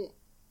 well,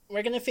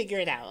 we're gonna figure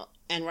it out.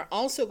 And we're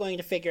also going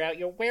to figure out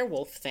your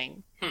werewolf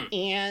thing.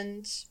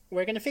 And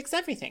we're gonna fix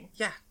everything.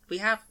 Yeah, we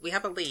have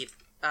a lead.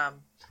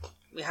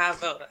 We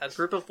have a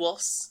group of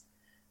wolves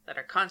that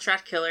are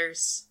contract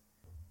killers.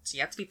 So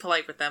you have to be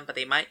polite with them, but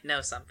they might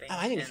know something. Oh,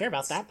 I didn't hear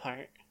about that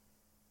part.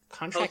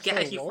 Contract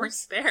killer you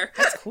wolves? weren't there.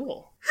 That's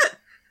cool.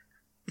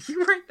 You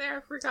weren't there,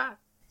 I forgot.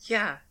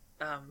 Yeah,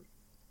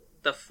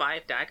 the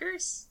 5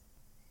 daggers?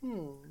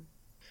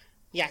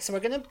 Yeah, so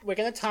we're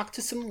gonna talk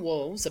to some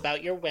wolves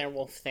about your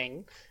werewolf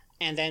thing,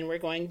 and then we're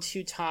going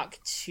to talk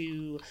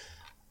to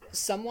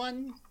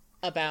someone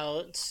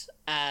about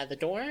the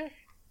door,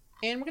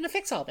 and we're gonna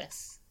fix all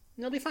this.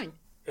 And it'll be fine.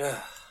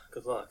 Yeah,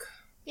 good luck.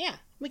 Yeah,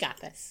 we got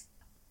this.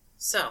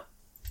 So,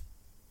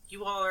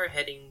 you all are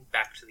heading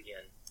back to the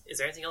inn. Is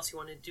there anything else you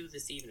want to do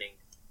this evening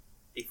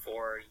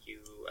before you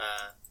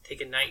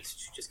take a night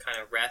to just kind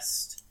of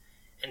rest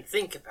and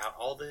think about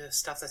all the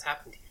stuff that's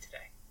happened to you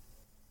today?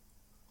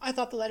 I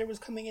thought the letter was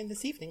coming in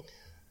this evening.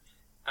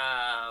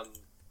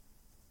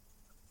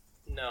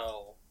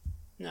 No.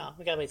 No,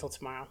 we gotta wait till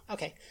tomorrow.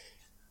 Okay.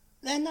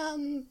 Then, I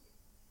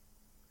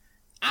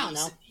don't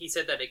know. He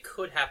said that it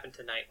could happen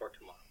tonight or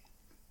tomorrow.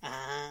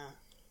 Ah.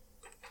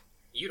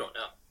 You don't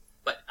know.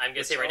 But I'm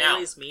going to say Which right now,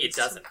 always means it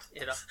doesn't.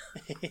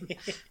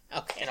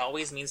 Okay. It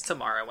always means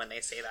tomorrow when they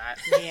say that.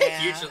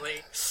 Yeah.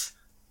 Usually.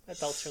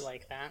 Adults are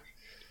like that.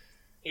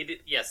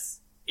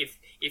 Yes.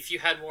 If you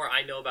had more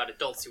I know about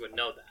adults, you would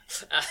know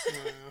that.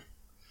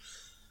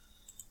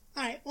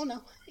 Alright, well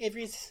no.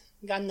 Avery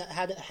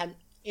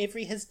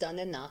has done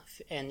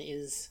enough and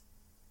is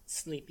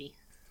sleepy.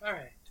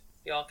 Alright.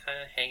 You all kind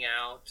of hang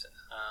out.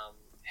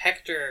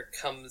 Hector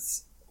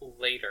comes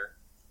later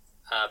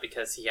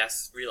because he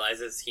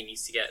realizes he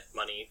needs to get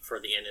money for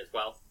the inn as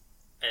well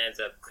and ends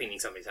up cleaning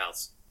somebody's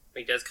house.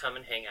 But he does come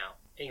and hang out,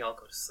 and you all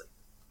go to sleep.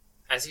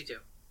 As you do,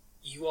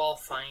 you all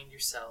find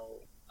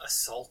yourself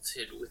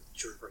assaulted with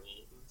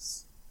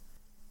dreams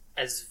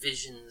as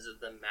visions of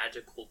the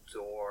magical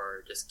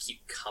door just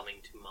keep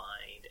coming to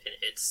mind and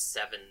its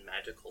 7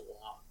 magical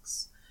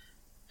locks.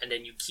 And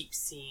then you keep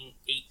seeing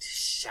 8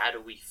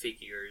 shadowy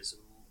figures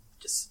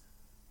just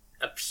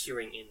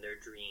appearing in their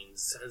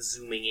dreams,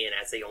 zooming in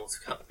as they almost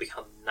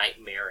become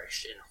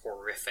nightmarish and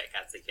horrific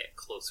as they get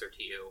closer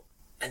to you.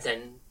 And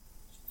then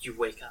you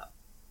wake up.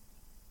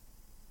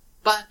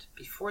 But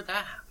before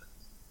that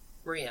happens,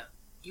 Maria,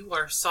 you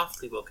are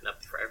softly woken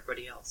up before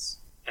everybody else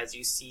as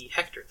you see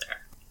Hector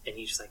there. And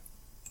he's just like,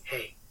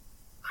 hey,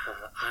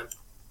 I'm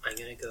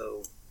gonna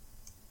go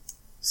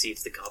see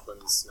if the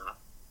goblin's not,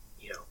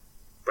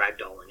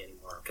 ragdolling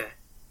anymore, okay?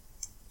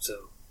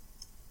 So,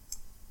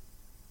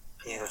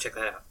 I'm gonna go check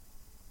that out.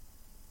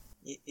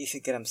 You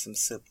should get him some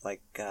soup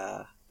like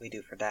we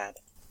do for Dad.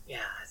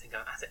 Yeah, I think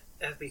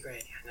that'd be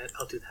great. Yeah,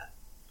 I'll do that.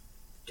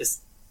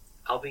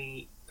 I'll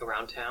be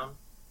around town.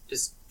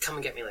 Just come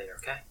and get me later,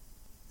 okay?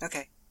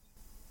 Okay.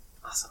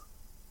 Awesome.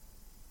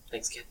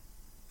 Thanks, kid.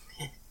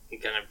 He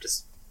kind of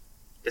just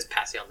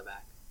pats you on the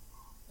back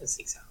and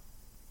sneaks out.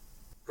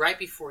 Right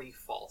before you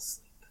fall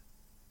asleep,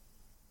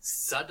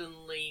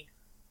 suddenly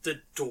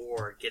the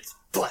door gets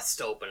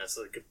bust open. It's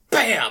like,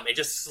 BAM! It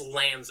just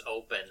slams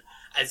open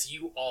as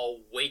you all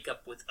wake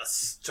up with a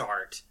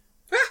start.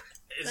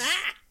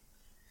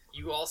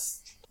 You all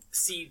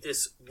see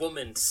this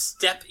woman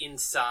step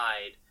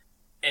inside,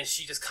 and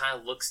she just kind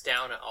of looks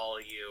down at all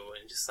of you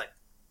and just like,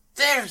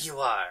 there you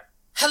are!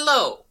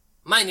 Hello!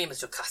 My name is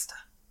Jocasta.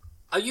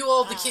 Are you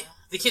all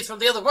the kids from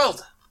the other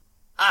world?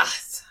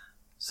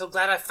 So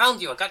glad I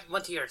found you. I got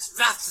one to here as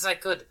fast as I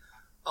could.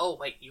 Oh,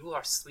 wait, you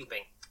are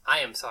sleeping. I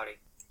am sorry.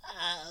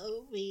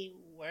 We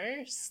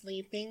were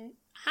sleeping.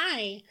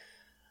 Hi.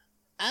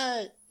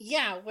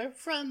 Yeah, we're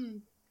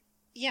from...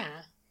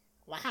 Yeah.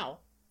 Wow.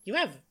 You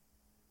have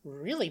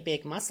really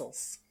big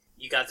muscles.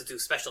 You got to do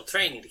special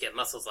training to get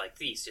muscles like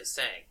these, just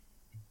saying.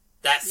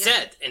 That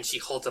said, and she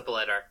holds up a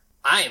letter,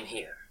 I am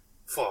here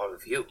for all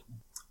of you.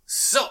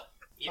 So,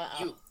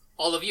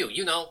 all of you,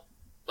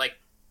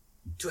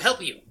 to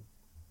help you.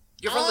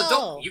 You're from the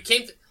door. You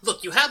came to...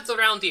 Look, you have the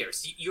round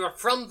ears. You're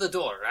from the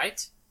door,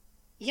 right?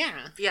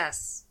 Yeah.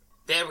 Yes.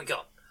 There we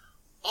go.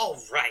 All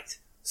right.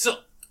 So,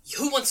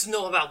 who wants to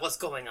know about what's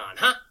going on,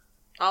 huh?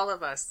 All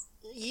of us.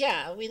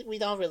 Yeah,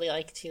 we'd all really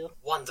like to.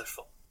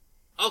 Wonderful.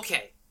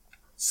 Okay.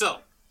 So,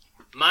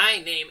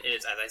 My name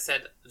is, as I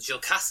said,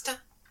 Jocasta,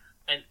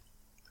 and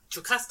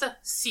Jocasta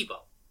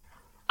Sibo.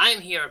 I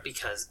am here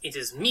because it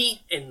is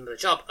me and the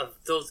job of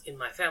those in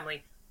my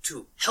family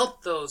to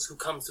help those who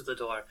come to the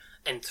door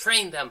and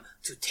train them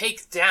to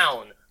take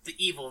down the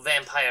evil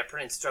vampire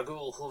Prince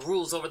Dragul who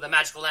rules over the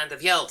magical land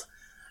of Yeld,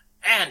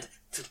 and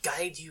to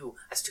guide you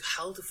as to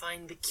how to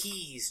find the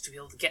keys to be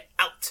able to get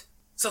out.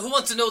 So who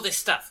wants to know this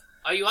stuff?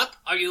 Are you up?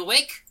 Are you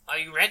awake? Are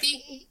you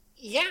ready?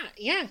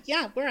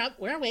 Yeah, we're up,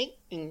 we're awake.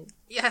 And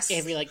Yes.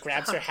 Avery, like,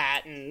 grabs her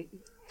hat and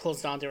pulls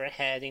it onto her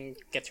head and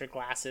gets her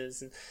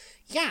glasses. And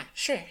yeah,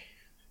 sure.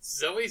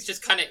 Zoe's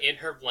just kind of in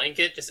her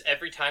blanket, just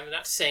every time,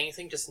 not saying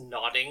anything, just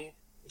nodding.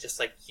 Just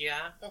like,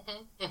 yeah,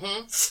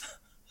 It's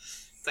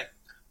like,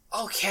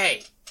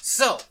 okay,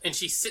 so, and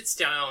she sits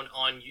down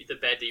on the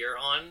bed that you're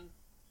on,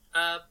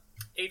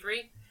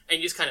 Avery, and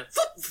you just kind of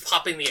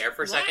pop in the air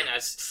for a second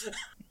as...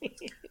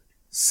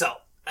 So,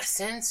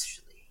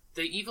 essentially,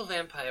 the evil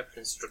vampire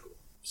Prince Dragul,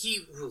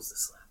 he rules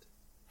this land,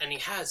 and he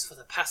has for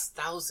the past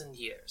 1,000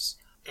 years,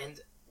 and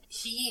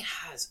he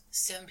has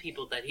 7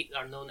 people that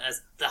are known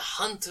as the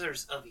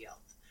Hunters of Yeld,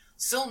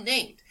 so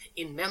named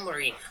in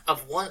memory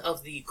of one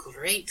of the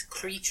great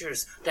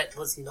creatures that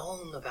was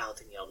known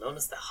about in Yeld, known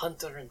as the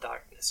Hunter in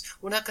Darkness.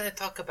 We're not going to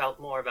talk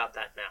more about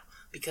that now,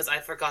 because I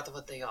forgot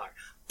what they are,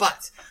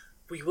 but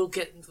we will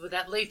get into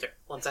that later,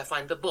 once I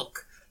find the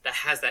book that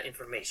has that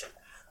information.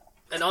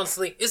 And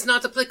honestly, it's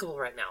not applicable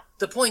right now.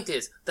 The point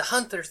is, the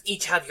Hunters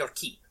each have your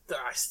key. There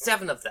are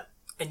 7 of them.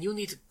 And you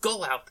need to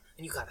go out,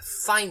 and you gotta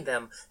find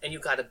them, and you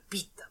gotta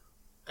beat them.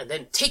 And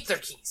then take their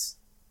keys.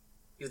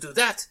 You do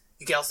that,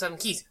 you get all 7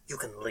 keys, you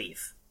can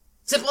leave.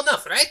 Simple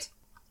enough, right?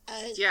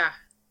 Yeah.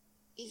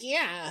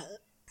 Yeah.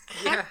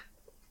 Yeah.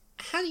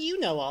 How do you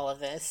know all of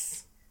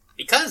this?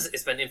 Because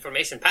it's been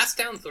information passed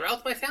down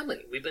throughout my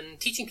family. We've been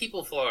teaching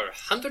people for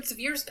hundreds of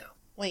years now.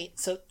 Wait,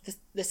 so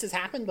this has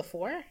happened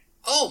before?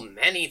 Oh,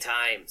 many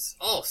times.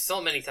 Oh,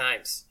 so many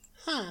times.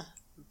 Huh.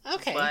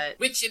 Okay. But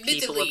Which,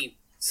 admittedly,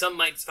 some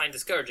might find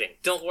discouraging.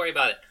 Don't worry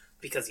about it.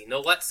 Because you know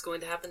what's going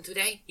to happen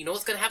today? You know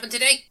what's going to happen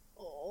today?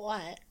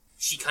 What?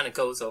 She kind of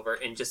goes over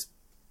and just,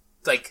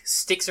 like,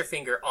 sticks her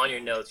finger on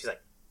your nose. She's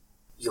like,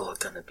 you're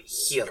gonna be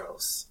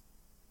heroes.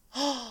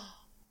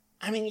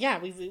 I mean, yeah,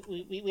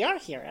 we are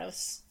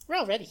heroes. We're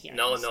already heroes.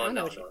 No. I don't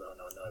know what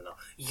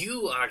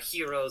You are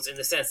heroes in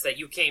the sense that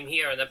you came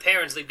here and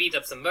apparently beat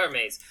up some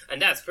mermaids,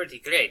 and that's pretty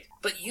great.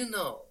 But you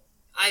know,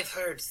 I've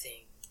heard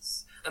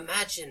things.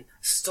 Imagine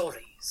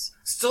stories.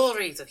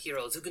 Stories of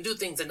heroes who can do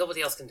things that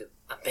nobody else can do.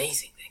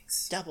 Amazing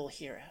things. Double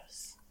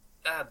heroes.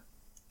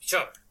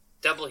 Sure.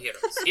 Double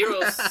heroes.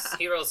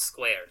 Heroes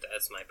squared,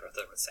 as my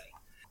brother would say.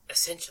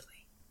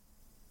 Essentially,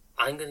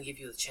 I'm gonna give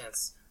you the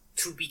chance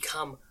to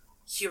become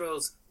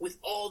heroes with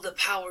all the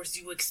powers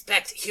you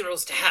expect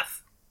heroes to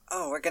have.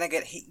 Oh, we're gonna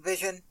get heat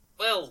vision?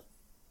 Well,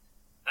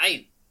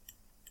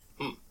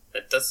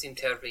 that does seem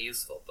terribly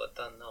useful, but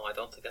no, I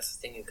don't think that's the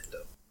thing you can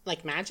do.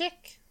 Like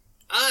magic?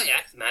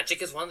 Yeah,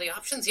 magic is one of the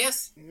options,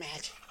 yes.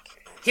 Magic.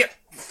 Here,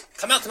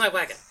 come out to my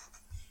wagon.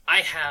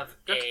 I have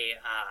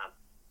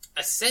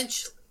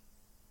essentially,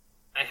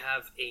 I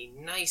have a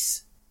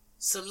nice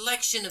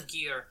selection of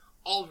gear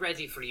all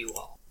ready for you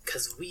all.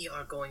 Because we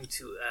are going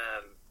to,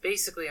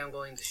 basically I'm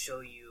going to show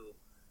you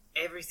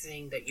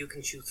everything that you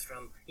can choose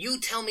from. You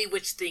tell me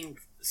which thing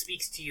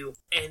speaks to you,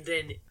 and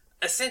then,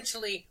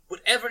 essentially,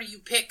 whatever you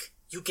pick,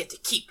 you get to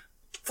keep.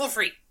 For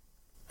free.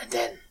 And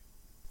then,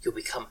 you'll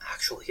become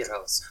actual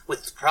heroes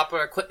with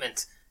proper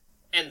equipment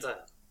and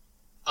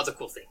other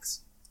cool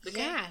things.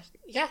 Okay.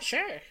 Yeah,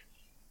 sure.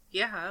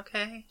 Yeah,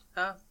 okay.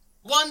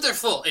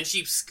 Wonderful! And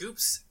she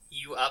scoops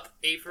you up,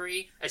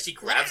 Avery, as she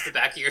grabs the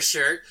back of your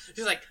shirt.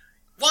 She's like,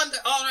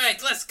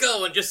 alright, let's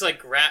go! And just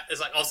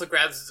also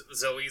grabs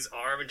Zoe's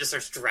arm and just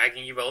starts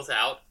dragging you both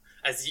out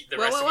as the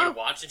rest of you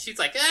watch. And she's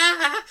like,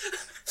 ah!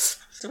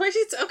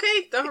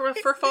 Okay,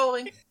 we're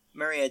following.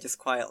 Maria just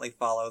quietly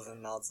follows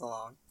and nods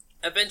along.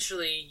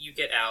 Eventually, you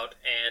get out,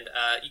 and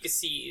you can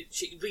see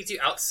she leads you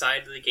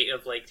outside the gate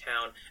of Lake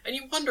Town, and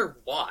you wonder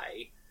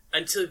why,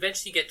 until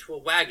eventually you get to a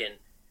wagon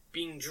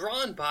being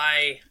drawn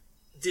by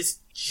this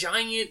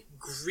giant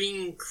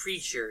green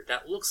creature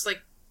that looks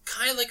like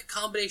kind of like a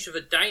combination of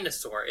a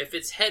dinosaur if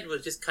its head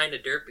was just kind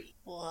of derpy.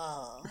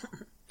 Whoa.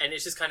 And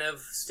it's just kind of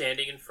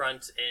standing in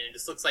front, and it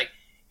just looks like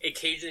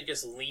occasionally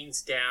just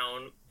leans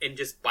down and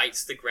just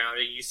bites the ground,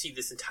 and you see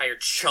this entire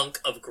chunk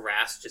of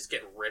grass just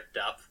get ripped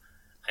up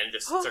and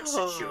just starts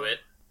to chew it.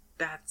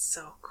 That's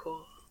so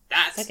cool.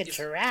 It's like a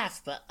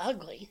giraffe, but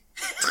ugly.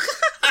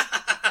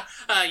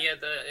 Yeah,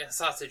 the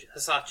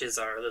Hisaches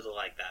are a little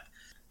like that.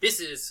 This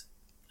is,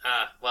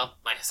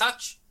 my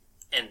Hisach,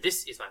 and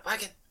this is my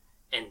wagon,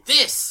 and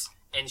this,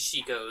 and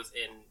she goes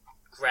and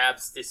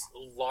grabs this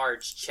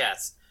large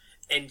chest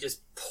and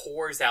just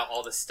pours out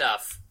all the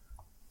stuff,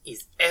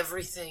 is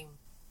everything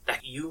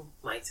that you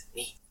might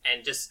need.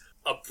 And just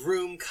a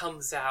broom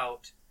comes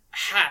out, a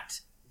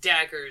hat,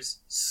 daggers,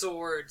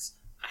 swords,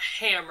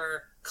 a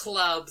hammer,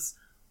 clubs,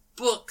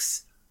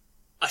 books,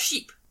 a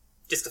sheep.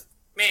 Just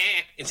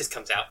it just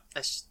comes out.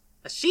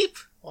 A sheep?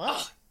 What?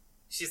 Oh,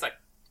 she's like,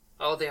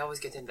 Oh, they always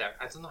get in there.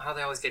 I don't know how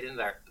they always get in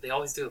there, but they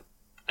always do.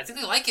 I think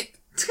they like it.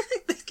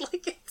 They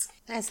like it.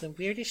 That's the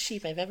weirdest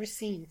sheep I've ever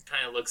seen.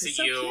 Kind of looks It's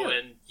at so you cute.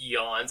 and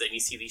yawns, and you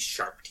see these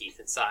sharp teeth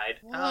inside.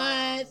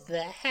 What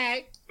the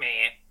heck? Meh,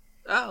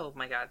 Oh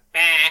my god.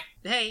 meh.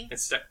 Hey. And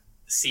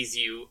sees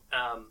you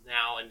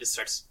now and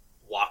just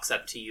walks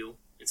up to you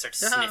and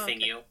starts Oh, sniffing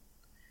okay. you.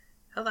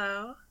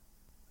 Hello.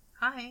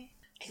 Hi.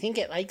 I think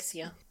it likes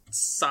you.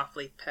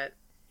 Softly pet.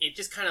 It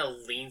just kind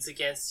of leans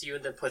against you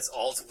and then puts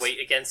all its weight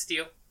against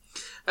you.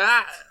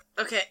 Ah,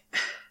 okay.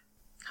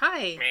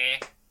 Hi.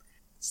 Meh,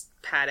 Just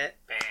pat it.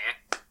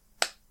 meh.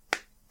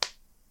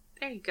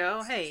 There you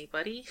go. Hey,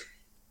 buddy.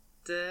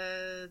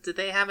 Did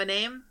they have a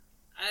name?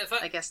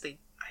 I guess they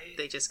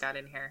just got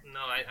in here. No,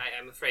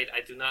 I'm afraid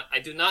I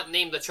do not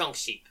name the chunk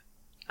sheep.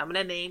 I'm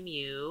gonna name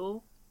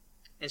you,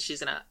 and she's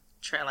gonna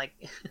try like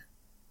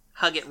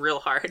hug it real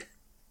hard.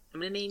 I'm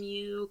gonna name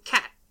you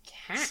Cat,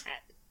 Cat.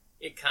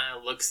 It kind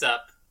of looks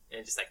up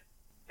and just like,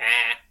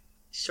 ah.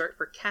 short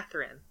for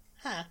Catherine.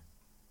 Huh.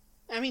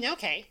 I mean,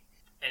 okay.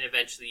 And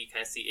eventually you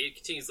kind of see it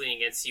continues leaning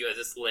against you as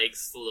its legs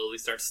slowly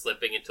start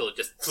slipping until it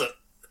just flip,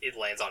 it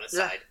lands on its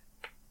Yeah. side.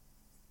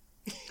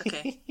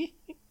 Okay.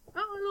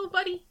 Oh, little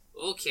buddy.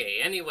 Okay,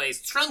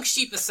 anyways, trunk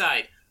sheep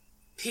aside,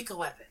 pick a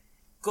weapon.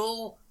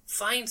 Go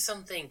find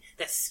something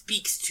that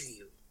speaks to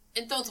you.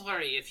 And don't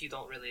worry if you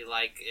don't really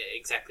like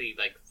exactly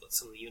like what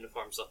some of the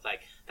uniforms look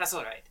like. That's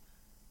alright.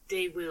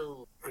 They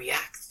will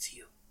react to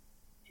you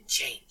and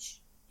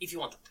change if you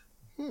want them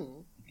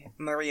to.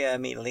 Maria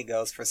immediately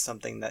goes for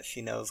something that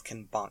she knows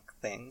can bonk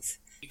things.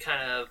 You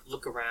kind of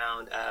look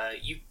around.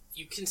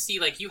 You can see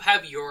like you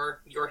have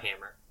your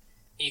hammer.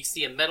 You can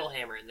see a metal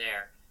hammer in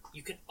there.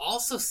 You can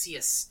also see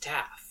a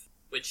staff,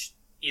 which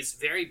is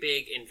very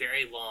big and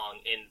very long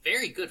and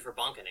very good for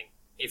bonking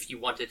if you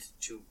wanted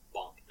to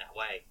bonk in that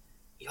way.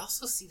 You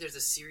also see there's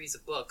a series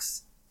of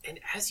books, and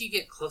as you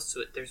get close to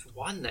it, there's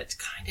one that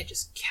kind of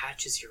just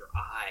catches your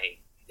eye.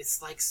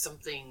 It's like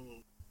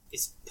something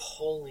is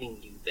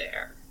pulling you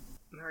there.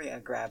 Maria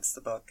grabs the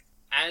book.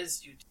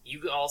 As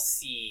you all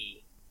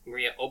see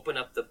Maria open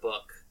up the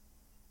book,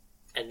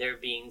 and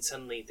there's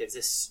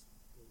this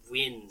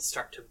wind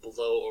start to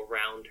blow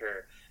around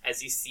her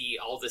as you see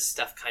all this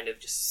stuff kind of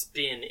just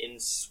spin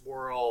and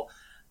swirl,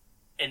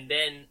 and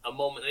then a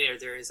moment later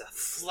there is a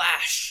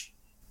flash.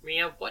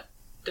 Maria, what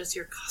does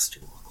your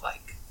costume look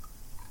like?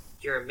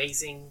 Your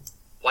amazing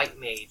white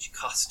mage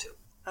costume.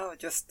 Oh,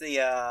 just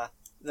the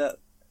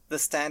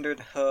standard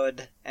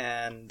hood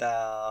and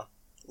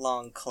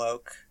long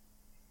cloak,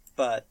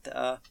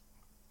 but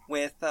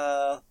with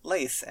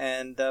lace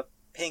and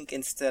pink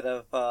instead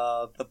of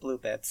the blue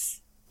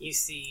bits. You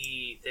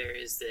see there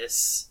is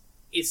this,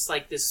 it's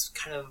like this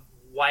kind of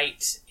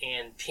white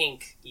and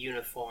pink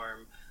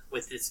uniform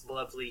with this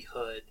lovely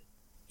hood.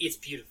 It's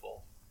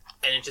beautiful.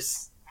 And it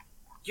just,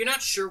 you're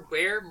not sure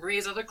where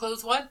Maria's other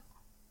clothes went,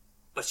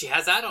 but she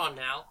has that on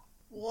now.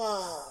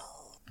 Whoa.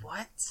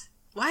 What?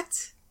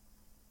 What?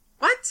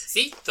 What?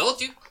 See? Told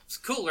you. It's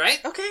cool,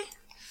 right? Okay.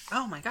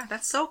 Oh my god,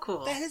 that's so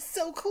cool. That is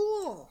so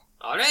cool.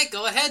 Alright,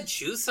 go ahead.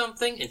 Choose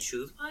something and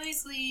choose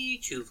wisely.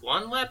 Choose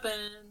one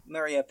weapon.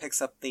 Maria picks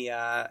up the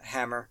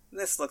hammer.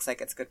 This looks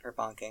like it's good for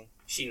bonking.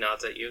 She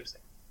nods at you.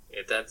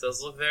 If that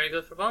does look very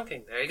good for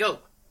bonking. There you go.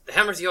 The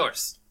hammer's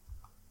yours.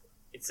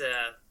 It's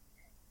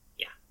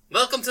yeah.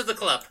 Welcome to the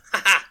club.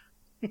 Haha.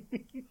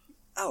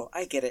 Oh,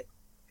 I get it.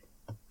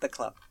 The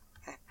club.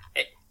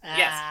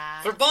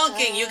 Yes. For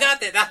bonking, you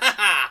got it.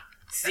 Haha.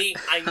 See,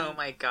 Oh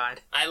my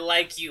god. I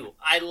like you.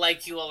 I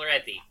like you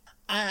already.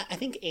 I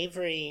think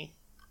Avery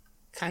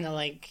kind of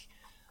like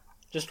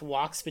just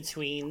walks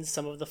between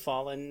some of the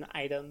fallen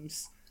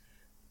items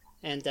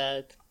and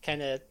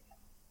kind of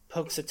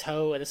pokes a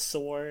toe at a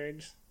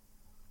sword,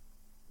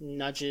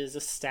 nudges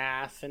a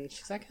staff, and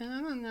she's like, I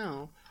don't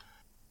know.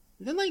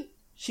 And then, like,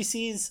 she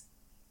sees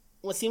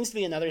what seems to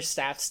be another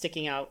staff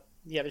sticking out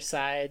the other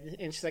side,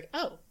 and she's like,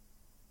 oh,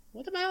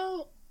 what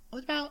about...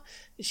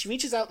 She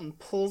reaches out and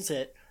pulls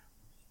it,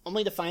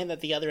 only to find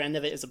that the other end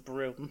of it is a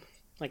broom,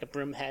 like a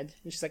broom head.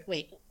 And she's like,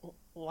 wait,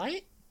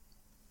 what?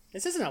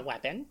 This isn't a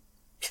weapon.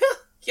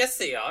 Yes,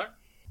 they are.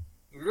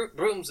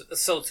 Brooms,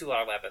 so too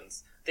are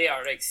weapons. They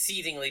are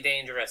exceedingly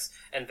dangerous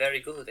and very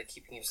good at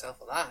keeping yourself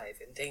alive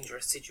in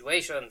dangerous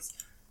situations.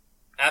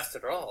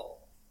 After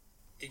all,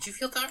 did you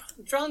feel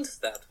drawn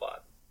to that one?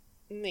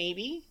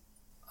 Maybe.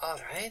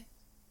 Alright.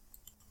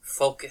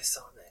 Focus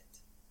on it.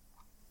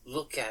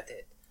 Look at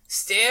it.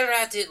 Stare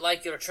at it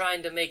like you're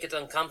trying to make it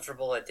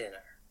uncomfortable at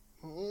dinner.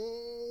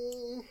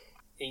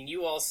 And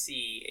you all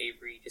see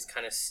Avery just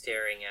kind of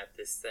staring at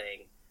this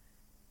thing.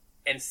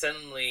 And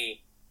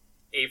suddenly,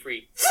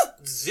 Avery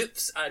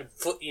zips a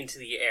foot into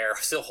the air,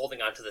 still holding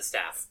onto the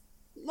staff.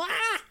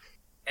 Ah!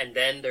 And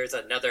then there's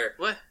another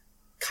What?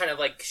 kind of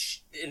like,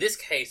 in this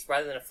case,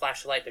 rather than a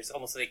flash of light, there's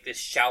almost like this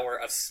shower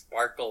of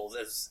sparkles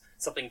as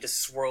something just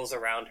swirls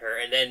around her.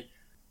 And then,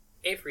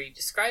 Avery,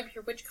 describe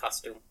your witch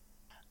costume.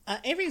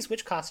 Avery's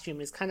witch costume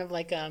is kind of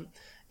like,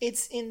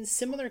 it's in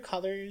similar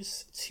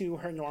colors to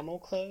her normal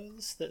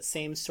clothes, that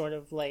same sort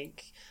of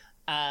like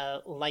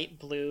light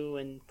blue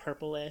and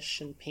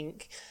purplish and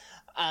pink.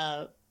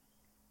 But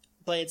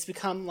it's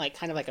become like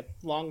kind of like a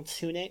long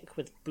tunic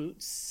with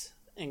boots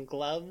and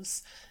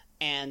gloves,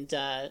 and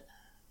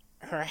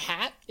her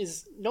hat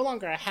is no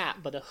longer a hat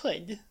but a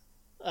hood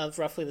of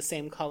roughly the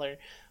same color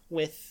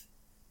with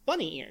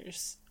bunny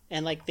ears,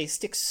 and like they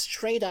stick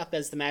straight up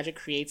as the magic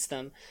creates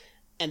them,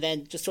 and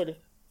then just sort of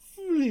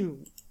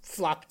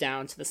flop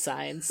down to the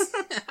sides.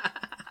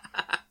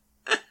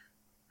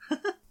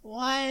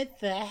 What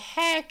the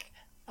heck?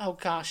 Oh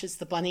gosh, it's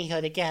the bunny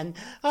hood again.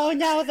 Oh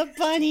no, the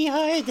bunny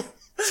hood!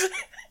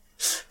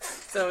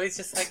 So it's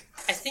just like,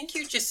 I think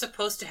you're just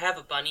supposed to have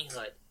a bunny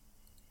hood.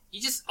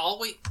 You just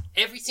always,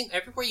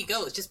 everywhere you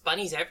go, it's just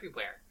bunnies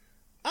everywhere.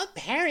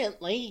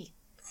 Apparently.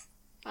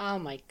 Oh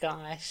my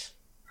gosh.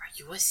 Are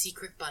you a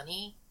secret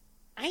bunny?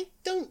 I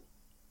don't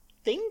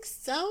think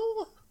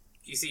so.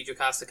 You see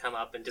Jocasta come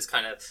up and just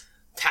kind of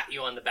pat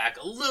you on the back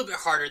a little bit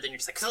harder than you're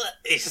just like, ugh.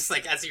 It's just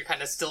like as you're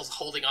kind of still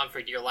holding on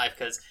for dear life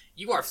because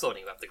you are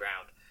floating above the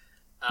ground.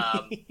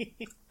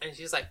 And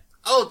she's like,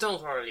 oh,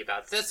 don't worry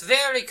about it. That's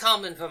very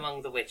common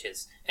among the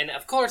witches. And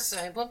of course,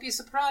 I won't be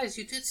surprised.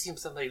 You did seem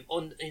somebody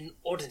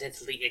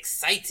inordinately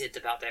excited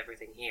about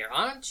everything here,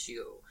 aren't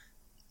you?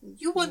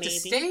 You want to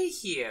stay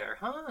here,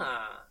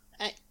 huh?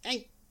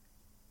 I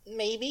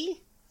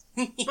maybe.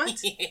 What?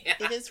 Yeah.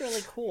 It is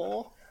really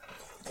cool.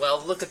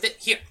 Well, look at this.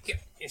 Here.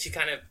 And she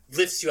kind of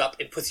lifts you up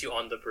and puts you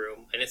on the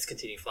broom, and it's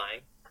continue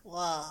flying.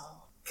 Whoa.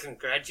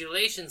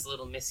 Congratulations,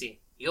 little missy.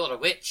 You're a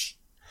witch.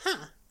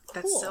 Huh. Cool.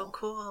 That's so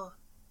cool.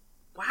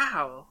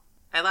 Wow.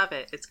 I love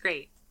it. It's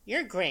great.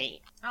 You're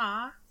great.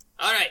 Aw.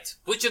 All right.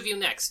 Which of you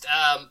next?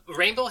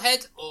 Rainbow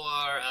Head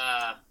or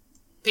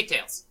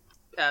Pigtails?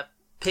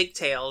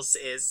 Pigtails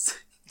is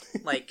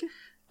like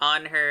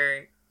on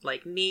her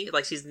like knee,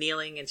 like she's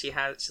kneeling and she's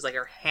like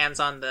her hands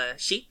on the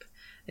sheep,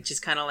 and she's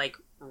kind of like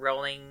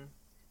rolling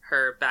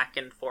her back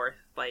and forth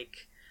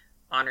like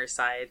on her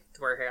side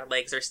where her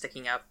legs are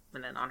sticking up,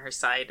 and then on her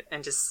side,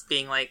 and just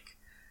being like,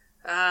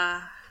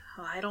 well,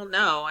 I don't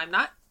know. I'm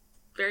not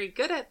very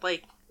good at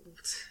like,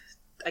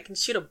 I can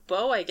shoot a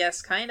bow, I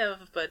guess, kind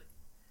of, but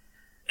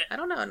I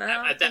don't know. I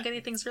don't think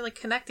anything's really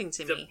connecting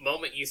to me. The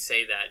moment you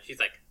say that, she's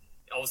like,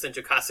 all of a sudden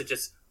Jocasta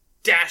just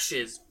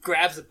dashes,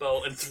 grabs a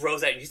bow, and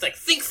throws at you. She's like,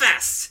 think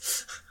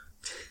fast!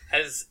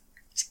 As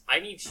I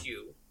need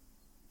you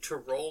to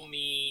roll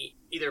me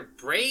either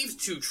brave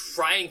to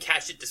try and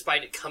catch it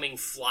despite it coming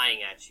flying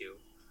at you,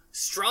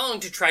 strong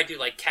to try to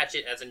like catch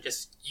it as in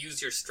just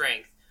use your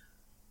strength,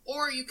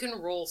 or you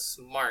can roll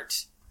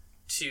smart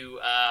to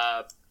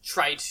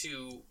try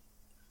to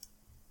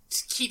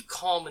keep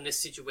calm in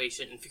this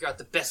situation and figure out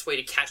the best way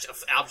to catch an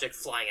object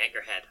flying at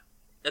your head.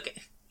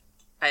 Okay.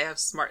 I have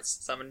smarts,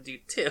 so I'm gonna do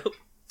 2.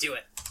 Do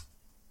it.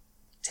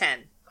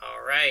 10.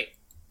 Alright.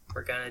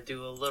 We're gonna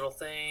do a little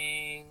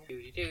thing.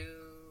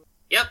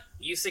 Yep,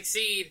 you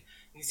succeed.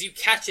 As you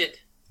catch it.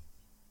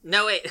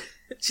 No, wait.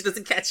 She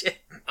doesn't catch it.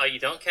 Oh, you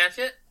don't catch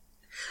it?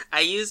 I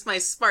use my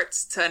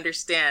smarts to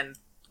understand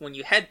when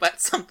you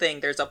headbutt something,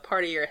 there's a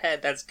part of your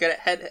head that's good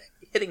at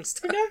hitting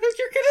stuff. No,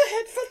 you're gonna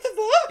headbutt the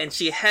bow! And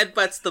she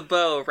headbutts the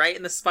bow right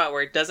in the spot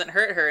where it doesn't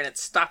hurt her, and it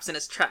stops in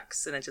its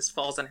tracks, and it just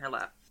falls in her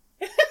lap.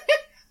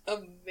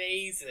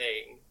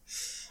 Amazing.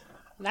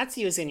 That's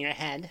using your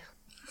head.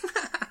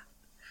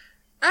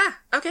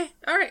 Okay,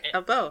 alright,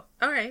 a bow,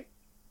 alright.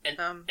 And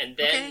then,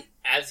 okay.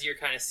 as you're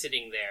kind of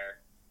sitting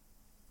there,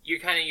 you're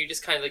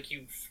just kind of like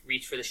you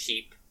reach for the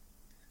sheep,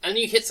 and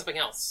then you hit something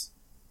else,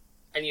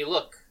 and you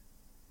look,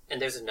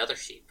 and there's another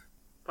sheep.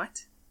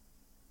 What?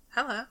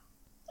 Hello?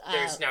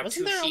 There's now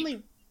two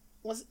sheep.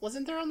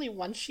 Wasn't there only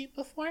one sheep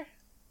before?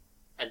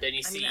 And then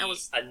you see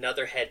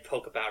another head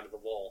poke up out of the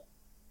wall,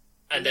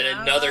 and then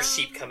another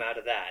sheep come out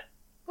of that.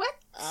 What?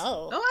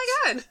 Oh. Oh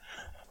my god!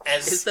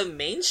 Is the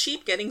main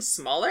sheep getting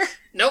smaller?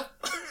 Nope.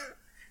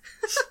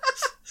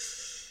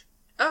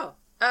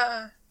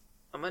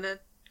 I'm gonna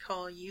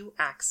call you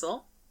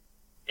Axel.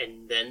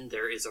 And then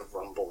there is a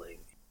rumbling.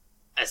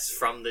 As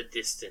from the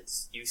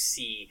distance, you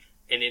see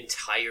an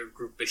entire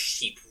group of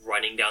sheep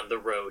running down the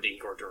road in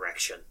your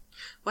direction.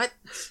 What?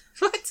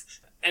 What?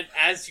 And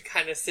as you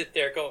kind of sit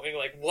there going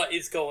like, what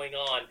is going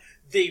on?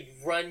 They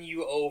run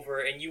you over,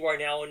 and you are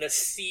now in a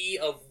sea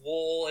of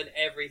wool and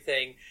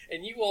everything,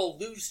 and you all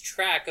lose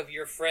track of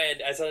your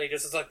friend as suddenly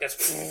just is like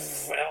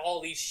this,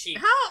 all these sheep.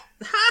 How?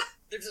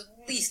 There's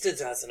at least a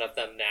dozen of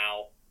them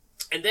now.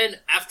 And then,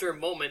 after a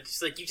moment,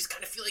 it's like you just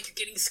kind of feel like you're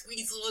getting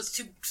squeezed a little as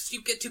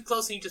you get too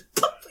close, and you just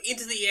pop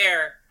into the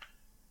air,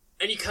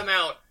 and you come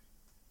out.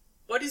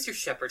 What does your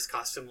shepherd's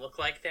costume look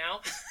like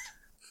now?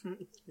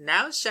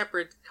 Now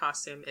shepherd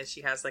costume is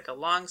she has like a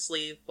long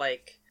sleeve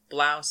like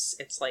blouse.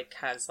 It's like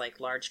has like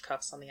large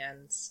cuffs on the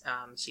ends.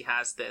 She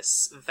has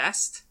this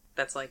vest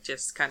that's like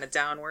just kind of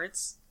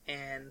downwards,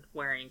 and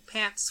wearing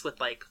pants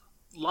with like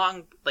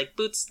long like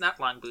boots, not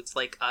long boots,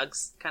 like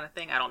Uggs kind of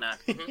thing. I don't know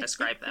how to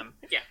describe them.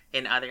 Yeah.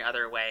 In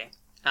other way.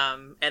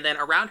 And then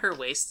around her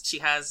waist she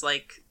has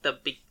like the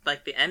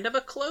end of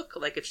a cloak,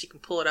 like if she can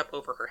pull it up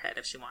over her head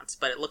if she wants,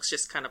 but it looks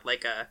just kind of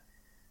like a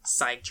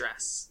side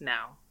dress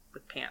now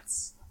with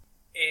pants.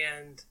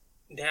 And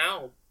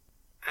now,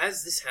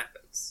 as this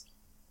happens,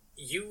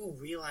 you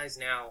realize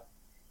now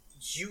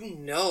you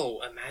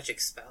know a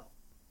magic spell.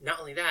 Not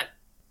only that,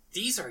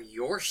 these are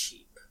your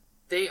sheep.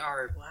 They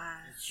are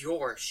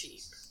your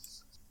sheep.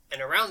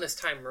 And around this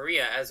time,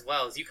 Maria, as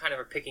well, as you kind of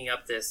are picking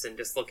up this and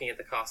just looking at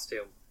the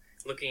costume,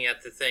 looking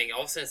at the thing,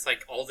 all of a sudden it's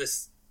like all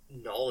this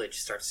knowledge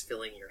starts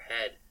filling your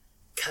head.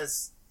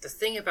 Because the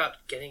thing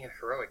about getting a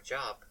heroic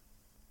job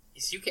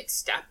is you get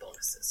stat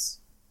bonuses.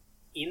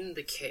 In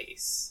the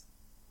case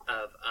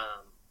of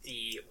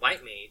the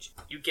White Mage,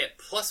 you get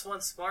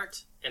 +1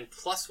 smart and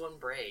 +1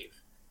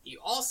 brave. You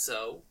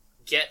also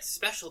get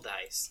special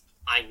dice.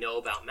 I know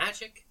about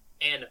magic,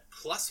 and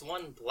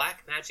 +1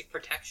 black magic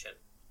protection.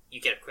 You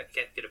get,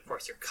 of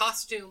course, your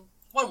costume,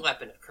 1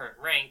 weapon of current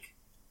rank,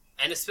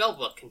 and a spell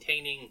book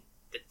containing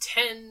the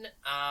 10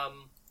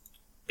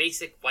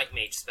 basic White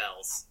Mage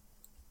spells,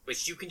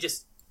 which you can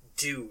just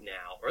do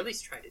now, or at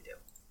least try to do.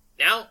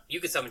 Now, you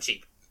can summon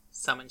sheep.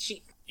 Summon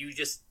sheep.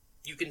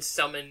 You can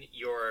summon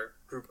your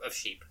group of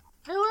sheep.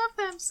 I love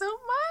them so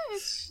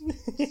much.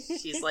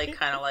 She's like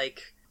kind of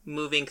like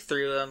moving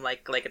through them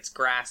like it's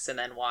grass and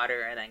then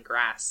water and then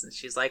grass, and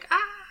she's like,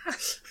 ah.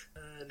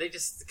 They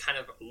just kind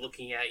of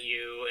looking at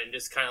you and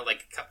just kind of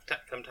like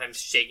sometimes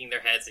shaking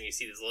their heads, and you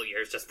see these little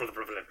ears just blah,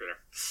 blah, blah,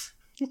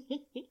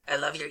 blah. I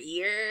love your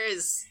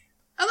ears.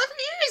 I love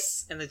your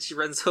ears. And then she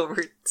runs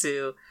over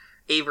to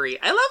Avery.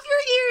 I love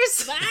your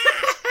ears.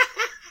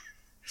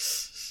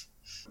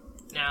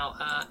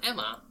 Now,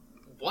 Emma,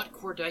 what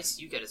core dice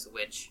do you get as a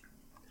witch?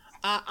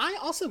 I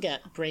also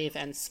get brave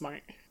and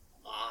smart.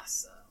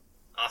 Awesome.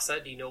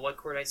 Asa, do you know what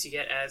core dice you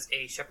get as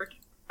a shepherd?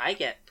 I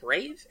get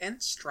brave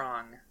and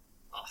strong.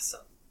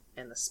 Awesome.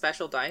 And the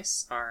special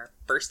dice are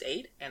first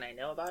aid, and I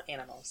know about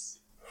animals.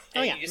 Oh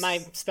And yeah, you just-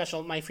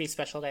 my free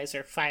special dice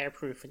are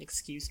fireproof and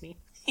excuse me.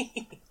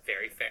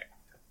 Very fair.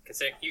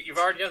 Considering you've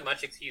already done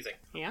much excusing.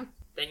 Yeah.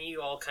 Then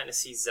you all kind of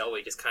see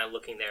Zoe just kind of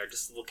looking there,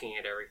 just looking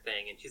at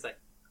everything, and she's like,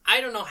 I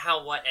don't know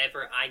how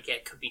whatever I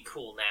get could be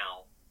cool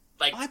now.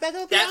 Like, Oh, I bet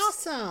it'll be that's-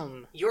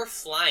 awesome. You're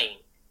flying.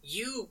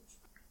 You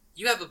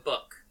have a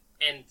book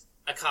and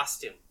a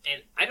costume,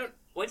 and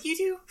what do you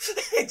do?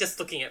 Just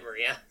looking at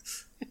Maria.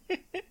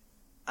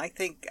 I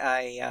think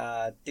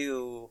I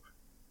do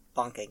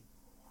bonking.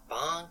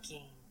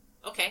 Bonking.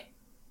 Okay.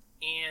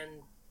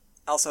 And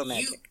Also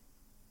magic.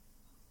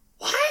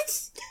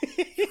 what?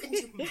 You can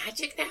do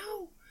magic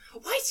now?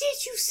 Why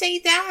did you say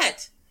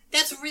that?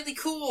 That's really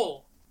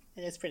cool.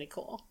 It is pretty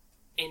cool.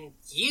 And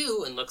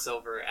looks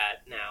over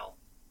at now,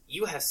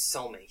 you have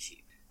so many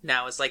sheep.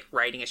 Now it's like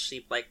riding a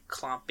sheep, like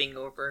clomping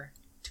over.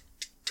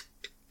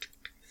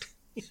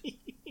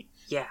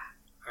 Yeah.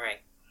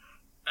 Alright,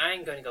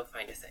 I'm going to go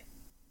find a thing.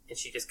 And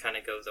she just kind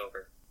of goes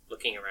over,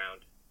 looking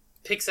around.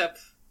 Picks up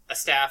a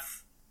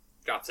staff,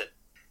 drops it.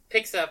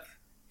 Picks up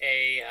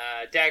a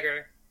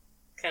dagger,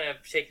 kind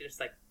of shakes it, just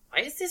like, why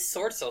is this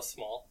sword so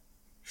small?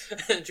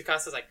 And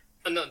Jacasta's like,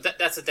 oh no,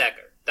 that's a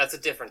dagger. That's a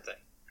different thing.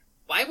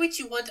 Why would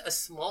you want a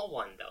small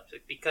one, though?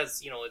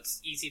 Because,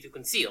 it's easy to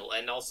conceal,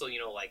 and also,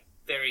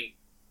 very...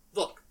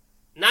 Look,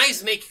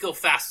 knives make you go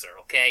faster,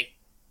 okay?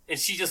 And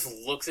she just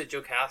looks at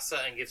Jocasta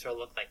and gives her a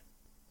look like,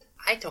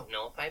 I don't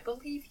know if I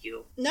believe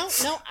you. No,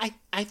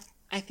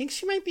 I think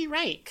she might be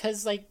right,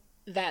 because,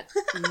 that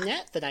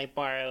net that I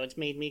borrowed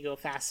made me go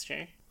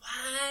faster.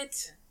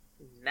 What?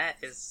 Net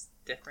is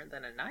different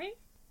than a knife?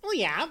 Well,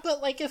 yeah,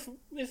 but, if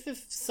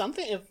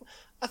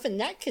a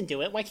net can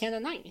do it, why can't a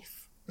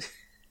knife?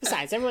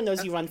 Besides, everyone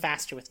knows you run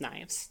faster with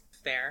knives.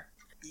 Fair.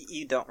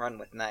 You don't run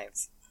with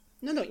knives.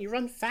 No, you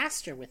run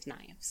faster with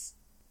knives.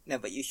 No,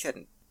 but you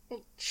shouldn't.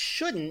 Well,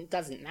 shouldn't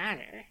doesn't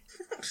matter.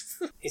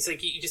 It's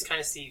like, you just kind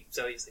of see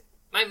Zoe's like,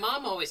 my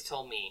mom always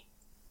told me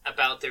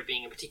about there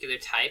being a particular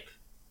type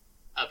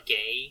of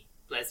gay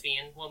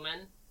lesbian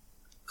woman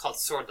called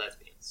sword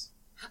lesbians.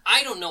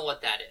 I don't know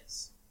what that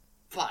is,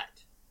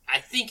 but I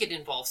think it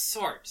involves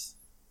swords.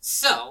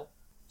 So,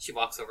 she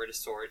walks over to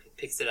Sword and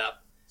picks it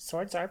up,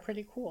 Swords are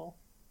pretty cool.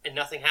 and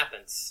nothing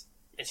happens.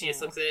 And she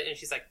just looks at it and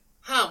she's like,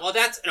 huh, well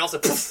that's... And also,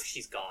 poof,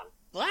 she's gone.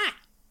 Blah!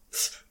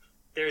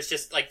 There's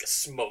just,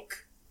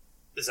 smoke.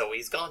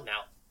 Zoe's gone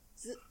now.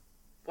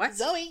 What?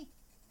 Zoe,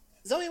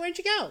 where'd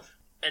you go?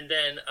 And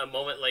then a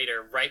moment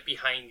later, right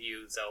behind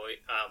you, Zoe,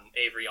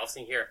 Avery, all of a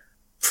sudden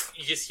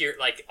you just hear,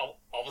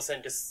 all of a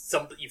sudden,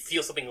 you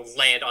feel something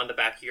land on the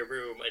back of your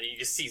room, and you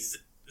just see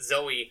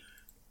Zoe,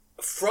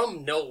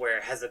 from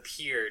nowhere, has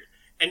appeared,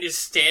 and is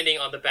standing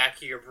on the back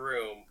of your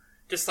room,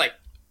 just,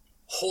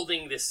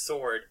 holding this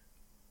sword.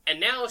 And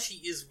now she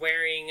is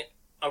wearing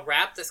a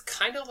wrap that's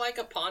kind of like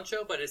a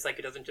poncho, but it's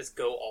it doesn't just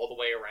go all the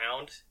way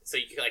around, so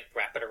you can,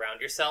 wrap it around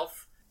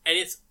yourself. And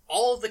it's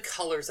all the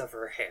colors of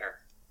her hair.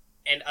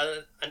 And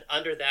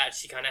under that,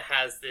 she kind of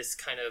has this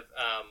kind of,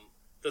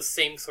 those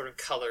same sort of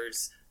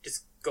colors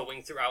just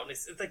going throughout. And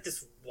it's like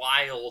this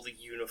wild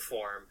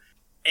uniform.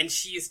 And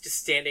she is just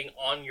standing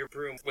on your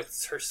broom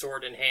with her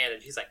sword in hand.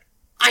 And she's like,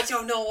 I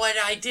don't know what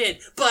I did,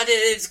 but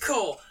it is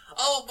cool.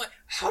 Oh my,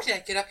 how did I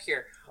get up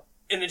here?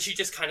 And then she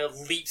just kind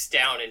of leaps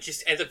down and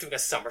just ends up doing a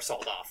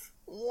somersault off.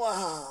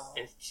 Whoa.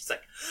 And she's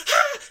like,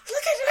 ah,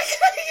 look at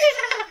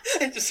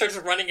it, and just starts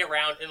running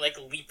around and like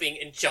leaping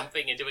and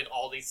jumping and doing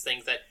all these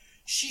things that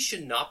she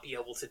should not be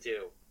able to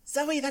do.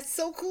 Zoe, that's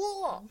so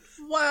cool.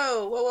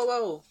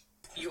 Whoa.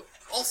 You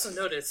also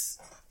notice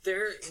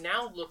there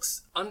now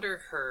looks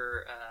under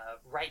her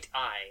right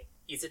eye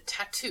is a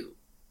tattoo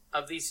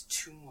of these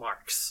 2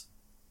 marks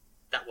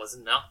that was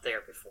not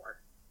there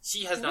before.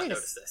 She has not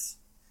noticed this.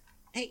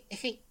 Hey,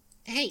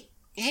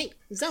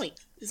 Zoe,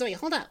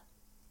 hold up.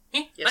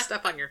 You have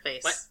stuff on your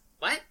face.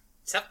 What?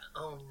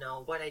 Oh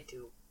no, what'd I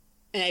do?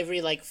 And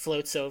Avery, like,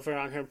 floats over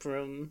on her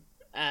broom,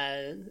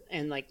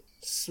 and, like,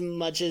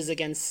 smudges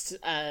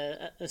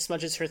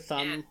her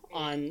thumb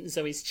on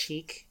Zoe's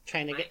cheek,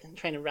 trying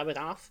to rub it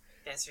off.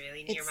 That's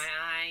really near my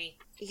eye.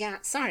 Yeah,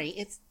 sorry,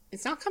 it's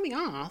not coming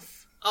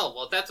off. Oh,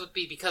 well, that would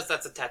be because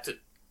that's a tattoo.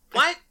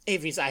 What?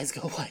 Avery's eyes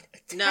go wide.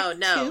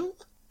 No.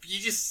 You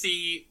just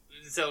see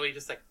Zoe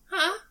just like,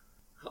 huh?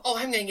 Oh,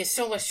 I'm gonna get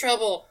so much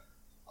trouble.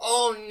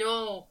 Oh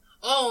no.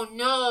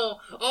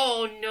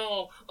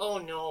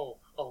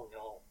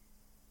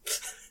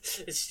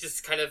 It's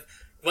just kind of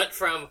went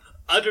from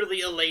utterly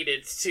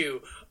elated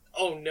to,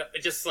 oh no,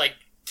 just like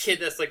kid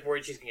that's like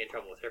worried she's gonna get in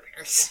trouble with her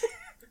parents.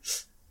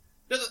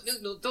 No,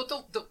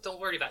 don't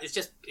worry about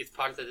it. It's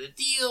part of the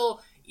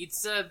deal.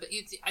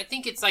 I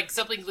think it's like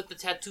something with the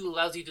tattoo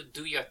allows you to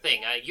do your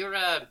thing. You're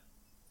a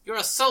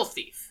soul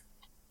thief.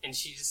 And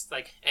she's just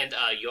like, and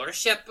you're a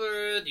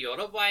shepherd, you're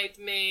a white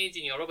mage,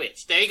 and you're a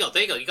witch. There you go.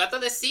 You got the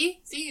list, see?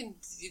 And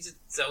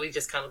Zoe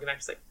just kind of looking back,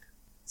 she's like,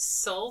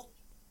 soul?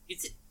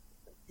 Is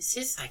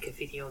this like a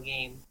video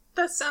game?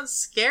 That sounds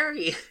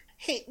scary.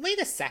 Hey, wait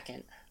a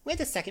second.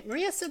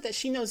 Maria said that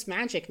she knows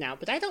magic now,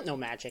 but I don't know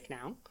magic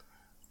now.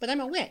 But I'm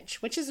a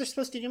witch. Witches are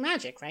supposed to do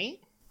magic, right?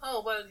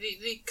 Oh, well,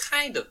 they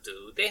kind of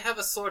do. They have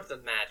a sort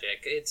of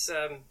magic. It's,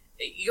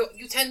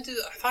 you tend to,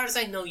 as far as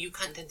I know, you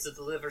kind of tend to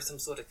deliver some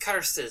sort of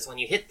curses when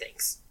you hit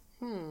things.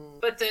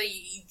 But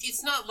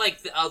it's not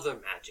like the other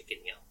magic in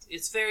Yelt.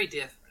 It's very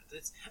different.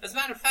 As a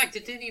matter of fact,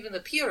 it didn't even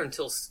appear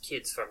until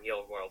kids from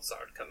your world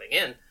started coming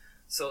in.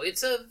 So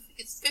it's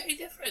very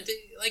different.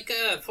 Like,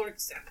 for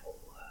example,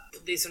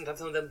 they sometimes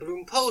some of them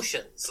brew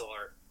potions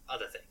or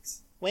other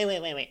things.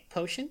 Wait.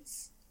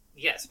 Potions?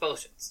 Yes,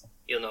 potions.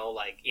 You know,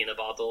 like in a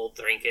bottle,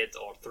 drink it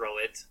or throw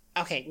it.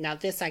 Okay, now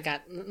this I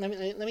got.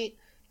 Let me.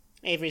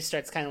 Avery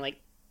starts kind of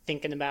like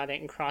thinking about it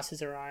and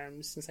crosses her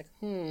arms. It's like,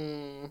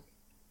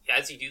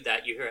 As you do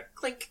that, you hear a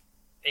clink,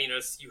 and you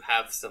notice you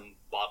have some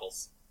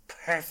bottles.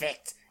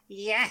 Perfect.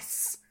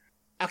 Yes.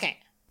 Okay,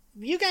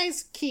 you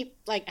guys keep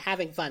like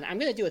having fun. I'm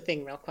gonna do a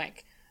thing real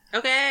quick.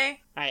 Okay.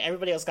 All right.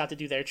 Everybody else got to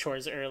do their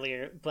chores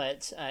earlier,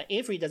 but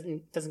Avery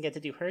doesn't get to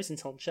do hers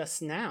until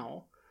just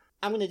now.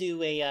 I'm gonna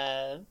do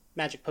a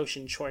magic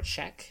potion chore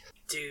check.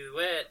 Do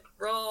it.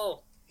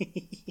 Roll.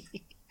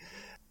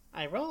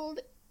 I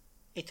rolled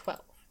a 12.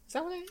 Is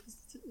that what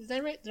is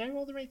that right? Did I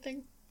roll the right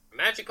thing?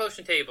 Magic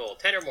potion table.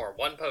 10 or more.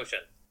 1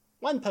 potion.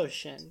 1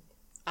 potion.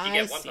 You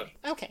get 1 potion.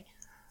 Okay.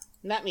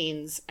 That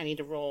means I need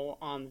to roll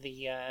on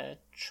the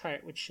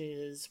chart, which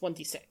is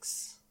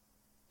 1d6.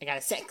 I got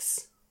a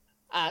 6.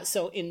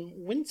 So in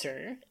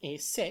winter, a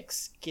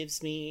 6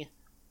 gives me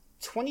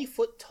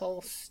 20-foot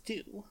tall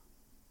stew.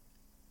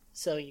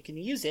 So you can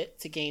use it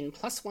to gain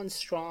 +1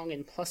 strong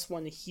and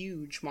 +1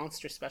 huge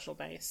monster special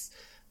dice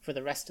for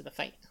the rest of the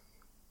fight.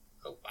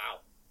 Oh, wow.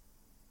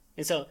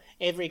 And so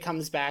Avery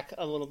comes back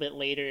a little bit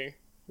later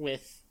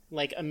with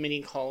like a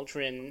mini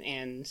cauldron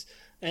and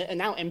a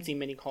now empty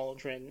mini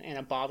cauldron and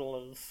a bottle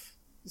of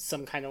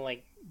some kind of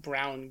like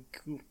brown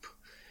goop.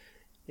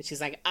 And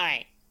she's like,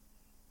 alright,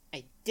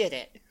 I did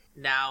it.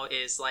 Now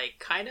is like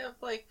kind of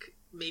like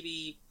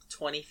maybe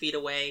 20 feet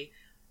away,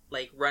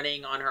 like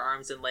running on her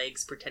arms and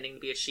legs, pretending to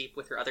be a sheep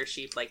with her other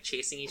sheep, like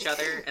chasing each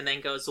other, and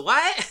then goes,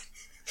 what?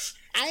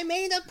 I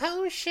made a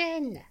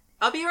potion!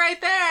 I'll be right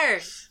there!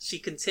 She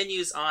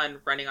continues on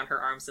running on her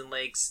arms and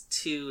legs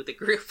to the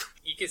group.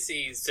 You can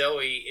see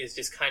Zoe is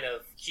just kind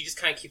of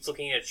keeps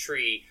looking at a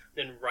tree,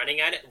 then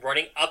running at it,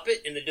 running up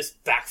it, and then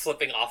just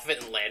backflipping off of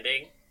it and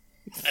landing,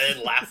 and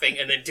then laughing,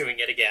 and then doing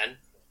it again,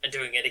 and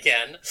doing it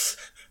again.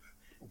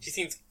 She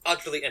seems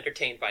utterly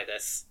entertained by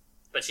this,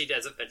 but she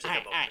does eventually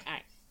come over.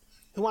 Alright.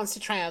 Who wants to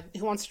try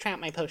out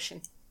my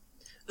potion?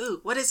 Ooh,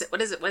 what is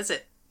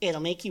it?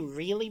 It'll make you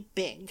really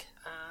big.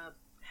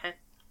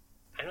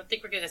 I don't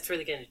think that's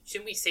really gonna...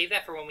 Shouldn't we save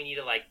that for when we need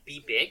to, like,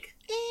 be big?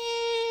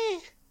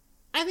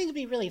 I think it'd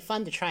be really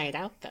fun to try it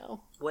out,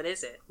 though. What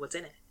is it? What's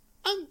in it?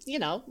 You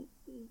know,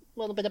 a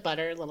little bit of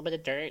butter, a little bit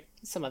of dirt,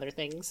 some other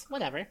things,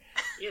 whatever.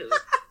 Ew.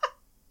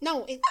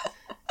 No,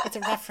 it's a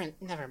reference.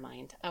 Never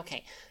mind.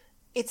 Okay,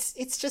 it's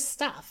just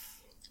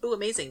stuff. Ooh,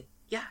 amazing.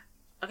 Yeah.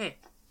 Okay.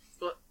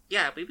 Well,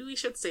 yeah, maybe we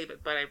should save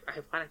it, but I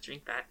want to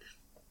drink that.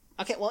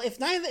 Okay, well, if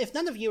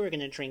none of you are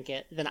gonna drink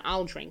it, then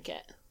I'll drink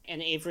it.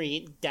 And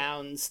Avery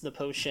downs the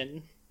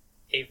potion.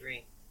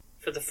 Avery,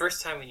 for the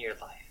first time in your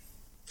life,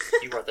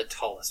 you are the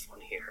tallest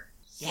one here.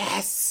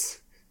 Yes!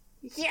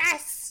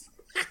 Yes!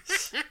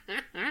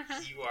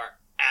 You are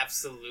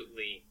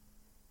absolutely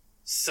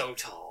so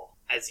tall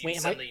as you Wait,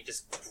 suddenly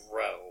just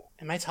grow.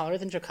 Am I taller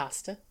than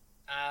Jocasta?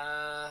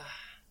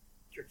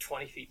 You're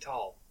 20 feet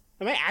tall.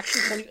 Am I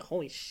actually 20?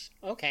 Holy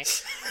okay.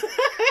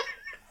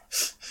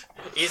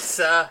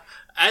 It's,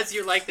 as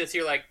you're like this,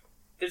 you're like,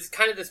 there's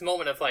kind of this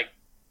moment of like,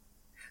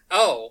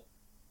 oh,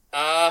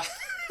 I'm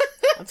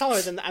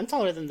taller than the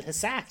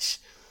Hisatch.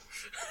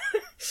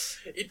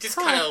 it just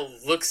kind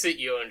of looks at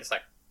you and just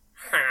like,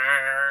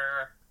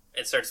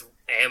 and starts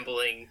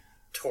ambling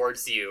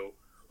towards you,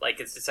 like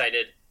it's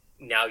decided,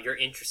 now you're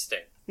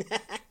interesting.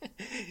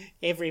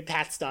 Avery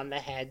pats on the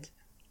head.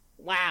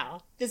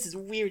 Wow, this is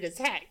weird as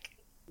heck.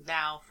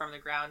 Now, from the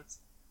ground,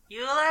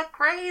 you look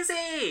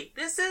crazy!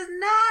 This is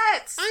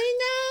nuts! I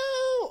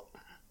know!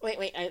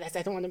 Wait,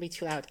 I don't want to be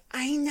too loud.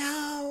 I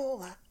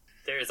know!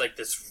 There's like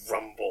this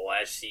rumble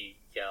as she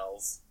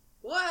yells.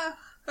 Whoa,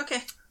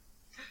 okay.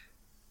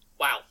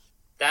 Wow,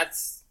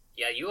 that's,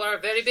 yeah, you are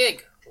very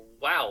big.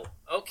 Wow,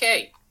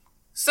 okay.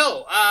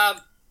 So, how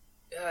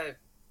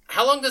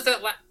long does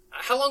that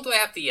how long do I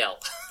have to yell?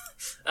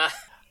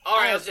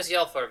 Alright, I'll just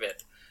yell for a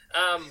bit.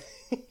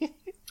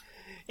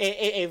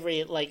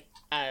 Avery,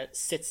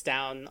 sits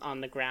down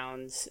on the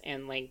ground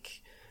and,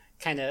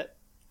 kind of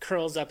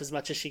curls up as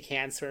much as she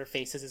can so her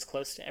face is as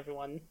close to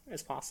everyone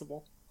as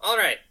possible.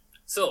 Alright,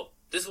 so,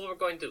 this is what we're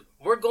going to do.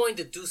 We're going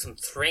to do some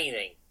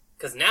training.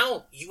 Because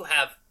now you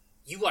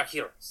are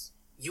heroes.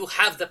 You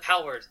have the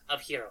powers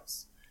of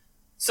heroes.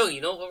 So,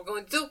 you know what we're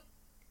going to do?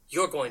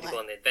 You're going to go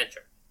on the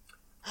adventure.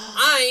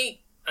 I,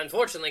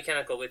 unfortunately,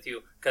 cannot go with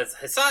you, because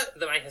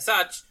my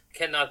Hisatch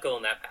cannot go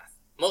on that path.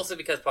 Mostly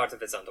because parts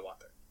of it's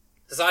underwater.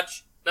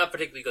 Hisatch, not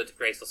particularly good to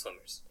graceful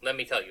swimmers, let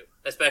me tell you,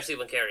 especially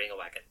when carrying a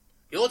wagon.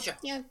 Your job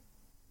Yeah,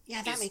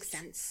 that makes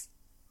sense.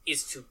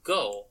 is to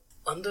go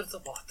under the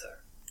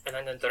water, and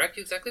I'm going to direct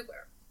you exactly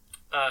where.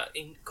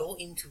 Go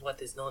into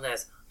what is known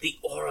as the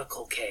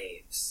Oracle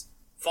Caves.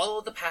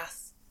 Follow the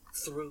path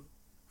through,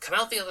 come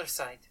out the other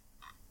side,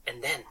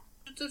 and then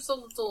there's a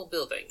little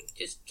building.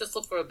 Just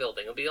look for a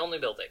building. It'll be the only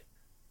building.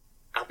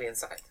 I'll be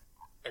inside,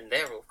 and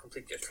there we'll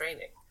complete your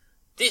training.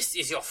 This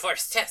is your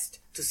first test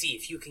to see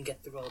if you can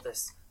get through all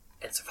this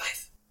and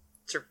survive.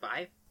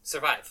 Survive?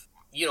 Survive.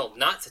 You know,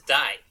 not to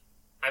die.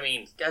 I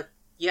mean,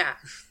 Yeah.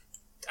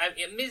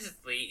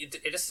 admittedly,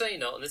 just so you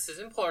know, and this is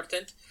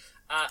important,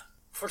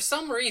 for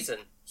some reason,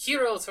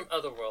 heroes from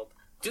Otherworld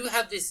do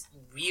have this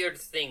weird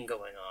thing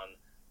going on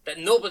that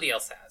nobody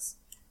else has,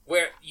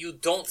 where you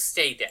don't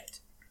stay dead.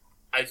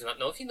 I do not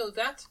know if you know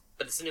that,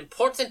 but it's an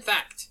important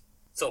fact.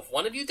 So if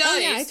one of you dies... Oh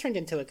yeah, I turned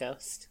into a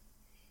ghost.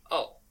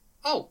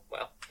 Oh,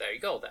 well, there you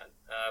go then.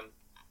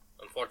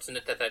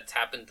 Unfortunate that that's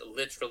happened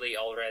literally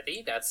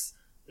already. That's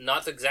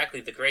not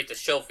exactly the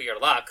greatest show for your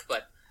luck,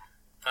 but,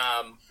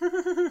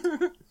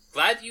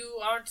 glad you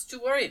aren't too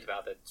worried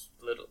about it.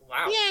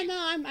 Wow. Yeah,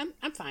 no,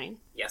 I'm fine.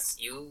 Yes,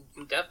 you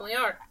definitely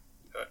are.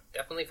 You're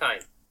definitely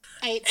fine.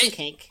 I ate some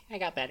cake. I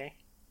got better.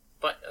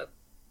 But,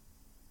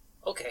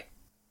 okay.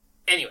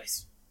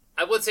 Anyways,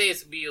 I would say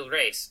it's be a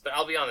race, but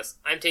I'll be honest,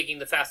 I'm taking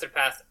the faster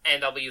path,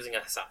 and I'll be using a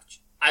Hisatch.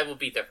 I will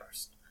be there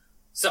first.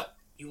 So,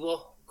 you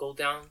will go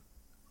down,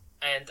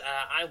 and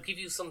I'll give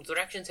you some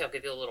directions. I'll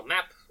give you a little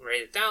map,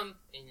 write it down,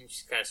 and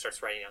she kind of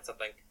starts writing down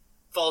something.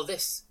 Follow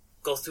this,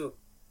 go through,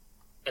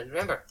 and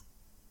remember,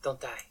 don't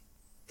die.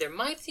 There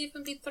might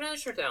even be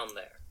treasure down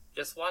there.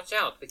 Just watch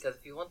out, because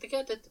if you want to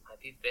get it, it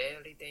might be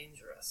very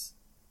dangerous.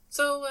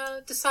 So,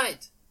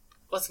 decide.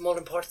 What's more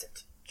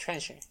important?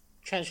 Treasure.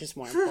 Treasure's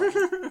more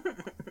important.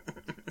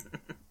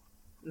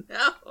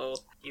 No.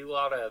 You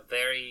are a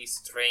very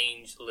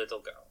strange little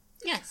girl.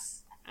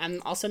 Yes.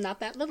 I'm also not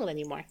that little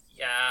anymore.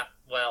 Yeah,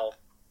 well,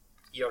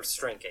 you're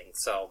shrinking,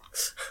 so...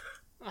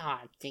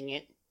 Aw, dang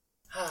it.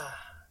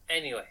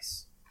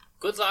 Anyways,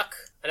 good luck,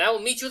 and I will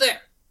meet you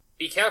there.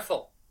 Be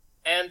careful.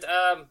 And,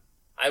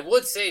 I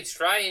would say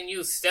try and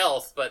use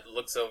stealth, but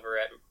looks over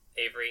at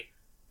Avery.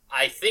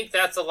 I think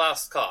that's a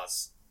lost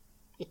cause.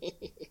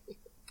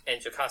 And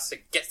Jocasta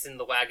gets in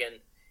the wagon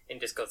and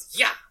just goes,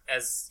 yeah!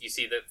 As you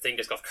see the thing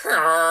just goes,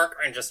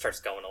 and just starts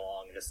going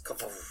along, and just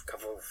kavoof,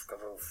 kavoof,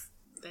 kavoof.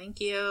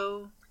 Thank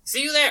you.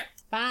 See you there!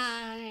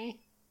 Bye.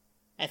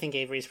 I think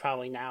Avery's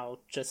probably now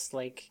just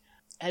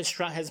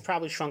has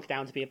probably shrunk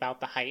down to be about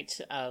the height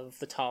of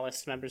the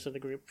tallest members of the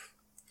group.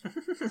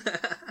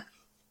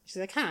 She's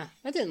like, that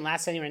didn't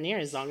last anywhere near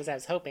as long as I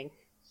was hoping.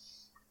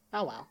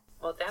 Oh well.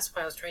 Well, that's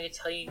why I was trying to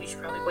tell you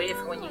should probably wait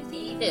for when you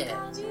need it.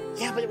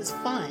 Yeah, but it was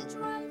fun.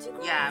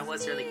 Yeah, it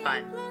was really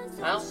fun.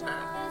 Well,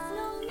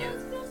 yeah.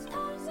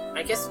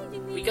 I guess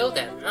we go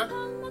then, huh?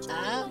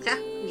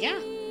 Yeah.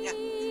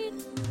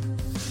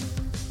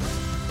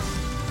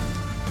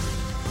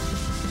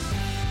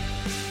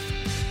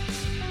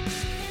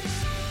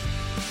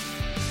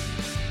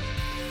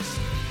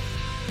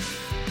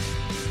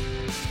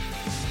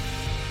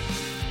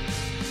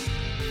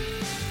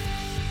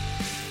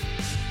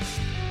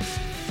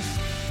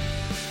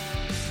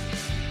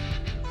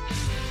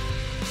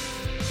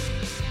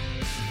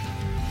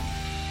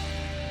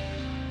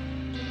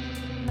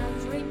 My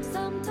dreams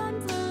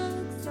sometimes